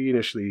 what we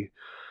initially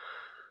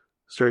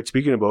started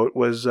speaking about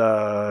was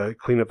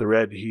Clean Up the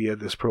Red. He had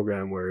this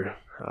program where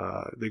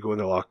they go in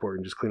the Lockport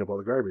and just clean up all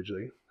the garbage.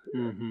 Like,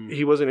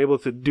 he wasn't able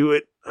to do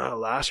it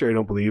last year, I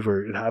don't believe,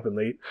 or it happened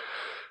late.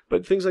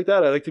 But things like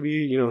that, I like to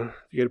be, to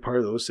get a part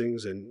of those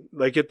things, and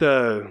like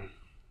that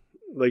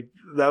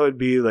would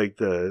be like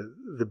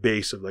the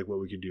base of like what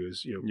we could do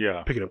is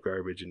picking up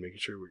garbage and making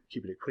sure we're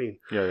keeping it clean.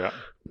 Yeah.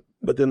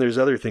 But then there's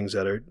other things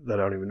that I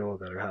don't even know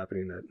that are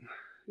happening that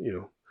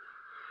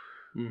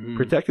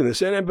protecting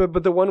this. And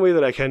but the one way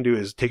that I can do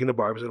is taking the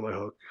barbs out of my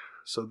hook,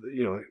 so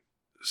that,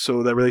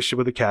 so that relationship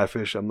with the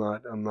catfish, I'm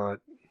not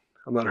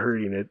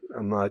hurting it,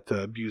 I'm not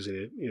abusing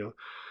it.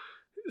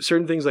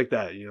 Certain things like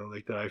that.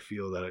 Like that, I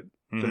feel that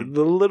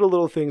the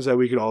little things that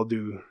we could all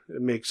do,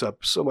 it makes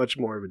up so much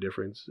more of a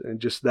difference. And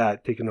just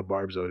that, taking the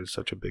barbs out, is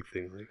such a big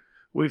thing. Like,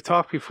 we've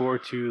talked before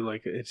too,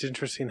 like it's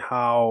interesting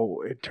how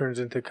it turns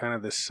into kind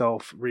of this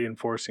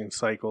self-reinforcing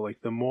cycle.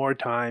 Like the more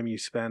time you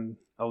spend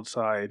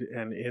outside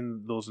and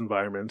in those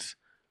environments,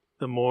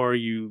 the more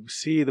you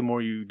see, the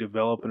more you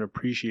develop an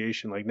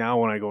appreciation. Like now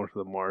when I go into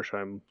the marsh,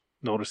 I'm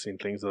noticing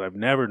things that I've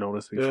never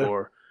noticed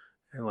before.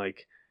 And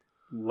like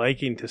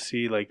liking to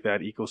see like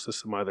that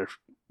ecosystem either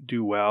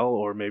do well,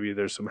 or maybe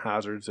there's some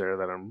hazards there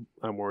that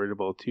I'm worried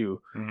about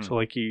too. So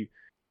like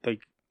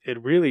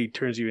it really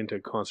turns you into a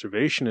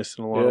conservationist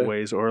in a lot of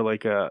ways, or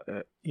like a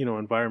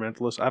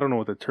environmentalist. I don't know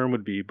what the term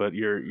would be, but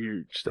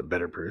you're just a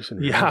better person.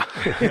 Right? Yeah.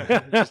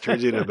 It just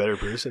turns you into a better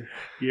person.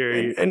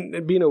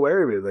 And being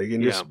aware of it, like,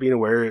 and just being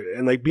aware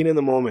and like being in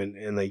the moment,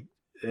 and like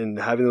and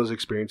having those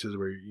experiences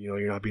where, you know,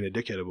 you're not being a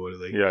dickhead about it.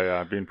 Like,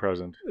 Yeah, being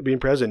present. being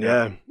present.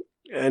 Yeah.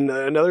 And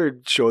another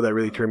show that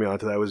really turned me on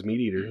to that was Meat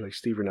Eater, like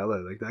Steve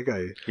Rinella. Like that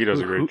guy. He does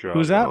a great job.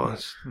 Who's that? Oh,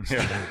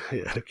 Yeah.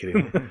 yeah, no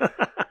kidding.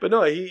 But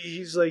no,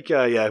 he's like,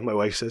 yeah, my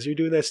wife says, you're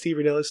doing that Steve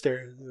Rinella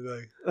stare.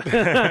 Like,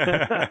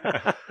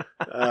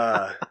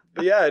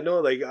 but yeah, no,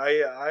 like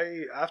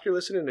I after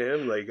listening to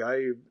him, like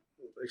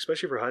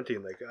especially for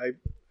hunting, like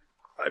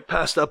I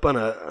passed up on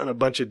a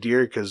bunch of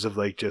deer because of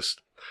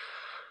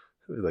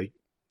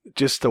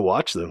just to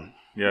watch them.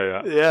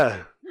 Yeah.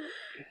 Yeah.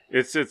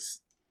 It's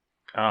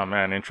oh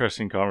man,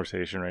 interesting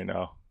conversation right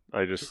now.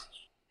 I just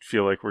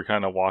feel like we're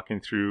kind of walking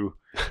through,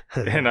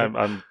 and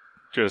I'm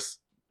just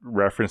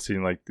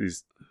referencing like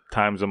these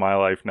times of my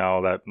life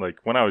now that, like,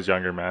 when I was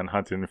younger, man,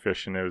 hunting and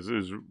fishing, it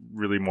was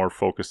really more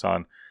focused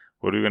on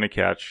what are we going to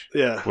catch,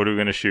 Yeah. what are we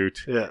going to shoot,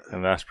 Yeah.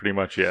 and that's pretty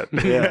much it.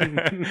 Yeah.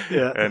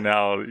 Yeah. And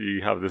now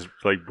you have this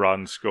like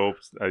broadened scope,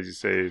 as you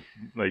say,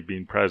 like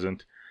being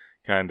present,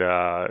 kind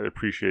of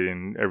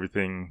appreciating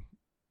everything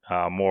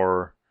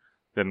more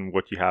than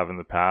what you have in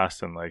the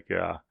past. And like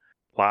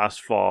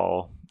last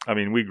fall, I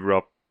mean, we grew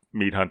up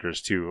meat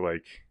hunters too.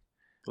 Like,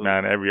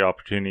 man, every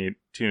opportunity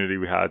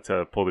we had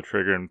to pull the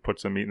trigger and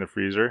put some meat in the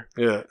freezer,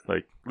 Yeah.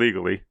 like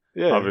legally,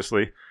 Yeah.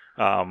 obviously,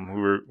 we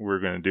were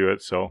going to do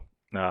it. So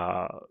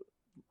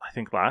I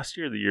think last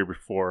year, the year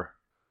before,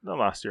 not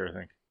last year, I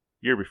think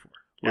year before.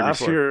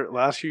 Last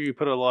year you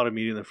put a lot of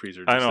meat in the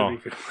freezer. I know,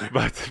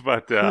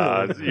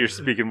 but you're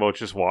speaking about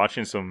just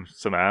watching some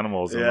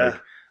animals, and Yeah.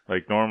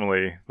 like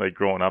normally, like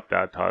growing up,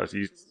 Dad taught us,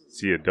 you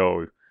see a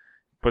doe,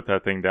 put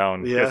that thing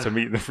down, Yeah. get some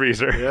meat in the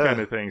freezer, Yeah. kind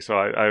of thing. So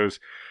I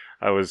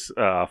was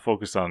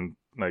focused on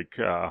like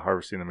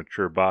harvesting the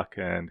mature buck,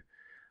 and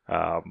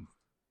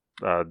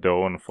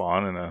doe and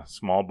fawn, and a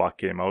small buck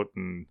came out,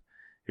 and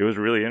it was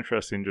really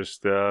interesting.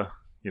 Just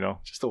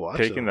Just to watch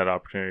taking them. that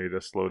opportunity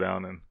to slow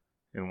down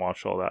and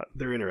watch all that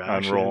Their unroll.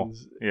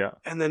 interactions. Yeah.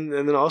 And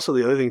then also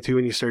the other thing too,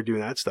 when you start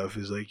doing that stuff,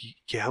 is like,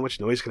 okay, how much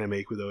noise can I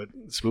make without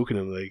spooking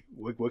them? Like,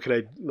 what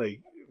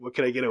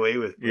could I get away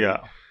with? Like, Yeah.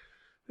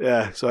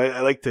 yeah. So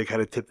I like to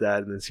kind of tip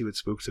that and then see what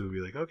spooks them and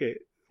be like, okay,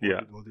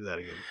 Yeah. we'll do that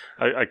again.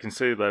 I can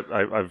say that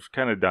I've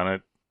kind of done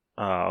it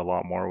a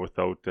lot more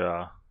without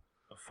a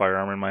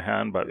firearm in my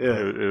hand, but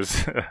Yeah. it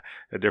was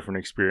a different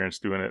experience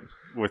doing it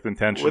with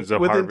intentions With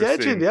of harvesting.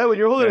 intention, yeah. When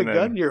you're holding And a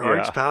then- gun, your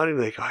heart's yeah. pounding.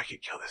 Like, oh, I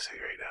could kill this thing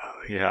right now.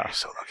 Like, Yeah. You're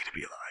so lucky to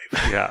be alive.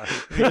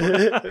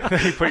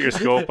 Yeah. You put your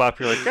scope up,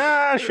 you're like,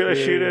 should I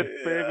shoot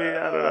it, baby?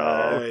 I don't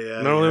know.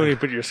 Yeah, Normally yeah. when you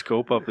put your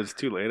scope up, it's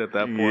too late at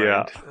that point.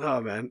 Yeah.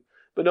 Oh man,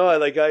 but no,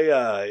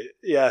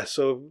 yeah.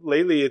 So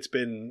lately it's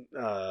been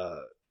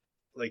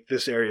like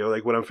this area,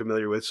 like what I'm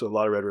familiar with. So a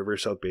lot of Red River,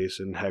 South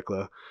Basin,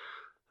 Hecla.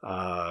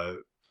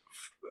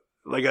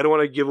 Like I don't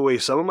want to give away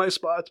some of my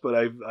spots, but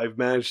I've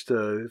managed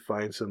to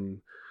find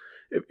some.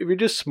 If you're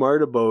just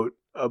smart about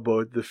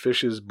the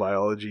fish's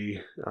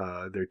biology,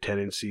 their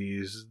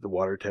tendencies, the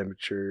water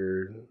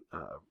temperature,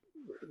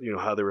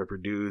 how they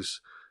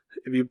reproduce.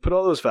 If you put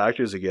all those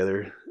factors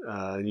together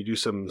and you do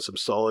some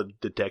solid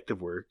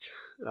detective work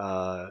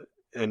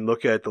and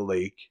look at the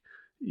lake,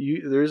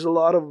 there's a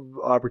lot of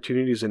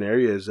opportunities in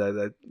areas that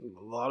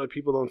a lot of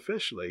people don't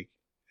fish. Like,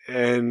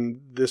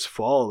 and this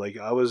fall, like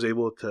I was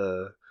able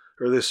to,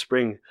 or this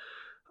spring,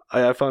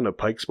 I found a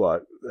pike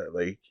spot that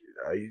like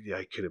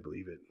I couldn't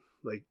believe it.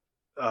 Like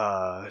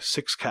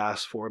 6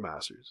 casts, 4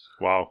 masters.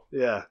 Wow.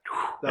 Yeah,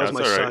 that was That's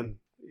my all right. son.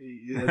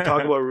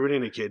 Talk about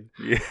ruining a kid.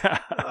 Yeah.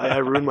 I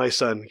ruined my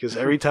son because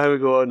every time we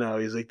go out now,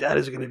 he's like, "Dad,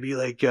 is it going to be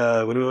like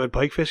when we went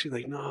pike fishing?"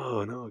 Like,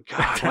 no,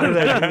 God, why did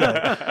I do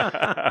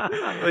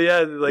that? But yeah,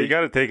 like you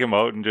got to take him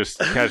out and just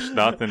catch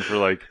nothing for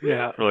like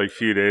a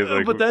few days.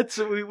 Like, but that's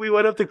we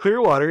went up to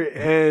Clearwater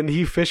and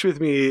he fished with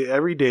me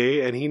every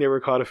day and he never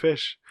caught a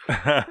fish.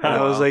 And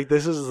I was like,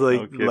 this is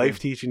like kidding. life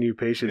teaching you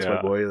patience, my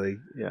Yeah. boy. Like,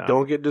 Yeah.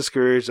 don't get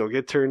discouraged, don't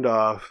get turned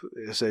off.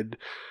 I said,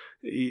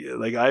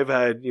 like I've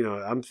had,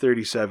 I'm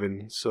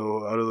 37,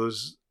 so out of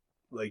those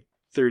like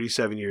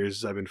 37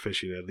 years, I've been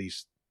fishing at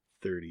least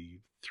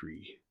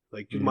 33.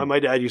 Like my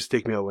dad used to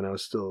take me out when I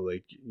was still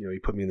like, he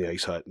put me in the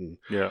ice hut and.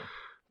 yeah.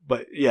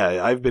 But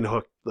yeah, I've been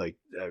hooked. Like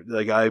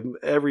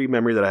every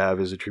memory that I have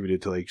is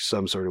attributed to like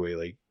some sort of way,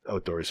 like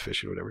outdoors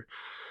fishing, or whatever.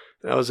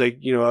 And I was like,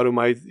 out of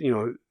my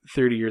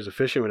 30 years of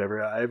fishing,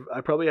 whatever,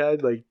 I probably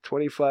had like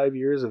 25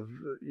 years of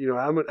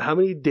how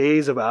many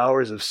days of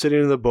hours of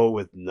sitting in the boat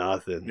with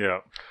nothing. Yeah.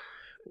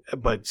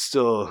 But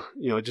still,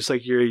 just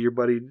like your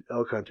buddy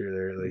elk hunter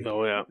there, like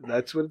Oh yeah.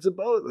 that's what it's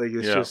about. Like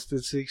it's Yeah. it's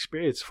the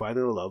experience,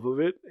 finding the love of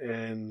it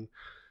and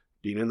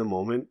being in the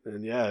moment.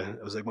 And yeah,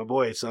 I was like, my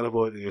boy, it's not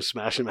about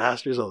smashing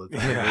masters all the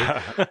time.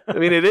 Right? Yeah. I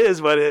mean, it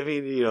is, but I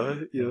mean,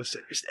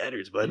 set your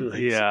standards, bud.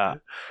 Like, Yeah,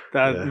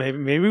 Yeah.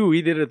 maybe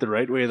we did it the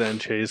right way then,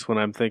 Chase. When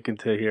I'm thinking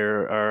to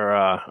here,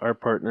 our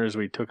partners,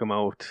 we took them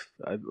out.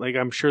 Like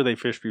I'm sure they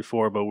fished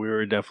before, but we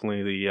were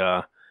definitely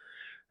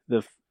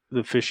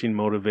the fishing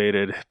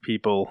motivated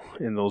people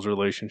in those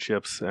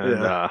relationships, and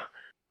Yeah.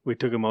 we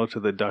took them out to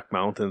the Duck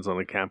Mountains on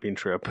a camping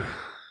trip.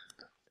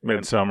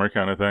 Midsummer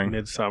kind of thing.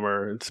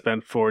 Midsummer, and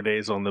spent 4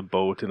 days on the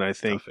boat, and I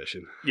think Tough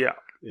fishing. Yeah.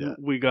 Yeah.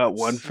 we got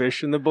one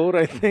fish in the boat,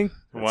 I think.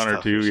 One or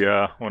tough two, fishing.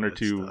 yeah. One or That's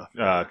two tough,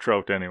 yeah.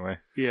 trout anyway.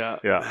 Yeah.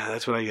 Yeah.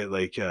 That's when I get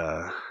like,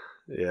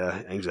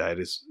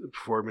 anxiety,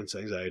 performance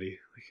anxiety,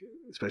 like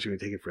especially when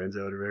taking friends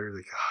out or whatever.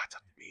 Like, it's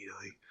up to me.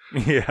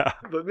 Like, Yeah.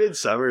 but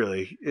midsummer,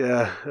 like,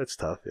 yeah, that's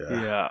tough.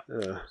 Yeah.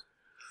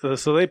 Yeah.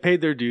 So they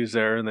paid their dues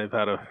there, and they've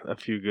had a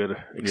few good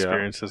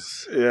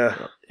experiences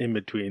Yeah. in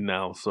between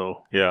now.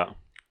 So Yeah.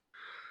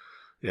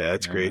 Yeah,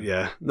 it's Yeah. great.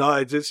 Yeah. No,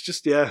 it's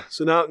just, yeah.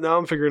 So now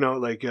I'm figuring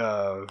out like,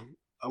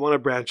 I want to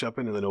branch up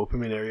into the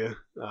Nopperman area.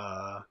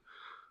 A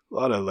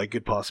lot of like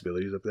good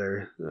possibilities up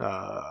there.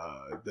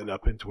 Then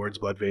up in towards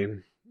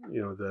Bloodvein,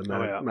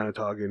 the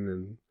Manitogan,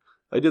 and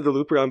I did the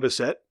loop around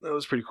Bissett. That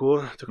was pretty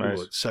cool. It took me Nice.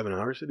 about 7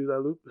 hours to do that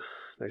loop.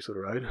 Nice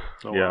little ride.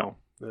 oh, Yeah. wow.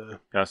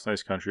 Yeah, it's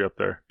nice country up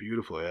there.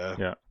 Beautiful, yeah.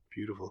 Yeah.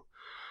 Beautiful.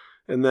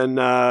 And then,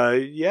 I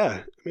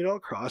mean, all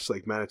across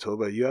like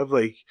Manitoba, you have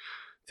like,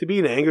 to be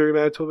an angler in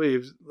Manitoba,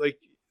 you've like,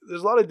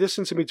 there's a lot of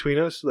distance in between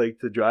us, like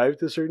to drive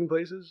to certain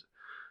places.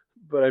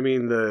 But I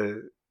mean,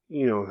 the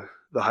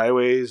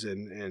highways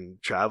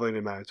and traveling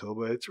in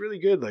Manitoba, it's really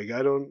good. Like,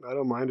 I don't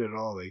mind it at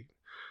all. Like,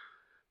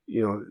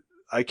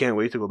 I can't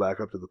wait to go back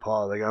up to the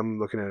Paw. Like, I'm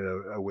looking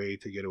at a way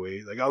to get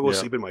away. Like, I'll go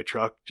sleep in my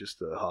truck just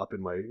to hop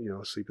in my,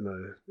 sleep in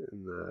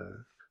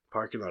the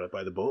parking lot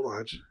by the boat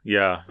launch.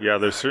 Yeah. Yeah.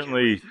 There's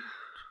certainly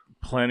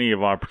plenty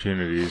of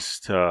opportunities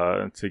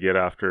to get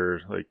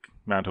after. Like,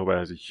 Manitoba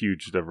has a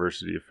huge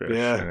diversity of fish.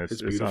 Yeah, and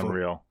it's beautiful.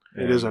 unreal.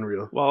 It is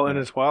unreal. Well, and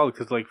it's wild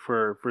because like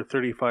for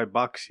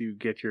 $35 you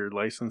get your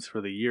license for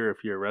the year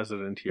if you're a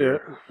resident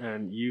here,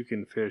 and you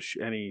can fish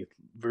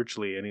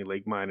virtually any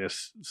lake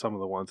minus some of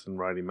the ones in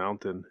Riding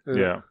Mountain,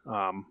 Yeah.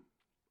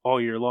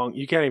 all year long.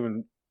 You can't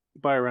even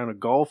buy a round of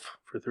golf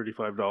for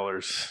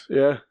 $35.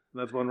 Yeah.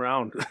 That's one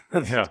round.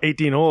 That's Yeah.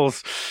 18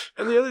 holes.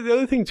 And the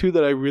other thing too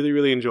that I really,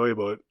 really enjoy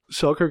about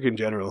Selkirk in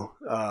general,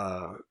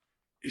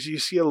 is you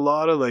see a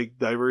lot of like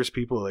diverse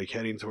people like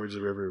heading towards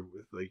the river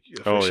with like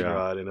a fishing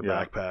rod and a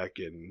backpack,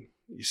 and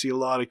you see a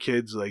lot of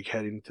kids like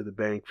heading to the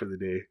bank for the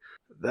day.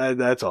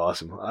 That's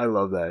awesome. I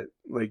love that.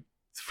 Like,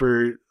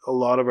 for a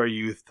lot of our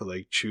youth to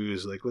like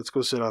choose like, let's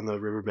go sit on the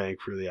riverbank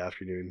for the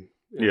afternoon.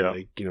 And, Yeah.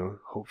 like,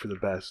 hope for the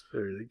best,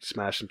 or like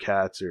smash some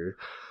cats, or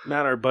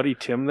Man, our buddy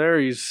Tim there,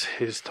 he's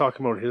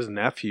talking about his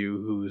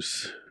nephew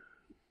who's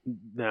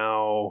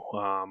now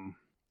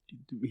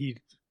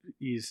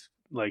he's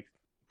like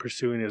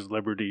pursuing his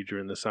liberty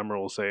during the summer,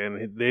 we'll say, and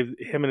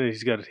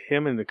he's got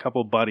him and a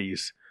couple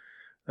buddies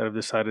that have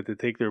decided to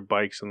take their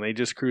bikes and they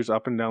just cruise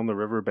up and down the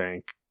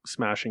riverbank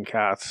smashing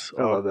cats.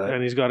 I love that.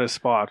 And he's got his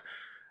spot,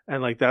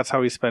 and like that's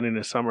how he's spending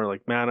his summer.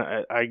 Like,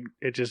 man,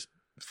 it just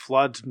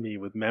floods me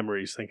with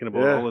memories thinking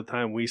about all the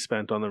time we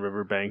spent on the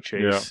riverbank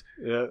chase,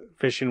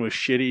 fishing with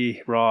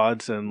shitty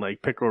rods and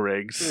like pickerel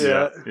rigs.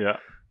 Yeah.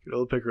 good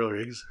old pickerel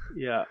rigs.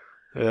 Yeah.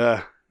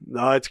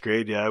 No, it's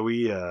great.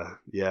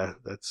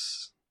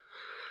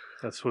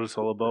 That's what it's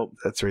all about.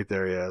 That's right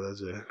there. Yeah,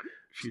 those are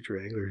future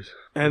anglers.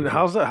 And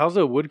how's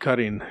the wood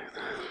cutting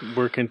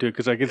work into it?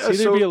 Because I can see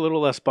there'd be a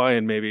little less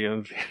buy-in maybe.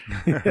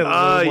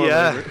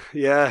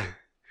 Yeah.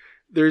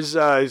 There's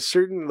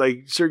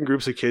certain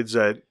groups of kids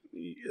that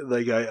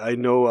like I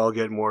know I'll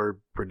get more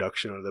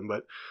production out of them.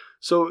 But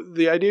so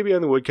the idea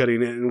behind the wood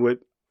cutting and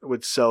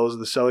what sells,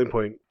 the selling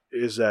point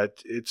is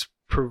that it's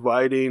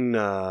providing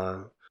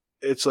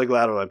it's like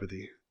lateral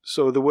empathy.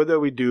 So the wood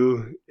that we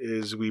do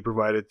is we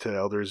provide it to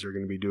elders who are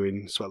going to be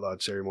doing sweat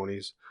lodge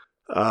ceremonies.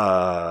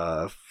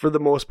 For the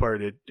most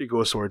part, it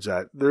goes towards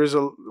that. There's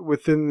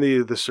within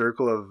the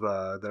circle of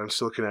that I'm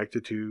still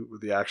connected to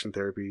with the action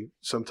therapy.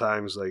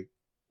 Sometimes, like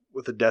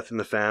with a death in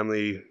the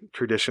family,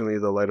 traditionally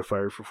they'll light a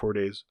fire for 4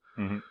 days.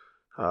 Mm-hmm.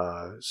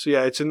 So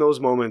yeah, it's in those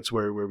moments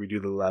where we do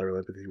the lateral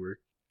empathy work,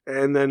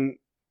 and then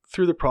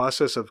through the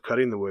process of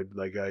cutting the wood,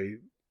 like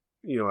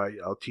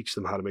I'll teach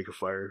them how to make a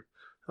fire.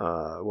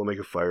 We'll make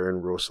a fire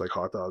and roast like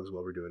hot dogs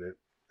while we're doing it,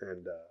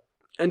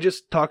 and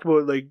just talk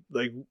about like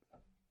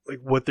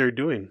what they're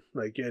doing,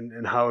 like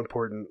and how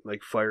important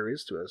like fire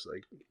is to us.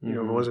 Like, if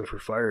it wasn't for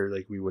fire,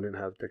 like we wouldn't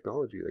have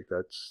technology. Like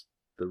that's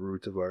the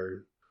root of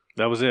our.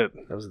 That was it.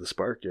 That was the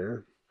spark.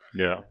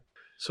 Yeah.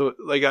 So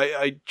like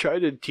I try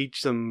to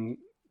teach them,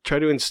 try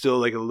to instill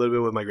like a little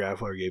bit what my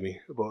grandfather gave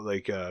me about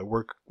like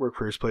work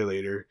first, play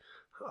later,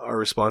 our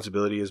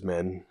responsibility as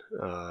men.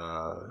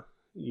 The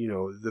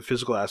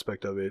physical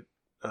aspect of it.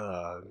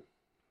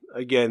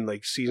 Again,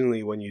 like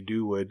seasonally when you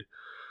do wood,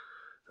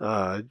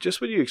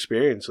 just what you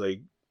experience,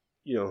 like,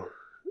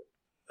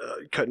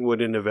 cutting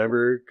wood in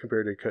November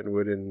compared to cutting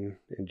wood in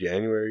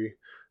January,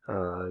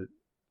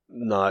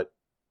 not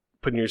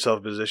putting yourself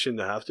in a position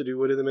to have to do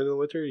wood in the middle of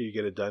winter. You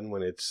get it done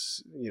when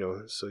it's,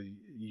 so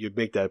you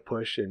make that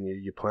push and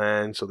you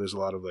plan. So there's a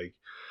lot of like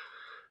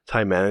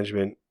time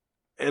management,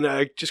 and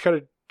I just kind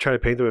of try to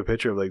paint them a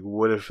picture of like,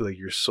 what if like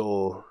your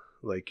soul,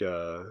 like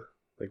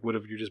what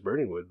if you're just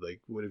burning wood? Like,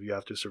 what if you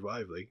have to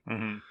survive? Like,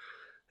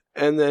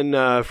 and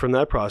then from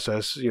that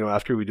process,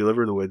 after we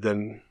deliver the wood,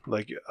 then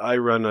like I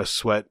run a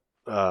sweat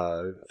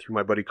through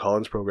my buddy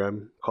Colin's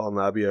program, Colin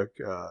Labiak.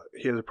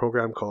 He has a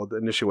program called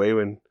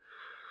Anishiwewin,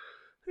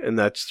 and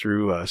that's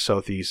through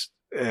Southeast.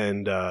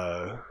 And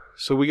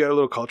so we got a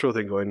little cultural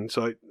thing going.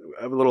 So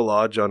I have a little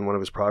lodge on one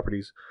of his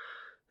properties.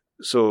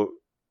 So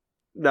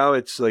now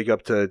it's like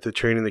up to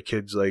training the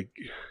kids. Like,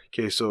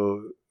 okay,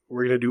 so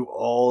we're going to do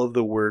all of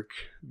the work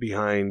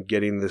behind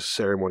getting this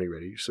ceremony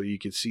ready. So you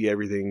can see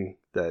everything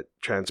that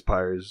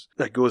transpires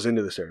that goes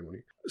into the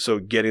ceremony. So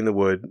getting the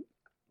wood,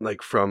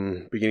 like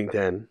from beginning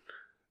to end,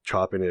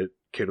 chopping it,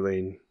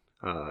 kindling,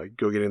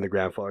 go getting the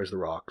grandfathers, the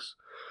rocks,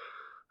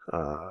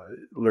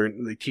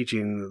 learn, like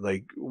teaching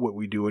like what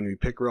we do when we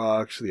pick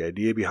rocks, the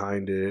idea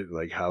behind it,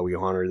 like how we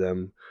honor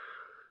them,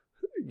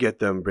 get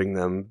them, bring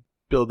them,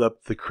 build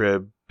up the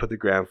crib, put the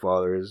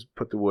grandfathers,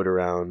 put the wood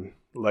around,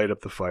 light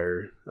up the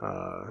fire,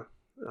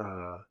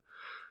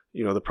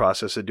 the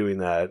process of doing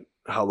that,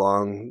 how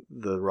long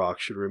the rock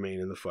should remain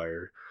in the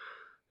fire,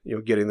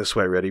 getting the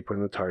sweat ready,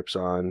 putting the tarps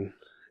on,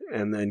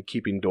 and then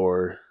keeping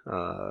door,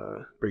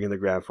 bringing the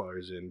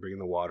grandfathers in, bringing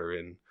the water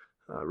in,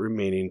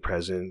 remaining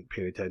present,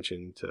 paying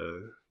attention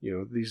to,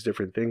 these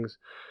different things.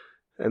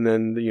 And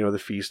then, the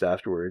feast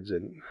afterwards.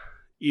 And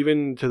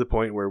even to the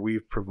point where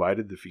we've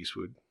provided the feast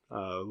food.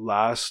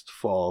 Last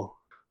fall,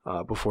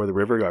 before the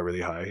river got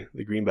really high,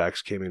 the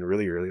greenbacks came in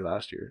really early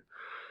last year.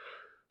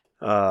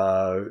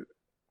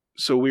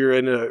 So we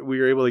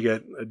were able to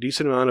get a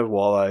decent amount of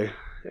walleye,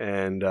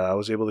 and I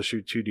was able to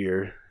shoot 2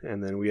 deer,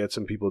 and then we had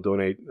some people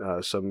donate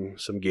some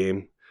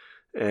game,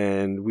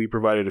 and we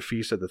provided a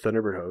feast at the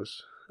Thunderbird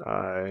House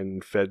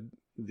and fed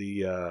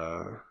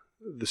the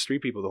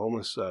street people, the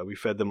homeless. We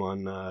fed them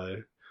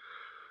on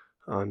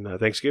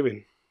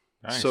Thanksgiving.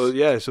 Nice.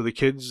 So so the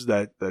kids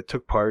that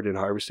took part in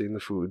harvesting the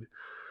food,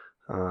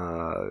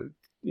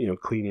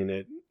 cleaning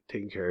it,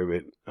 taking care of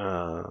it,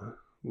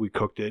 we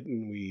cooked it,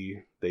 and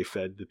they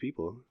fed the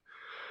people.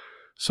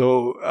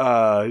 So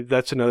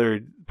that's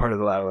another part of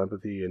the lateral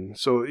empathy. And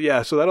so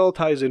so that all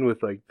ties in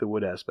with like the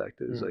wood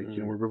aspect is like,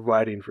 we're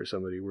providing for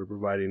somebody, we're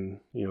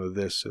providing,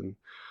 this, and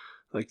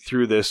like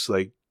through this,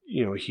 like,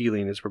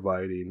 healing is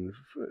provided,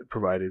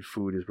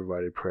 food is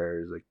provided,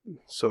 prayers, like,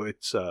 so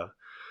it's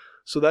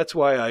so that's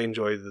why I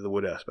enjoy the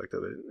wood aspect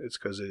of it. It's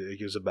because it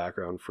gives a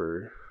background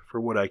for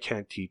what I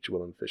can't teach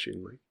while I'm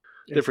fishing, like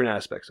different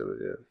aspects of it.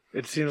 Yeah,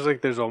 it seems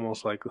like there's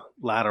almost like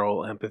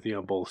lateral empathy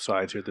on both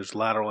sides here. There's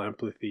lateral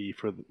empathy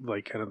for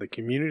like kind of the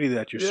community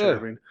that you're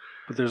serving,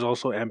 but there's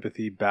also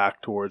empathy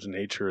back towards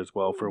nature as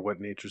well for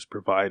what nature's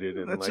provided.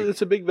 And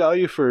it's a big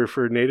value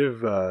for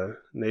native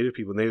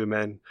people, native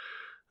men.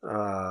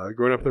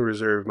 Growing up in the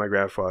reserve, my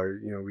grandfather,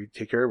 we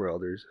take care of our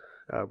elders.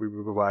 We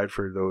provide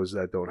for those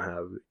that don't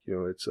have,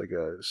 it's like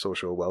a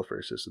social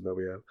welfare system that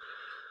we have.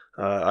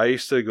 I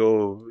used to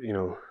go,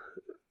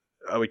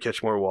 I would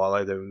catch more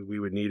walleye than we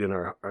would need in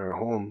our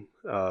home,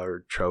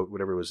 or trout,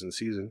 whatever was in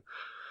season.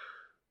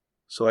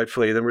 So I'd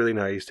fillet them really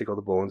nice, take all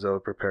the bones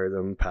out, prepare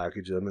them,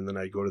 package them, and then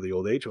I'd go to the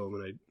old age home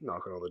and I'd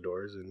knock on all the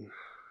doors and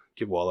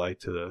give walleye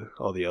to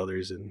all the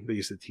elders, and they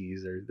used to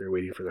tease. They're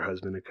waiting for their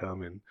husband to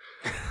come, and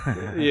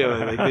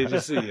like they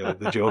just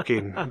the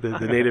joking,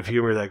 the native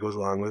humor that goes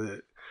along with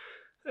it.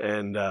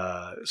 And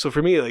so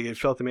for me, like, it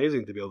felt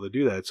amazing to be able to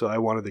do that. So I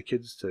wanted the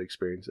kids to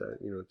experience that,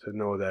 to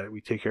know that we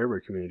take care of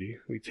our community,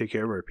 we take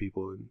care of our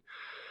people, and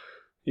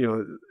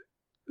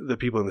the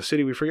people in the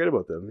city, we forget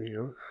about them.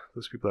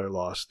 Those people are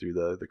lost through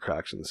the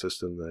cracks in the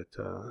system that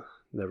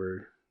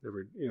never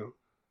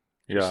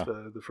just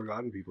the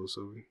forgotten people.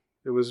 So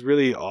it was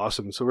really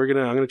awesome. So I'm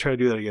gonna try to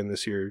do that again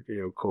this year.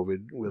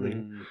 COVID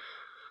willing,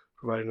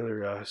 provide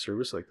another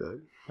service like that.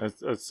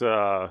 That's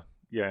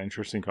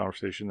interesting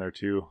conversation there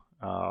too.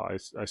 I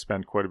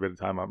spend quite a bit of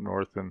time up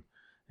north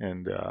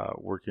and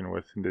working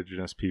with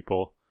Indigenous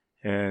people,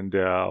 and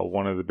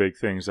one of the big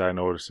things I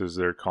notice is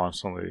they're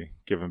constantly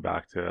giving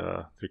back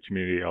to their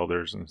community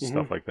elders and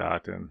stuff like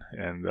that. And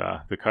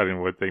the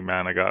cutting wood thing,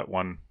 man, I got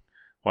one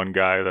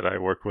guy that I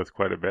worked with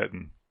quite a bit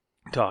and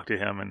talked to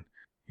him, and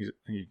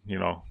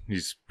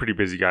he's a pretty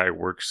busy guy,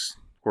 works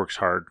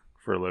hard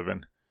for a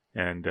living,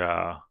 and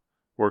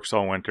works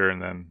all winter,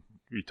 and then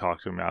we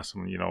talked to him, asked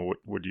him, what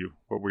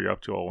were you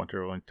up to all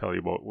winter? I'll tell you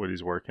about what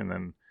he's working,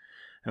 and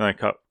I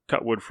cut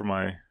wood for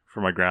my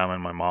grandma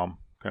and my mom,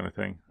 kind of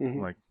thing. I'm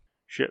like,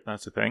 shit,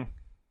 that's a thing.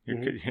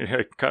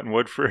 You're cutting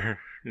wood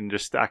and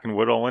just stacking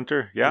wood all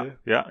winter. Yeah.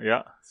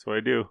 That's what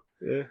I do.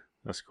 Yeah,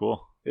 that's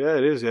cool. Yeah,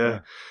 it is. Yeah.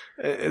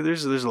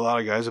 There's a lot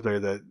of guys up there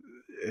that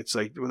it's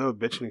like, without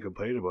bitching and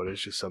complaining about it,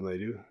 it's just something they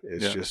do.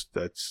 It's just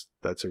that's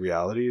a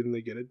reality, and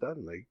they get it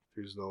done. Like,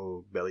 there's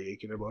no belly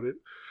aching about it.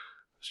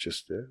 It's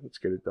just, let's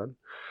get it done.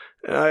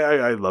 And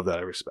I love that.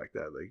 I respect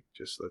that. Like,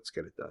 just let's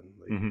get it done.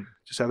 Like,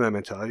 just having that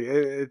mentality.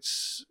 And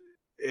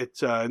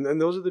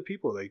those are the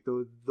people, like,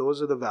 those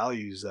are the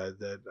values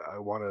that I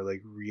want to,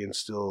 like,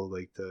 reinstill,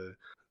 like,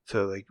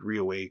 to like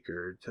reawake,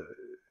 or to,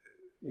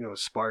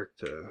 spark,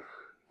 to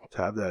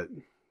have that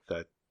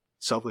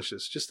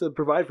selfishness, just to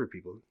provide for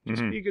people,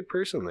 just be a good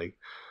person. Like,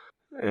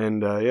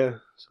 and so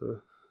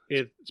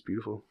it's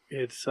beautiful.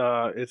 It's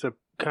a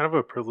kind of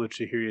a privilege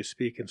to hear you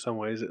speak in some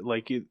ways.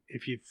 Like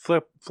if you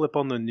flip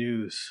on the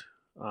news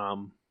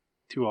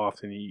too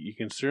often, you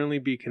can certainly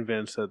be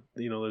convinced that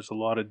there's a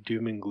lot of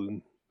doom and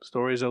gloom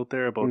stories out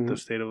there about the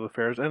state of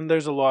affairs, and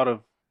there's a lot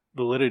of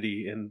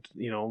validity in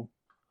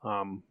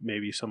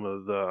maybe some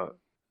of the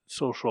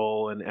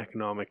social and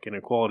economic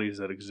inequalities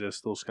that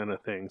exist, those kind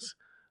of things.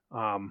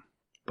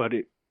 But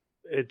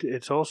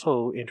it's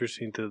also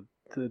interesting to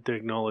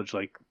acknowledge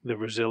like the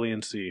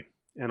resiliency,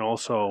 and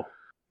also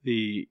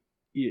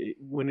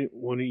when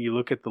you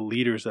look at the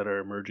leaders that are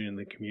emerging in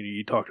the community.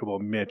 You talked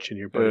about Mitch and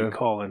your buddy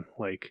Colin.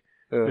 Like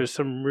there's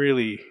some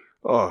really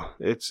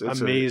it's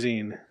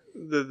amazing.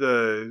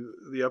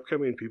 The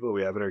upcoming people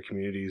we have in our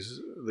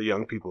communities, the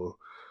young people,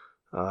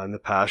 and the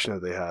passion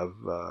that they have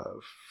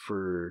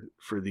for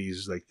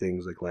these like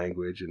things like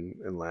language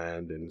and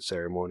land and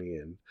ceremony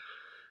and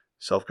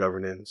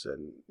self-governance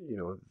and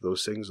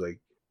those things. Like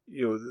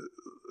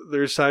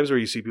there's times where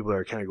you see people that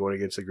are kind of going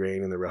against the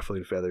grain and they're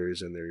ruffling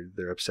feathers and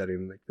they're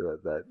upsetting like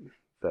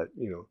that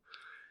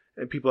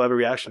and people have a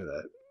reaction to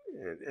that,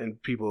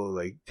 and people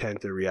like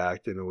tend to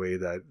react in a way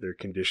that they're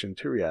conditioned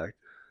to react,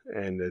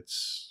 and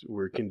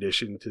we're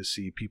conditioned to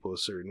see people a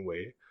certain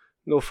way,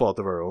 no fault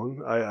of our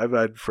own. I've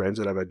had friends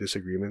that I've had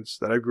disagreements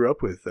that I grew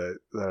up with that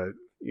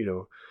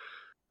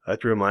I have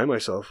to remind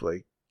myself,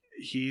 like,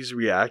 he's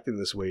reacting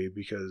this way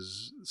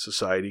because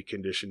society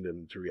conditioned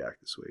him to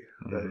react this way.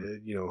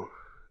 Mm-hmm.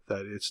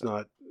 That it's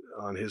not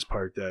on his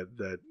part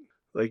that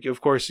like,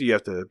 of course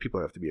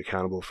people have to be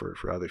accountable for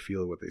how they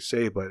feel and what they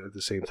say, but at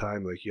the same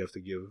time, like, you have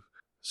to give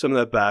some of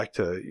that back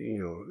to,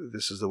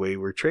 this is the way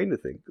we're trained to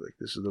think, like,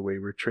 this is the way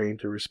we're trained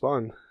to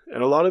respond.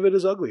 And a lot of it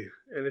is ugly.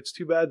 And it's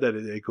too bad that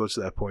it goes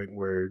to that point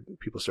where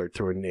people start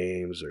throwing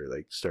names or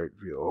like start,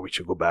 we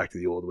should go back to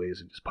the old ways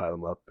and just pile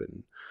them up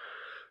and,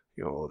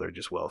 they're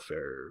just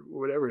welfare or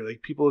whatever.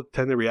 Like, people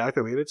tend to react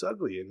that way, and it's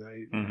ugly.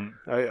 And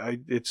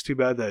it's too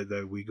bad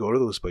that we go to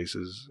those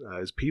places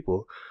as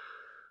people.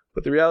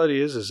 But the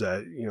reality is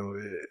that,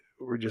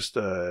 we're just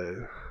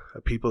a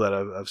people that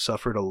have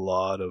suffered a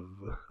lot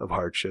of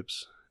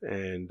hardships,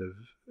 and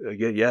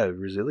again,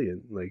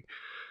 resilient. Like,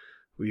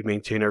 we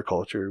maintain our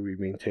culture, we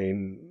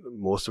maintain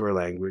most of our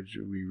language,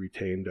 we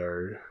retained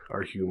our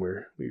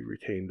humor, we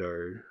retained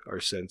our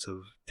sense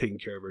of taking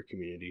care of our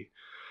community.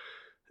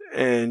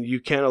 And you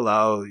can't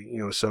allow,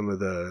 some of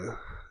the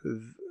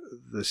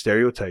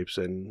stereotypes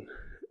and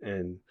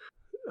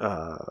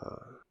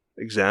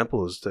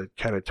examples to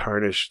kind of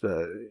tarnish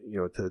to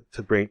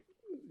bring,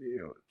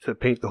 to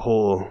paint the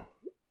whole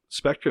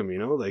spectrum,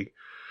 like,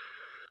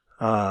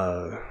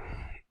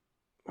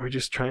 we're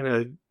just trying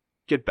to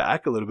get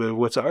back a little bit of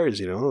what's ours,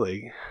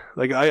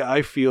 like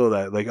I feel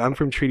that, like, I'm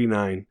from Treaty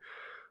 9,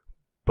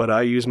 but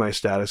I use my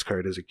status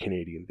card as a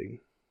Canadian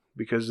thing.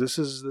 Because this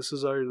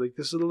is our, like,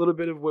 this is a little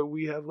bit of what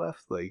we have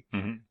left, like,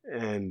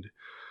 and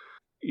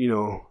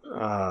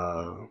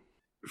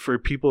for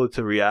people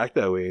to react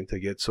that way and to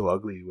get so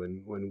ugly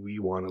when we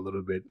want a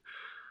little bit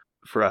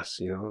for us,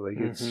 like,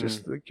 it's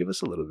just like, give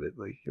us a little bit,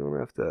 like, you don't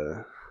have to,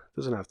 it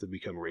doesn't have to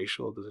become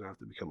racial, it doesn't have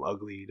to become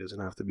ugly, it doesn't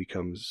have to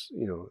become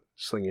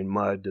slinging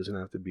mud, doesn't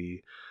have to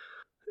be,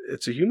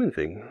 it's a human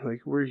thing,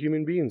 like, we're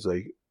human beings,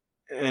 like,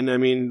 and I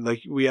mean,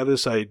 like, we have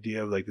this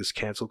idea of like this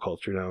cancel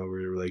culture now where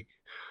we're like,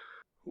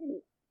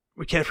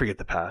 we can't forget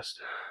the past,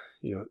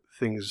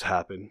 things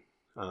happen,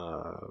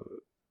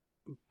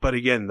 but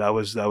again, that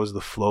was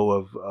the flow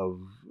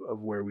of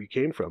where we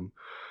came from,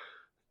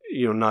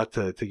 not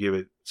to give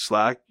it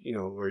slack,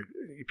 where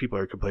people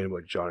are complaining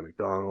about Johnny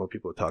McDonald,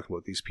 people are talking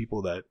about these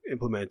people that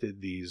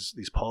implemented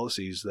these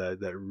policies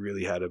that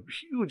really had a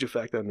huge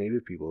effect on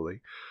Native people,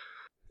 like,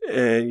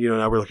 and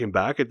now we're looking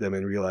back at them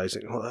and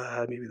realizing,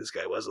 well, maybe this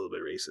guy was a little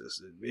bit racist,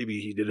 and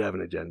maybe he did have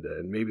an agenda,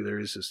 and maybe there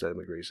is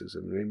systemic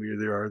racism, maybe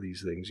there are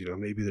these things,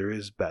 maybe there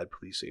is bad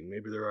policing,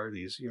 maybe there are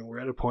these, we're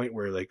at a point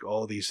where, like,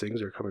 all these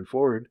things are coming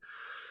forward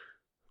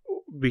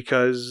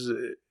because,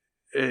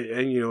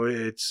 and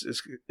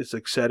it's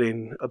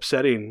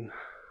upsetting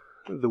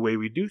the way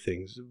we do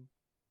things,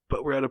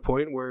 but we're at a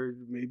point where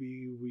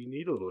maybe we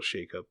need a little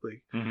shakeup,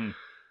 like,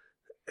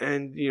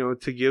 and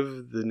to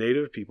give the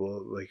Native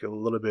people, like, a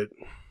little bit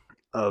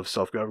of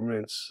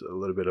self-governance, a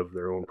little bit of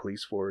their own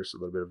police force, a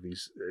little bit of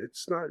these,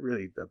 it's not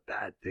really a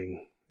bad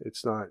thing.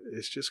 It's not,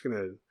 it's just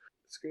gonna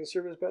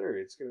serve us better.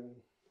 It's gonna,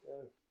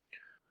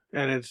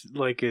 And it's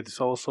like, it's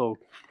also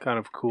kind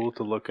of cool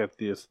to look at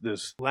this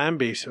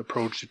land-based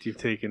approach that you've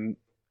taken,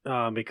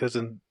 because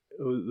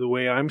the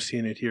way I'm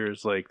seeing it here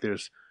is like,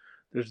 there's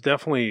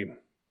definitely,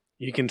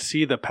 you can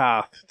see the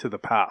path to the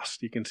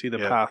past. You can see the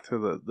path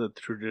to the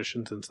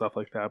traditions and stuff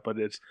like that, but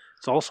it's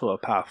also a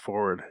path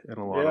forward in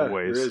a lot of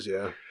ways. There is,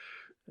 yeah.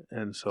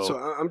 And so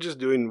I'm just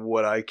doing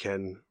what I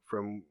can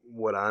from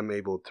what I'm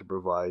able to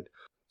provide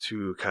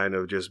to kind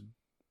of just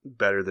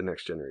better the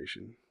next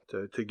generation,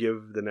 to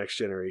give the next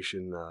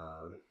generation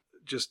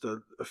just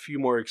a few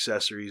more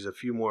accessories, a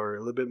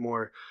little bit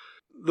more.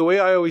 The way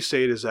I always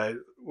say it is that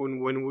when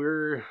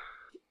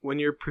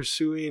you're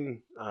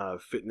pursuing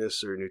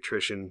fitness or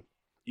nutrition,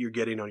 you're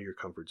getting out of your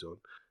comfort zone.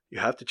 You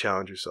have to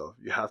challenge yourself.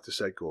 You have to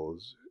set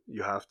goals.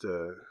 you have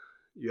to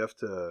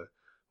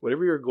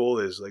whatever your goal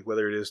is, like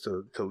whether it is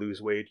to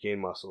lose weight, gain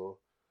muscle,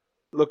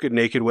 look good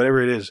naked,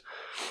 whatever it is,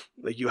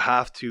 like you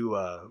have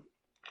to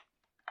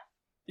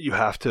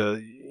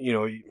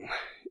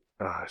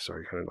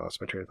sorry, kind of lost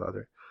my train of thought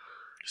there.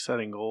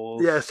 Setting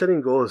goals. Yeah,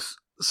 setting goals.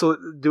 So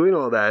doing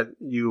all that,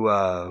 you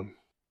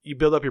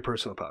build up your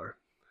personal power.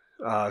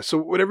 So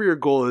whatever your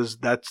goal is,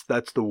 that's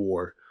the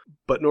war.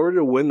 But in order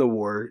to win the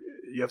war,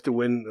 you have to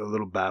win the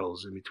little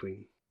battles in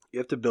between. You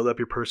have to build up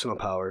your personal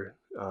power,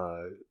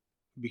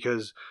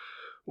 because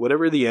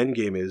whatever the end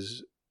game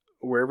is,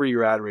 wherever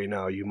you're at right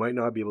now, you might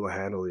not be able to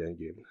handle the end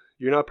game.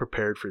 You're not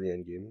prepared for the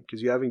end game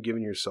because you haven't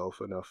given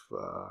yourself enough,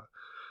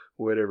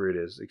 whatever it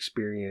is,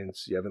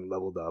 experience. You haven't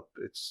leveled up.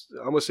 It's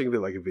almost think of it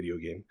like a video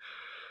game.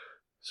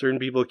 Certain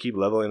people keep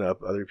leveling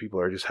up. Other people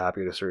are just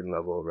happy at a certain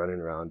level, running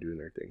around doing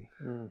their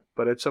thing.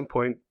 But at some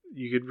point,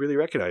 you could really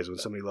recognize when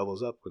somebody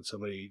levels up, when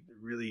somebody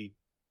really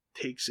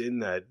takes in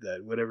that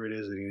whatever it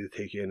is they need to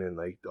take in, and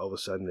like all of a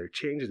sudden they're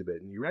changed a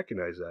bit, and you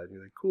recognize that, and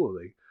you're like, cool.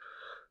 Like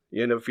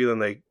you end up feeling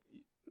like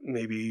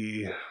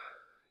maybe,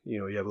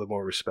 you have a little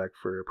more respect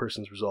for a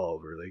person's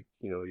resolve, or like,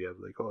 you have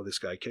like, oh, this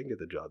guy can get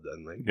the job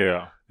done. Like,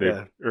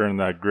 they've earned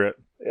that grit.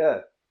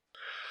 Yeah.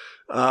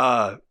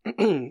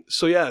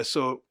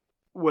 So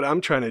what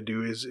I'm trying to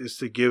do is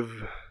to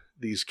give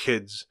these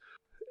kids,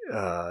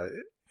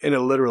 in a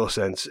literal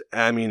sense,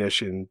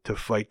 ammunition to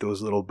fight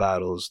those little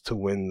battles, to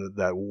win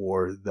that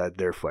war that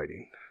they're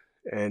fighting,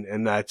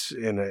 and that's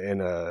in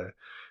a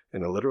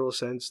literal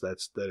sense. That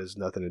has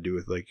nothing to do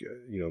with like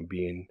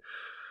being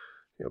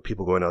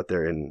people going out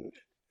there and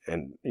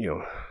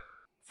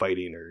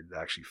fighting or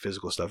actually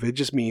physical stuff. It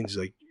just means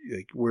like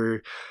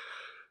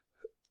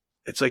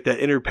it's like that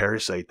inner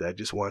parasite that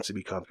just wants to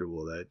be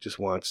comfortable, that just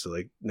wants to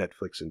like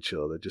Netflix and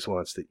chill, that just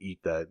wants to eat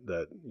that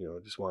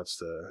just wants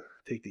to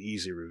take the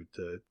easy route,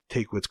 to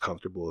take what's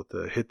comfortable,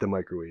 to hit the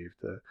microwave,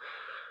 to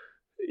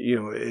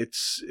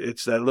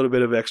it's that little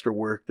bit of extra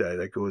work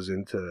that goes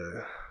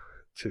into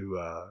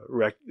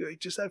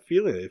just that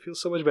feeling. It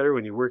feels so much better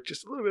when you work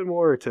just a little bit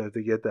more to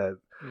get that,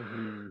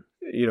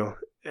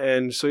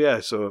 and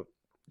so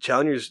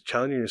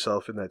challenging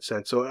yourself in that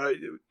sense. So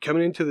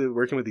coming into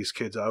working with these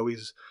kids, I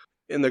always,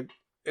 in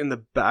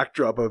the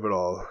backdrop of it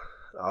all,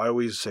 I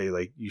always say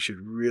like you should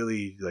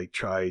really like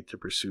try to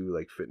pursue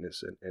like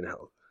fitness and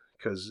health,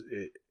 because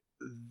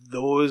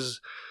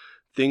those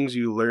things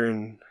you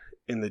learn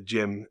in the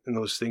gym, and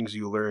those things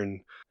you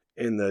learn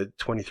in the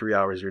 23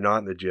 hours you're not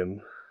in the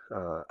gym,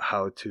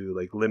 how to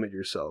like limit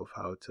yourself,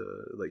 how to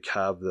like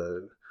have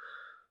the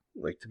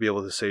like to be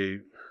able to say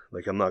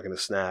like I'm not going to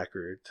snack,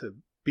 or to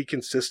be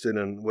consistent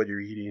on what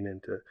you're eating,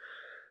 and to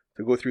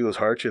go through those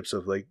hardships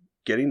of like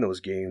getting those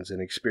gains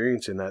and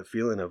experiencing that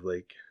feeling of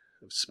like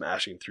of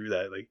smashing through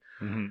that. Like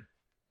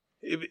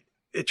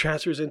it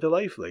transfers into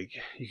life. Like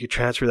you could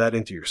transfer that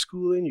into your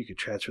schooling, you could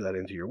transfer that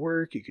into your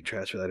work, you could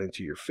transfer that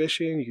into your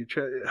fishing, you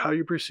could how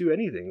you pursue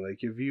anything. Like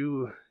if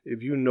you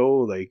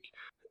like,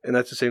 and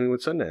that's the same thing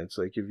with Sundance.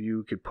 Like if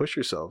you could push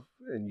yourself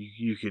and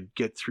you could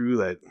get through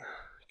that,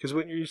 because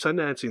when you're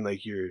Sundancing,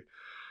 like your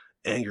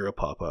anger will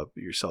pop up,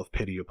 your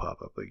self-pity will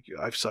pop up. Like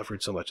I've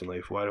suffered so much in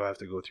life, why do I have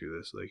to go through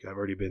this? Like I've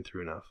already been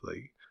through enough.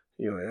 Like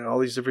and all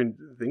these different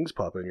things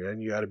pop in your head,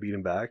 and you got to beat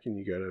them back, and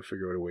you got to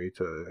figure out a way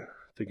to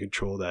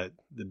control the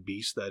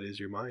beast that is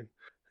your mind.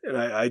 And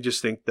I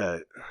just think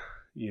that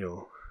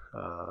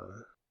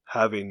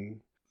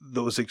having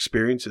those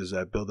experiences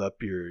that build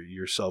up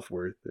your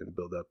self-worth and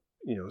build up,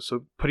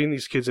 so putting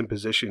these kids in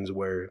positions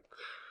where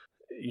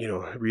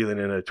reeling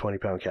in a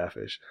 20-pound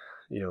catfish,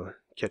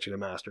 catching a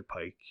master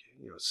pike,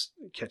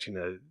 catching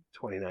a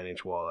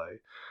 29-inch walleye,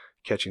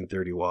 catching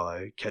 30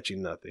 walleye,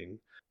 catching nothing,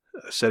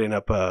 setting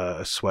up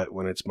a sweat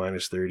when it's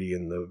 -30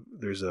 and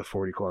there's a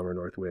 40-kilometer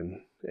north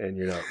wind, and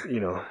you're not,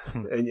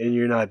 and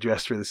you're not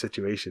dressed for the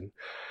situation.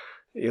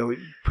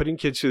 Putting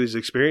kids through these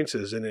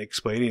experiences and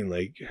explaining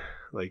like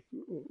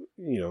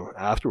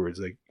afterwards,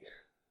 like,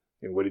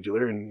 what did you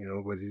learn?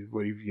 What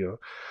have you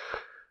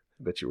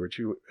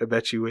I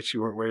bet you wish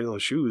you weren't wearing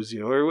those shoes,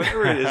 or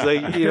whatever it is.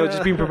 Like,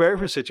 just being prepared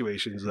for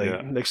situations.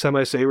 Like next time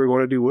I say we're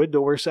going to do wood,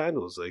 don't wear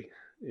sandals. Like,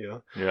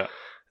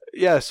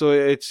 Yeah. So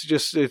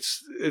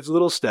it's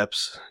little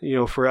steps,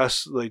 for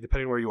us, like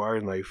depending where you are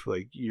in life,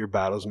 like your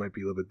battles might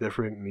be a little bit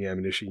different and the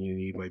ammunition you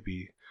need might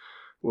be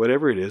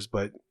whatever it is,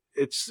 but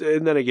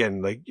and then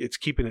again, like it's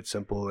keeping it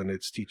simple, and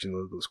it's teaching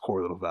those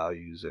core little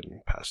values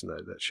and passing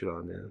that shit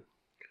on. Yeah.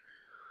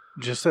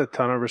 Just a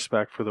ton of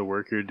respect for the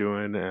work you're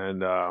doing,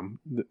 and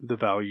the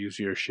values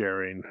you're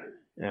sharing,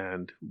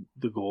 and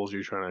the goals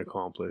you're trying to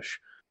accomplish.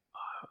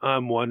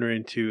 I'm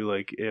wondering too,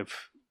 like,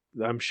 if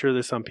I'm sure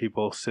there's some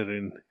people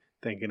sitting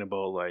thinking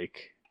about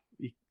like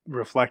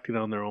reflecting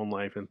on their own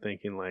life and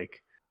thinking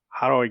like,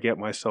 how do I get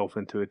myself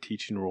into a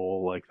teaching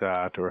role like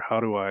that, or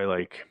how do I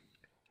like?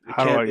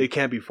 It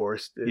can't be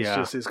forced.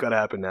 It's got to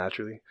happen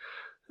naturally.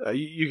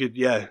 You could,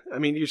 I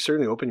mean, you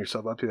certainly open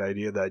yourself up to the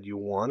idea that you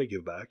want to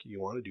give back, you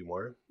want to do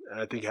more.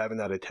 And I think having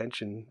that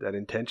intention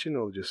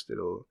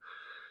it'll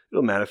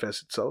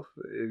manifest itself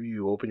if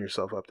you open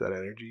yourself up to that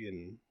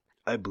energy.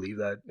 I believe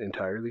that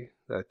entirely.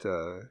 That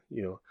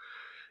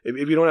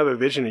if you don't have a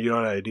vision and you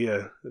don't have an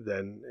idea,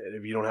 then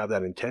if you don't have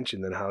that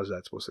intention, then how is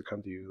that supposed to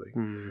come to you? Like,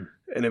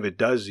 and if it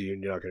does, you're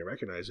not going to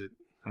recognize it.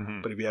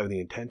 Mm-hmm. But if you have the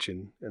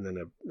intention, and then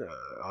an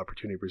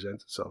opportunity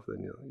presents itself,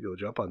 then you'll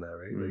jump on that,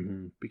 right?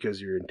 Like, because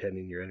you're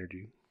intending your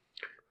energy.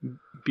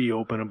 Be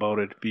open about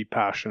it. Be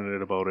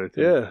passionate about it.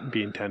 Yeah.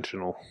 Be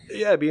intentional.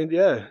 Yeah,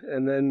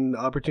 and then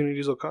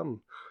opportunities will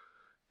come.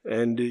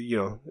 And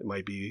it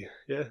might be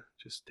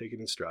just take it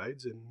in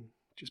strides and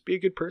just be a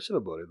good person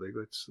about it. Like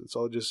let's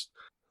all just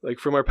like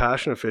from our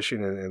passion of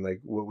fishing and like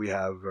what we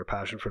have, our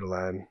passion for the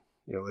land.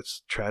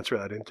 Let's transfer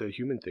that into a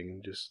human thing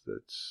and just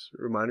let's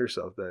remind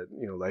ourselves that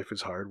life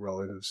is hard. We're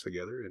all in this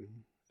together, and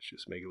let's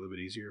just make it a little bit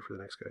easier for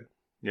the next guy.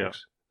 Yeah,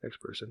 next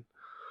person.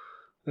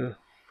 Yeah.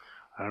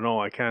 I don't know.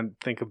 I can't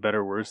think of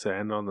better words to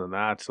end on than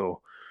that.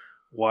 So,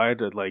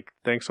 Wyatt,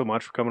 thanks so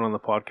much for coming on the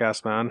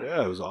podcast, man.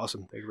 Yeah, it was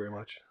awesome. Thank you very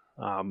much.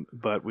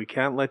 But we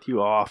can't let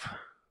you off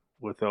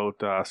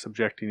without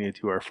subjecting you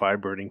to our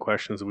 5 birding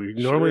questions. We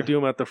normally do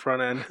them at the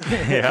front end.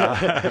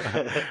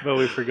 Yeah. But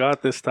we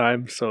forgot this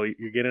time, so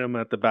you're getting them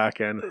at the back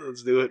end.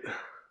 Let's do it.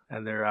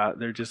 And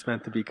they're just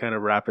meant to be kind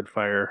of rapid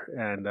fire,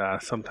 and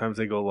sometimes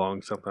they go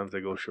long, sometimes they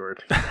go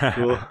short.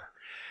 Cool.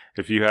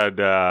 If you had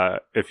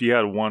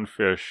one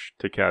fish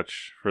to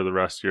catch for the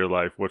rest of your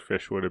life, what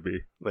fish would it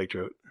be? Lake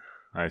trout.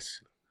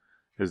 Nice.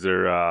 Is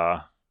there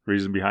a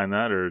reason behind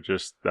that, or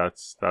just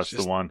that's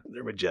the one?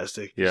 They're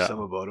majestic. Yeah. There's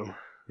something about them.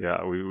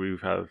 Yeah, we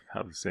have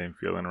the same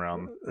feeling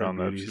around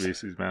that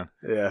species, man.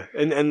 Yeah,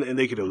 and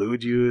they could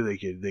elude you.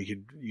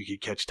 You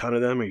could catch a ton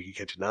of them, or you could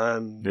catch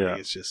none. Yeah, like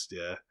it's just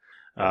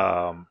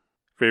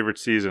favorite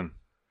season?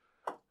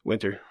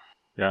 Winter.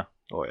 Yeah.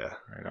 Oh yeah.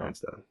 Right on. Hands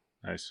down.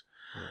 Nice.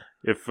 Yeah.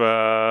 If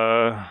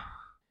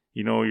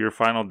your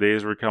final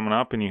days were coming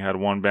up and you had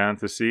one band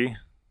to see,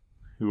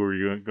 who were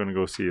you going to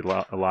go see,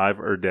 alive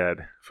or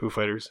dead? Foo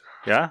Fighters.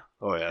 Yeah.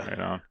 Oh yeah. Right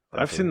on.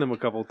 I've seen them a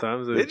couple of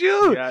times. Did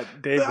you? Yeah,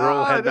 Dave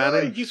Grohl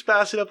headbanding. He keeps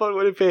passing up on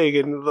Winnipeg,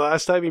 and the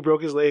last time he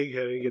broke his leg, I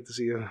didn't get to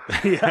see him.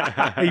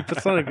 Yeah, he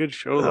puts on a good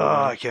show.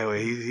 Oh, I can't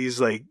wait. He's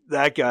like,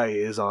 that guy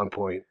is on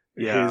point.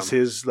 Yeah,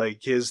 his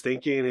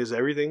thinking, his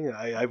everything.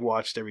 I've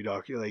watched every he's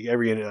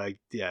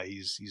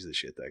the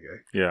shit. That guy.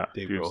 Yeah,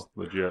 Dave he's Grohl.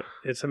 legit.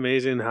 It's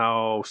amazing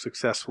how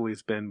successful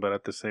he's been, but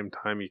at the same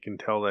time, you can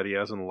tell that he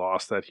hasn't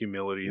lost that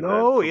humility.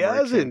 No, he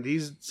hasn't.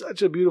 He's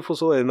such a beautiful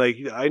soul, and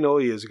I know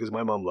he is because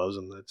my mom loves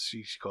him.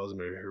 She calls him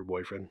her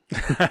boyfriend.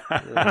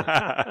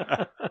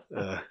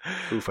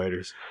 Foo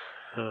Fighters.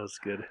 Oh, that's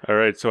good. All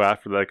right, so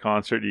after that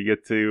concert, you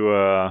get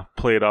to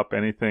plate up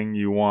anything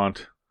you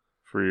want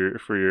for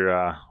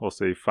your we'll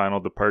say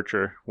final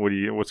departure.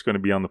 What's going to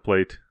be on the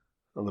plate?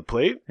 On the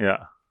plate?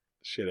 Yeah.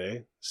 Shit, eh?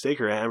 Steak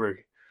or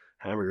hamburger?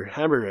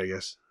 Hamburger, I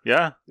guess.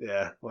 Yeah.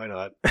 Yeah. Why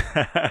not?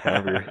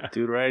 Hamburger,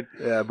 dude. Right?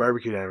 Yeah,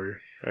 barbecue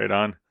hamburger. Right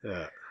on.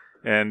 Yeah.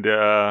 And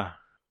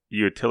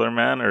you a tiller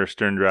man or a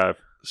stern drive?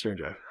 Stern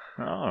drive.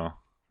 Oh,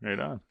 right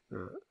on.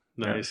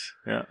 Nice.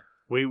 Yeah.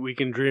 We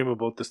can dream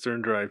about the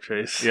stern drive,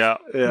 Chase. Yeah.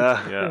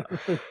 Yeah.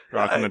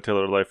 Rocking the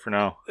tiller life for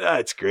now.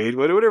 That's great.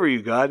 Whatever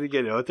you got to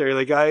get out there.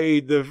 Like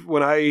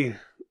when I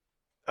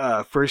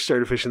first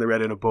started fishing the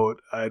red in a boat,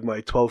 I had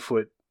my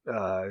 12-foot.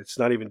 It's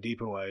not even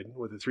deep and wide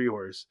with a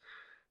 3-horse,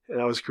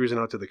 and I was cruising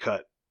out to the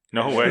cut.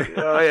 No way.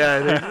 Oh yeah,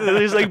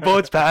 there's like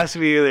boats past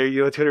me. They're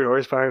 200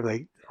 horsepower. I'm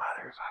like,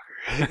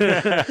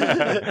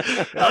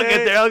 motherfucker.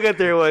 I'll get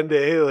there one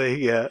day. Like,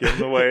 yeah. Give him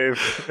the wave.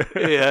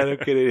 Yeah, no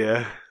kidding.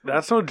 Yeah.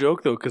 That's no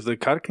joke though, because the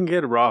cut can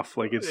get rough.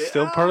 Like it's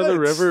still part of the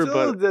river,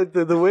 but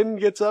the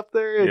wind gets up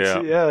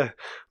there. Yeah.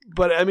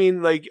 But I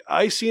mean, like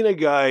I seen a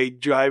guy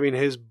driving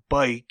his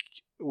bike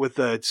with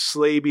a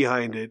sleigh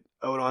behind it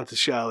out onto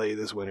Chalet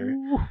this winter.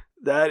 Ooh.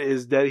 That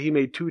he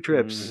made 2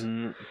 trips.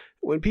 Mm-hmm.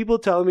 When people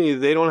tell me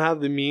they don't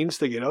have the means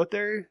to get out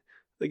there,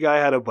 the guy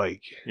had a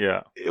bike.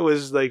 Yeah. It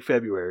was like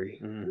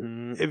February.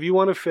 Mm-hmm. If you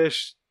want to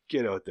fish,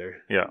 get out there.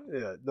 Yeah.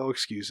 Yeah. No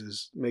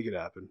excuses. Make it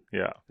happen.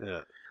 Yeah.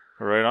 Yeah.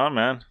 Right on,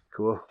 man.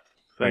 Cool.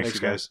 Thanks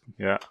guys.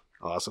 Yeah.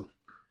 Awesome.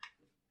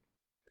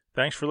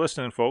 Thanks for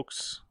listening,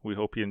 folks. We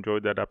hope you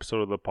enjoyed that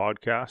episode of the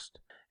podcast.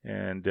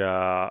 And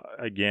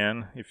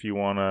again, if you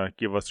want to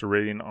give us a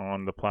rating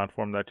on the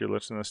platform that you're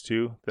listening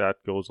to, that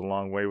goes a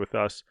long way with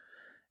us.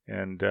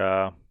 And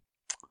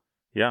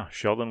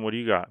Sheldon, what do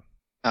you got?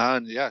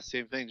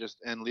 Same thing.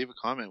 And leave a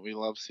comment. We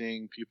love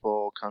seeing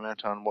people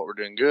comment on what we're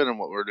doing good and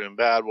what we're doing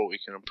bad, what we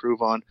can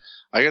improve on.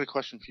 I got a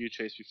question for you,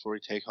 Chase, before we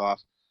take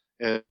off.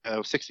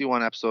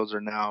 61 episodes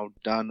are now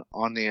done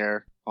on the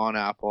air, on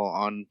Apple,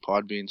 on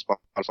Podbean,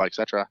 Spotify,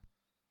 etc.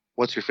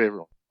 What's your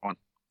favorite one?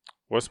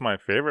 What's my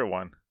favorite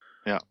one?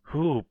 Yeah.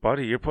 Ooh,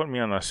 buddy, you're putting me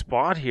on the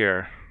spot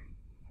here.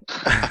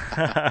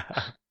 I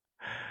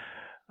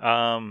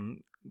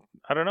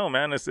don't know,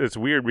 man. It's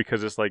weird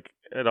because it's like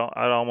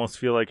I almost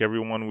feel like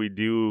everyone we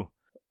do,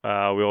 we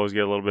always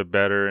get a little bit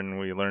better and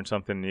we learn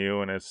something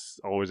new, and it's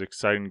always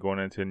exciting going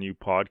into a new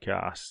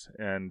podcast.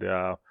 And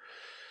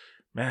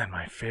man,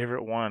 my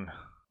favorite one.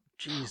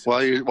 Jesus.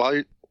 While you're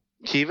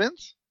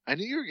Keevins? I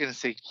knew you were gonna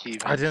say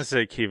Keevins. I didn't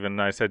say Kevin.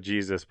 I said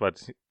Jesus,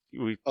 but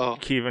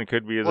Kevin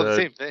could be the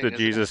same thing, the isn't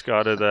Jesus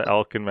God of the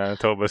elk in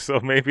Manitoba, so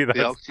maybe that's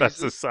a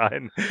Jesus?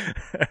 sign.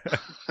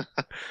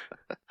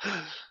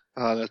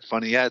 Oh, that's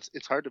funny. Yeah,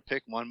 it's hard to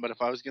pick one, but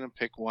if I was gonna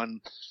pick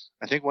one,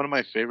 I think one of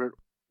my favorite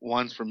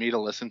ones for me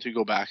to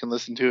go back and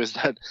listen to, is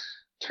that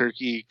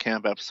turkey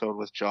camp episode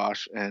with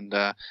Josh, and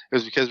it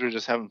was because we were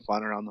just having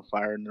fun around the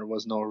fire, and there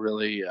was no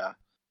really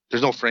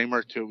there's no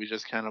framework to it. We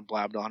just kind of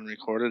blabbed on and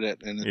recorded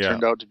it, and it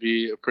turned out to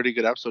be a pretty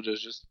good episode. It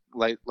was just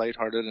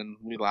lighthearted, and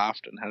we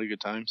laughed and had a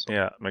good time. So.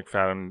 Yeah,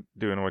 McFadden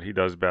doing what he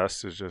does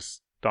best is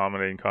just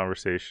dominating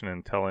conversation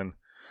and telling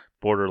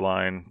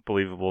borderline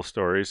believable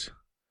stories.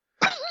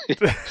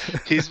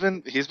 he's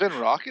been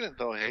rocking it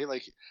though. Hey,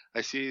 like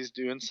I see he's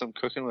doing some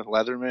cooking with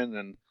Leatherman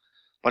and a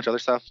bunch of other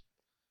stuff.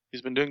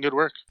 He's been doing good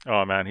work.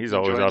 Oh man, he's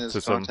always up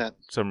to content.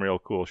 some real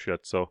cool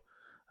shit. So,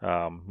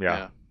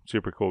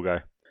 super cool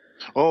guy.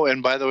 Oh,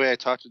 and by the way, I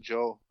talked to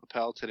Joe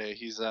Appel today.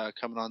 He's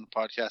coming on the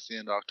podcast at the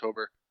end of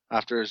October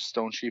after his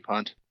stone sheep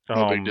hunt.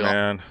 No big deal.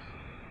 Man,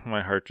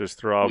 my heart just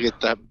throbbed. We'll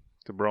get that.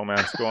 The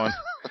bromance going.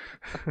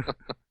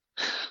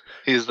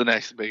 He's the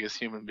next biggest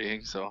human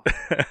being. So.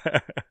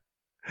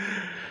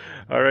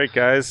 All right,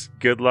 guys.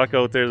 Good luck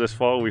out there this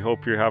fall. We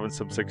hope you're having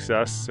some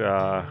success,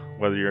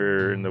 whether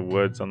you're in the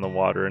woods, on the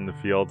water, in the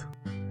field.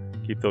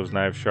 Keep those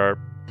knives sharp,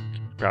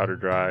 keep your powder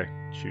dry,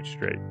 shoot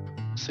straight.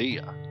 See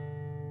ya.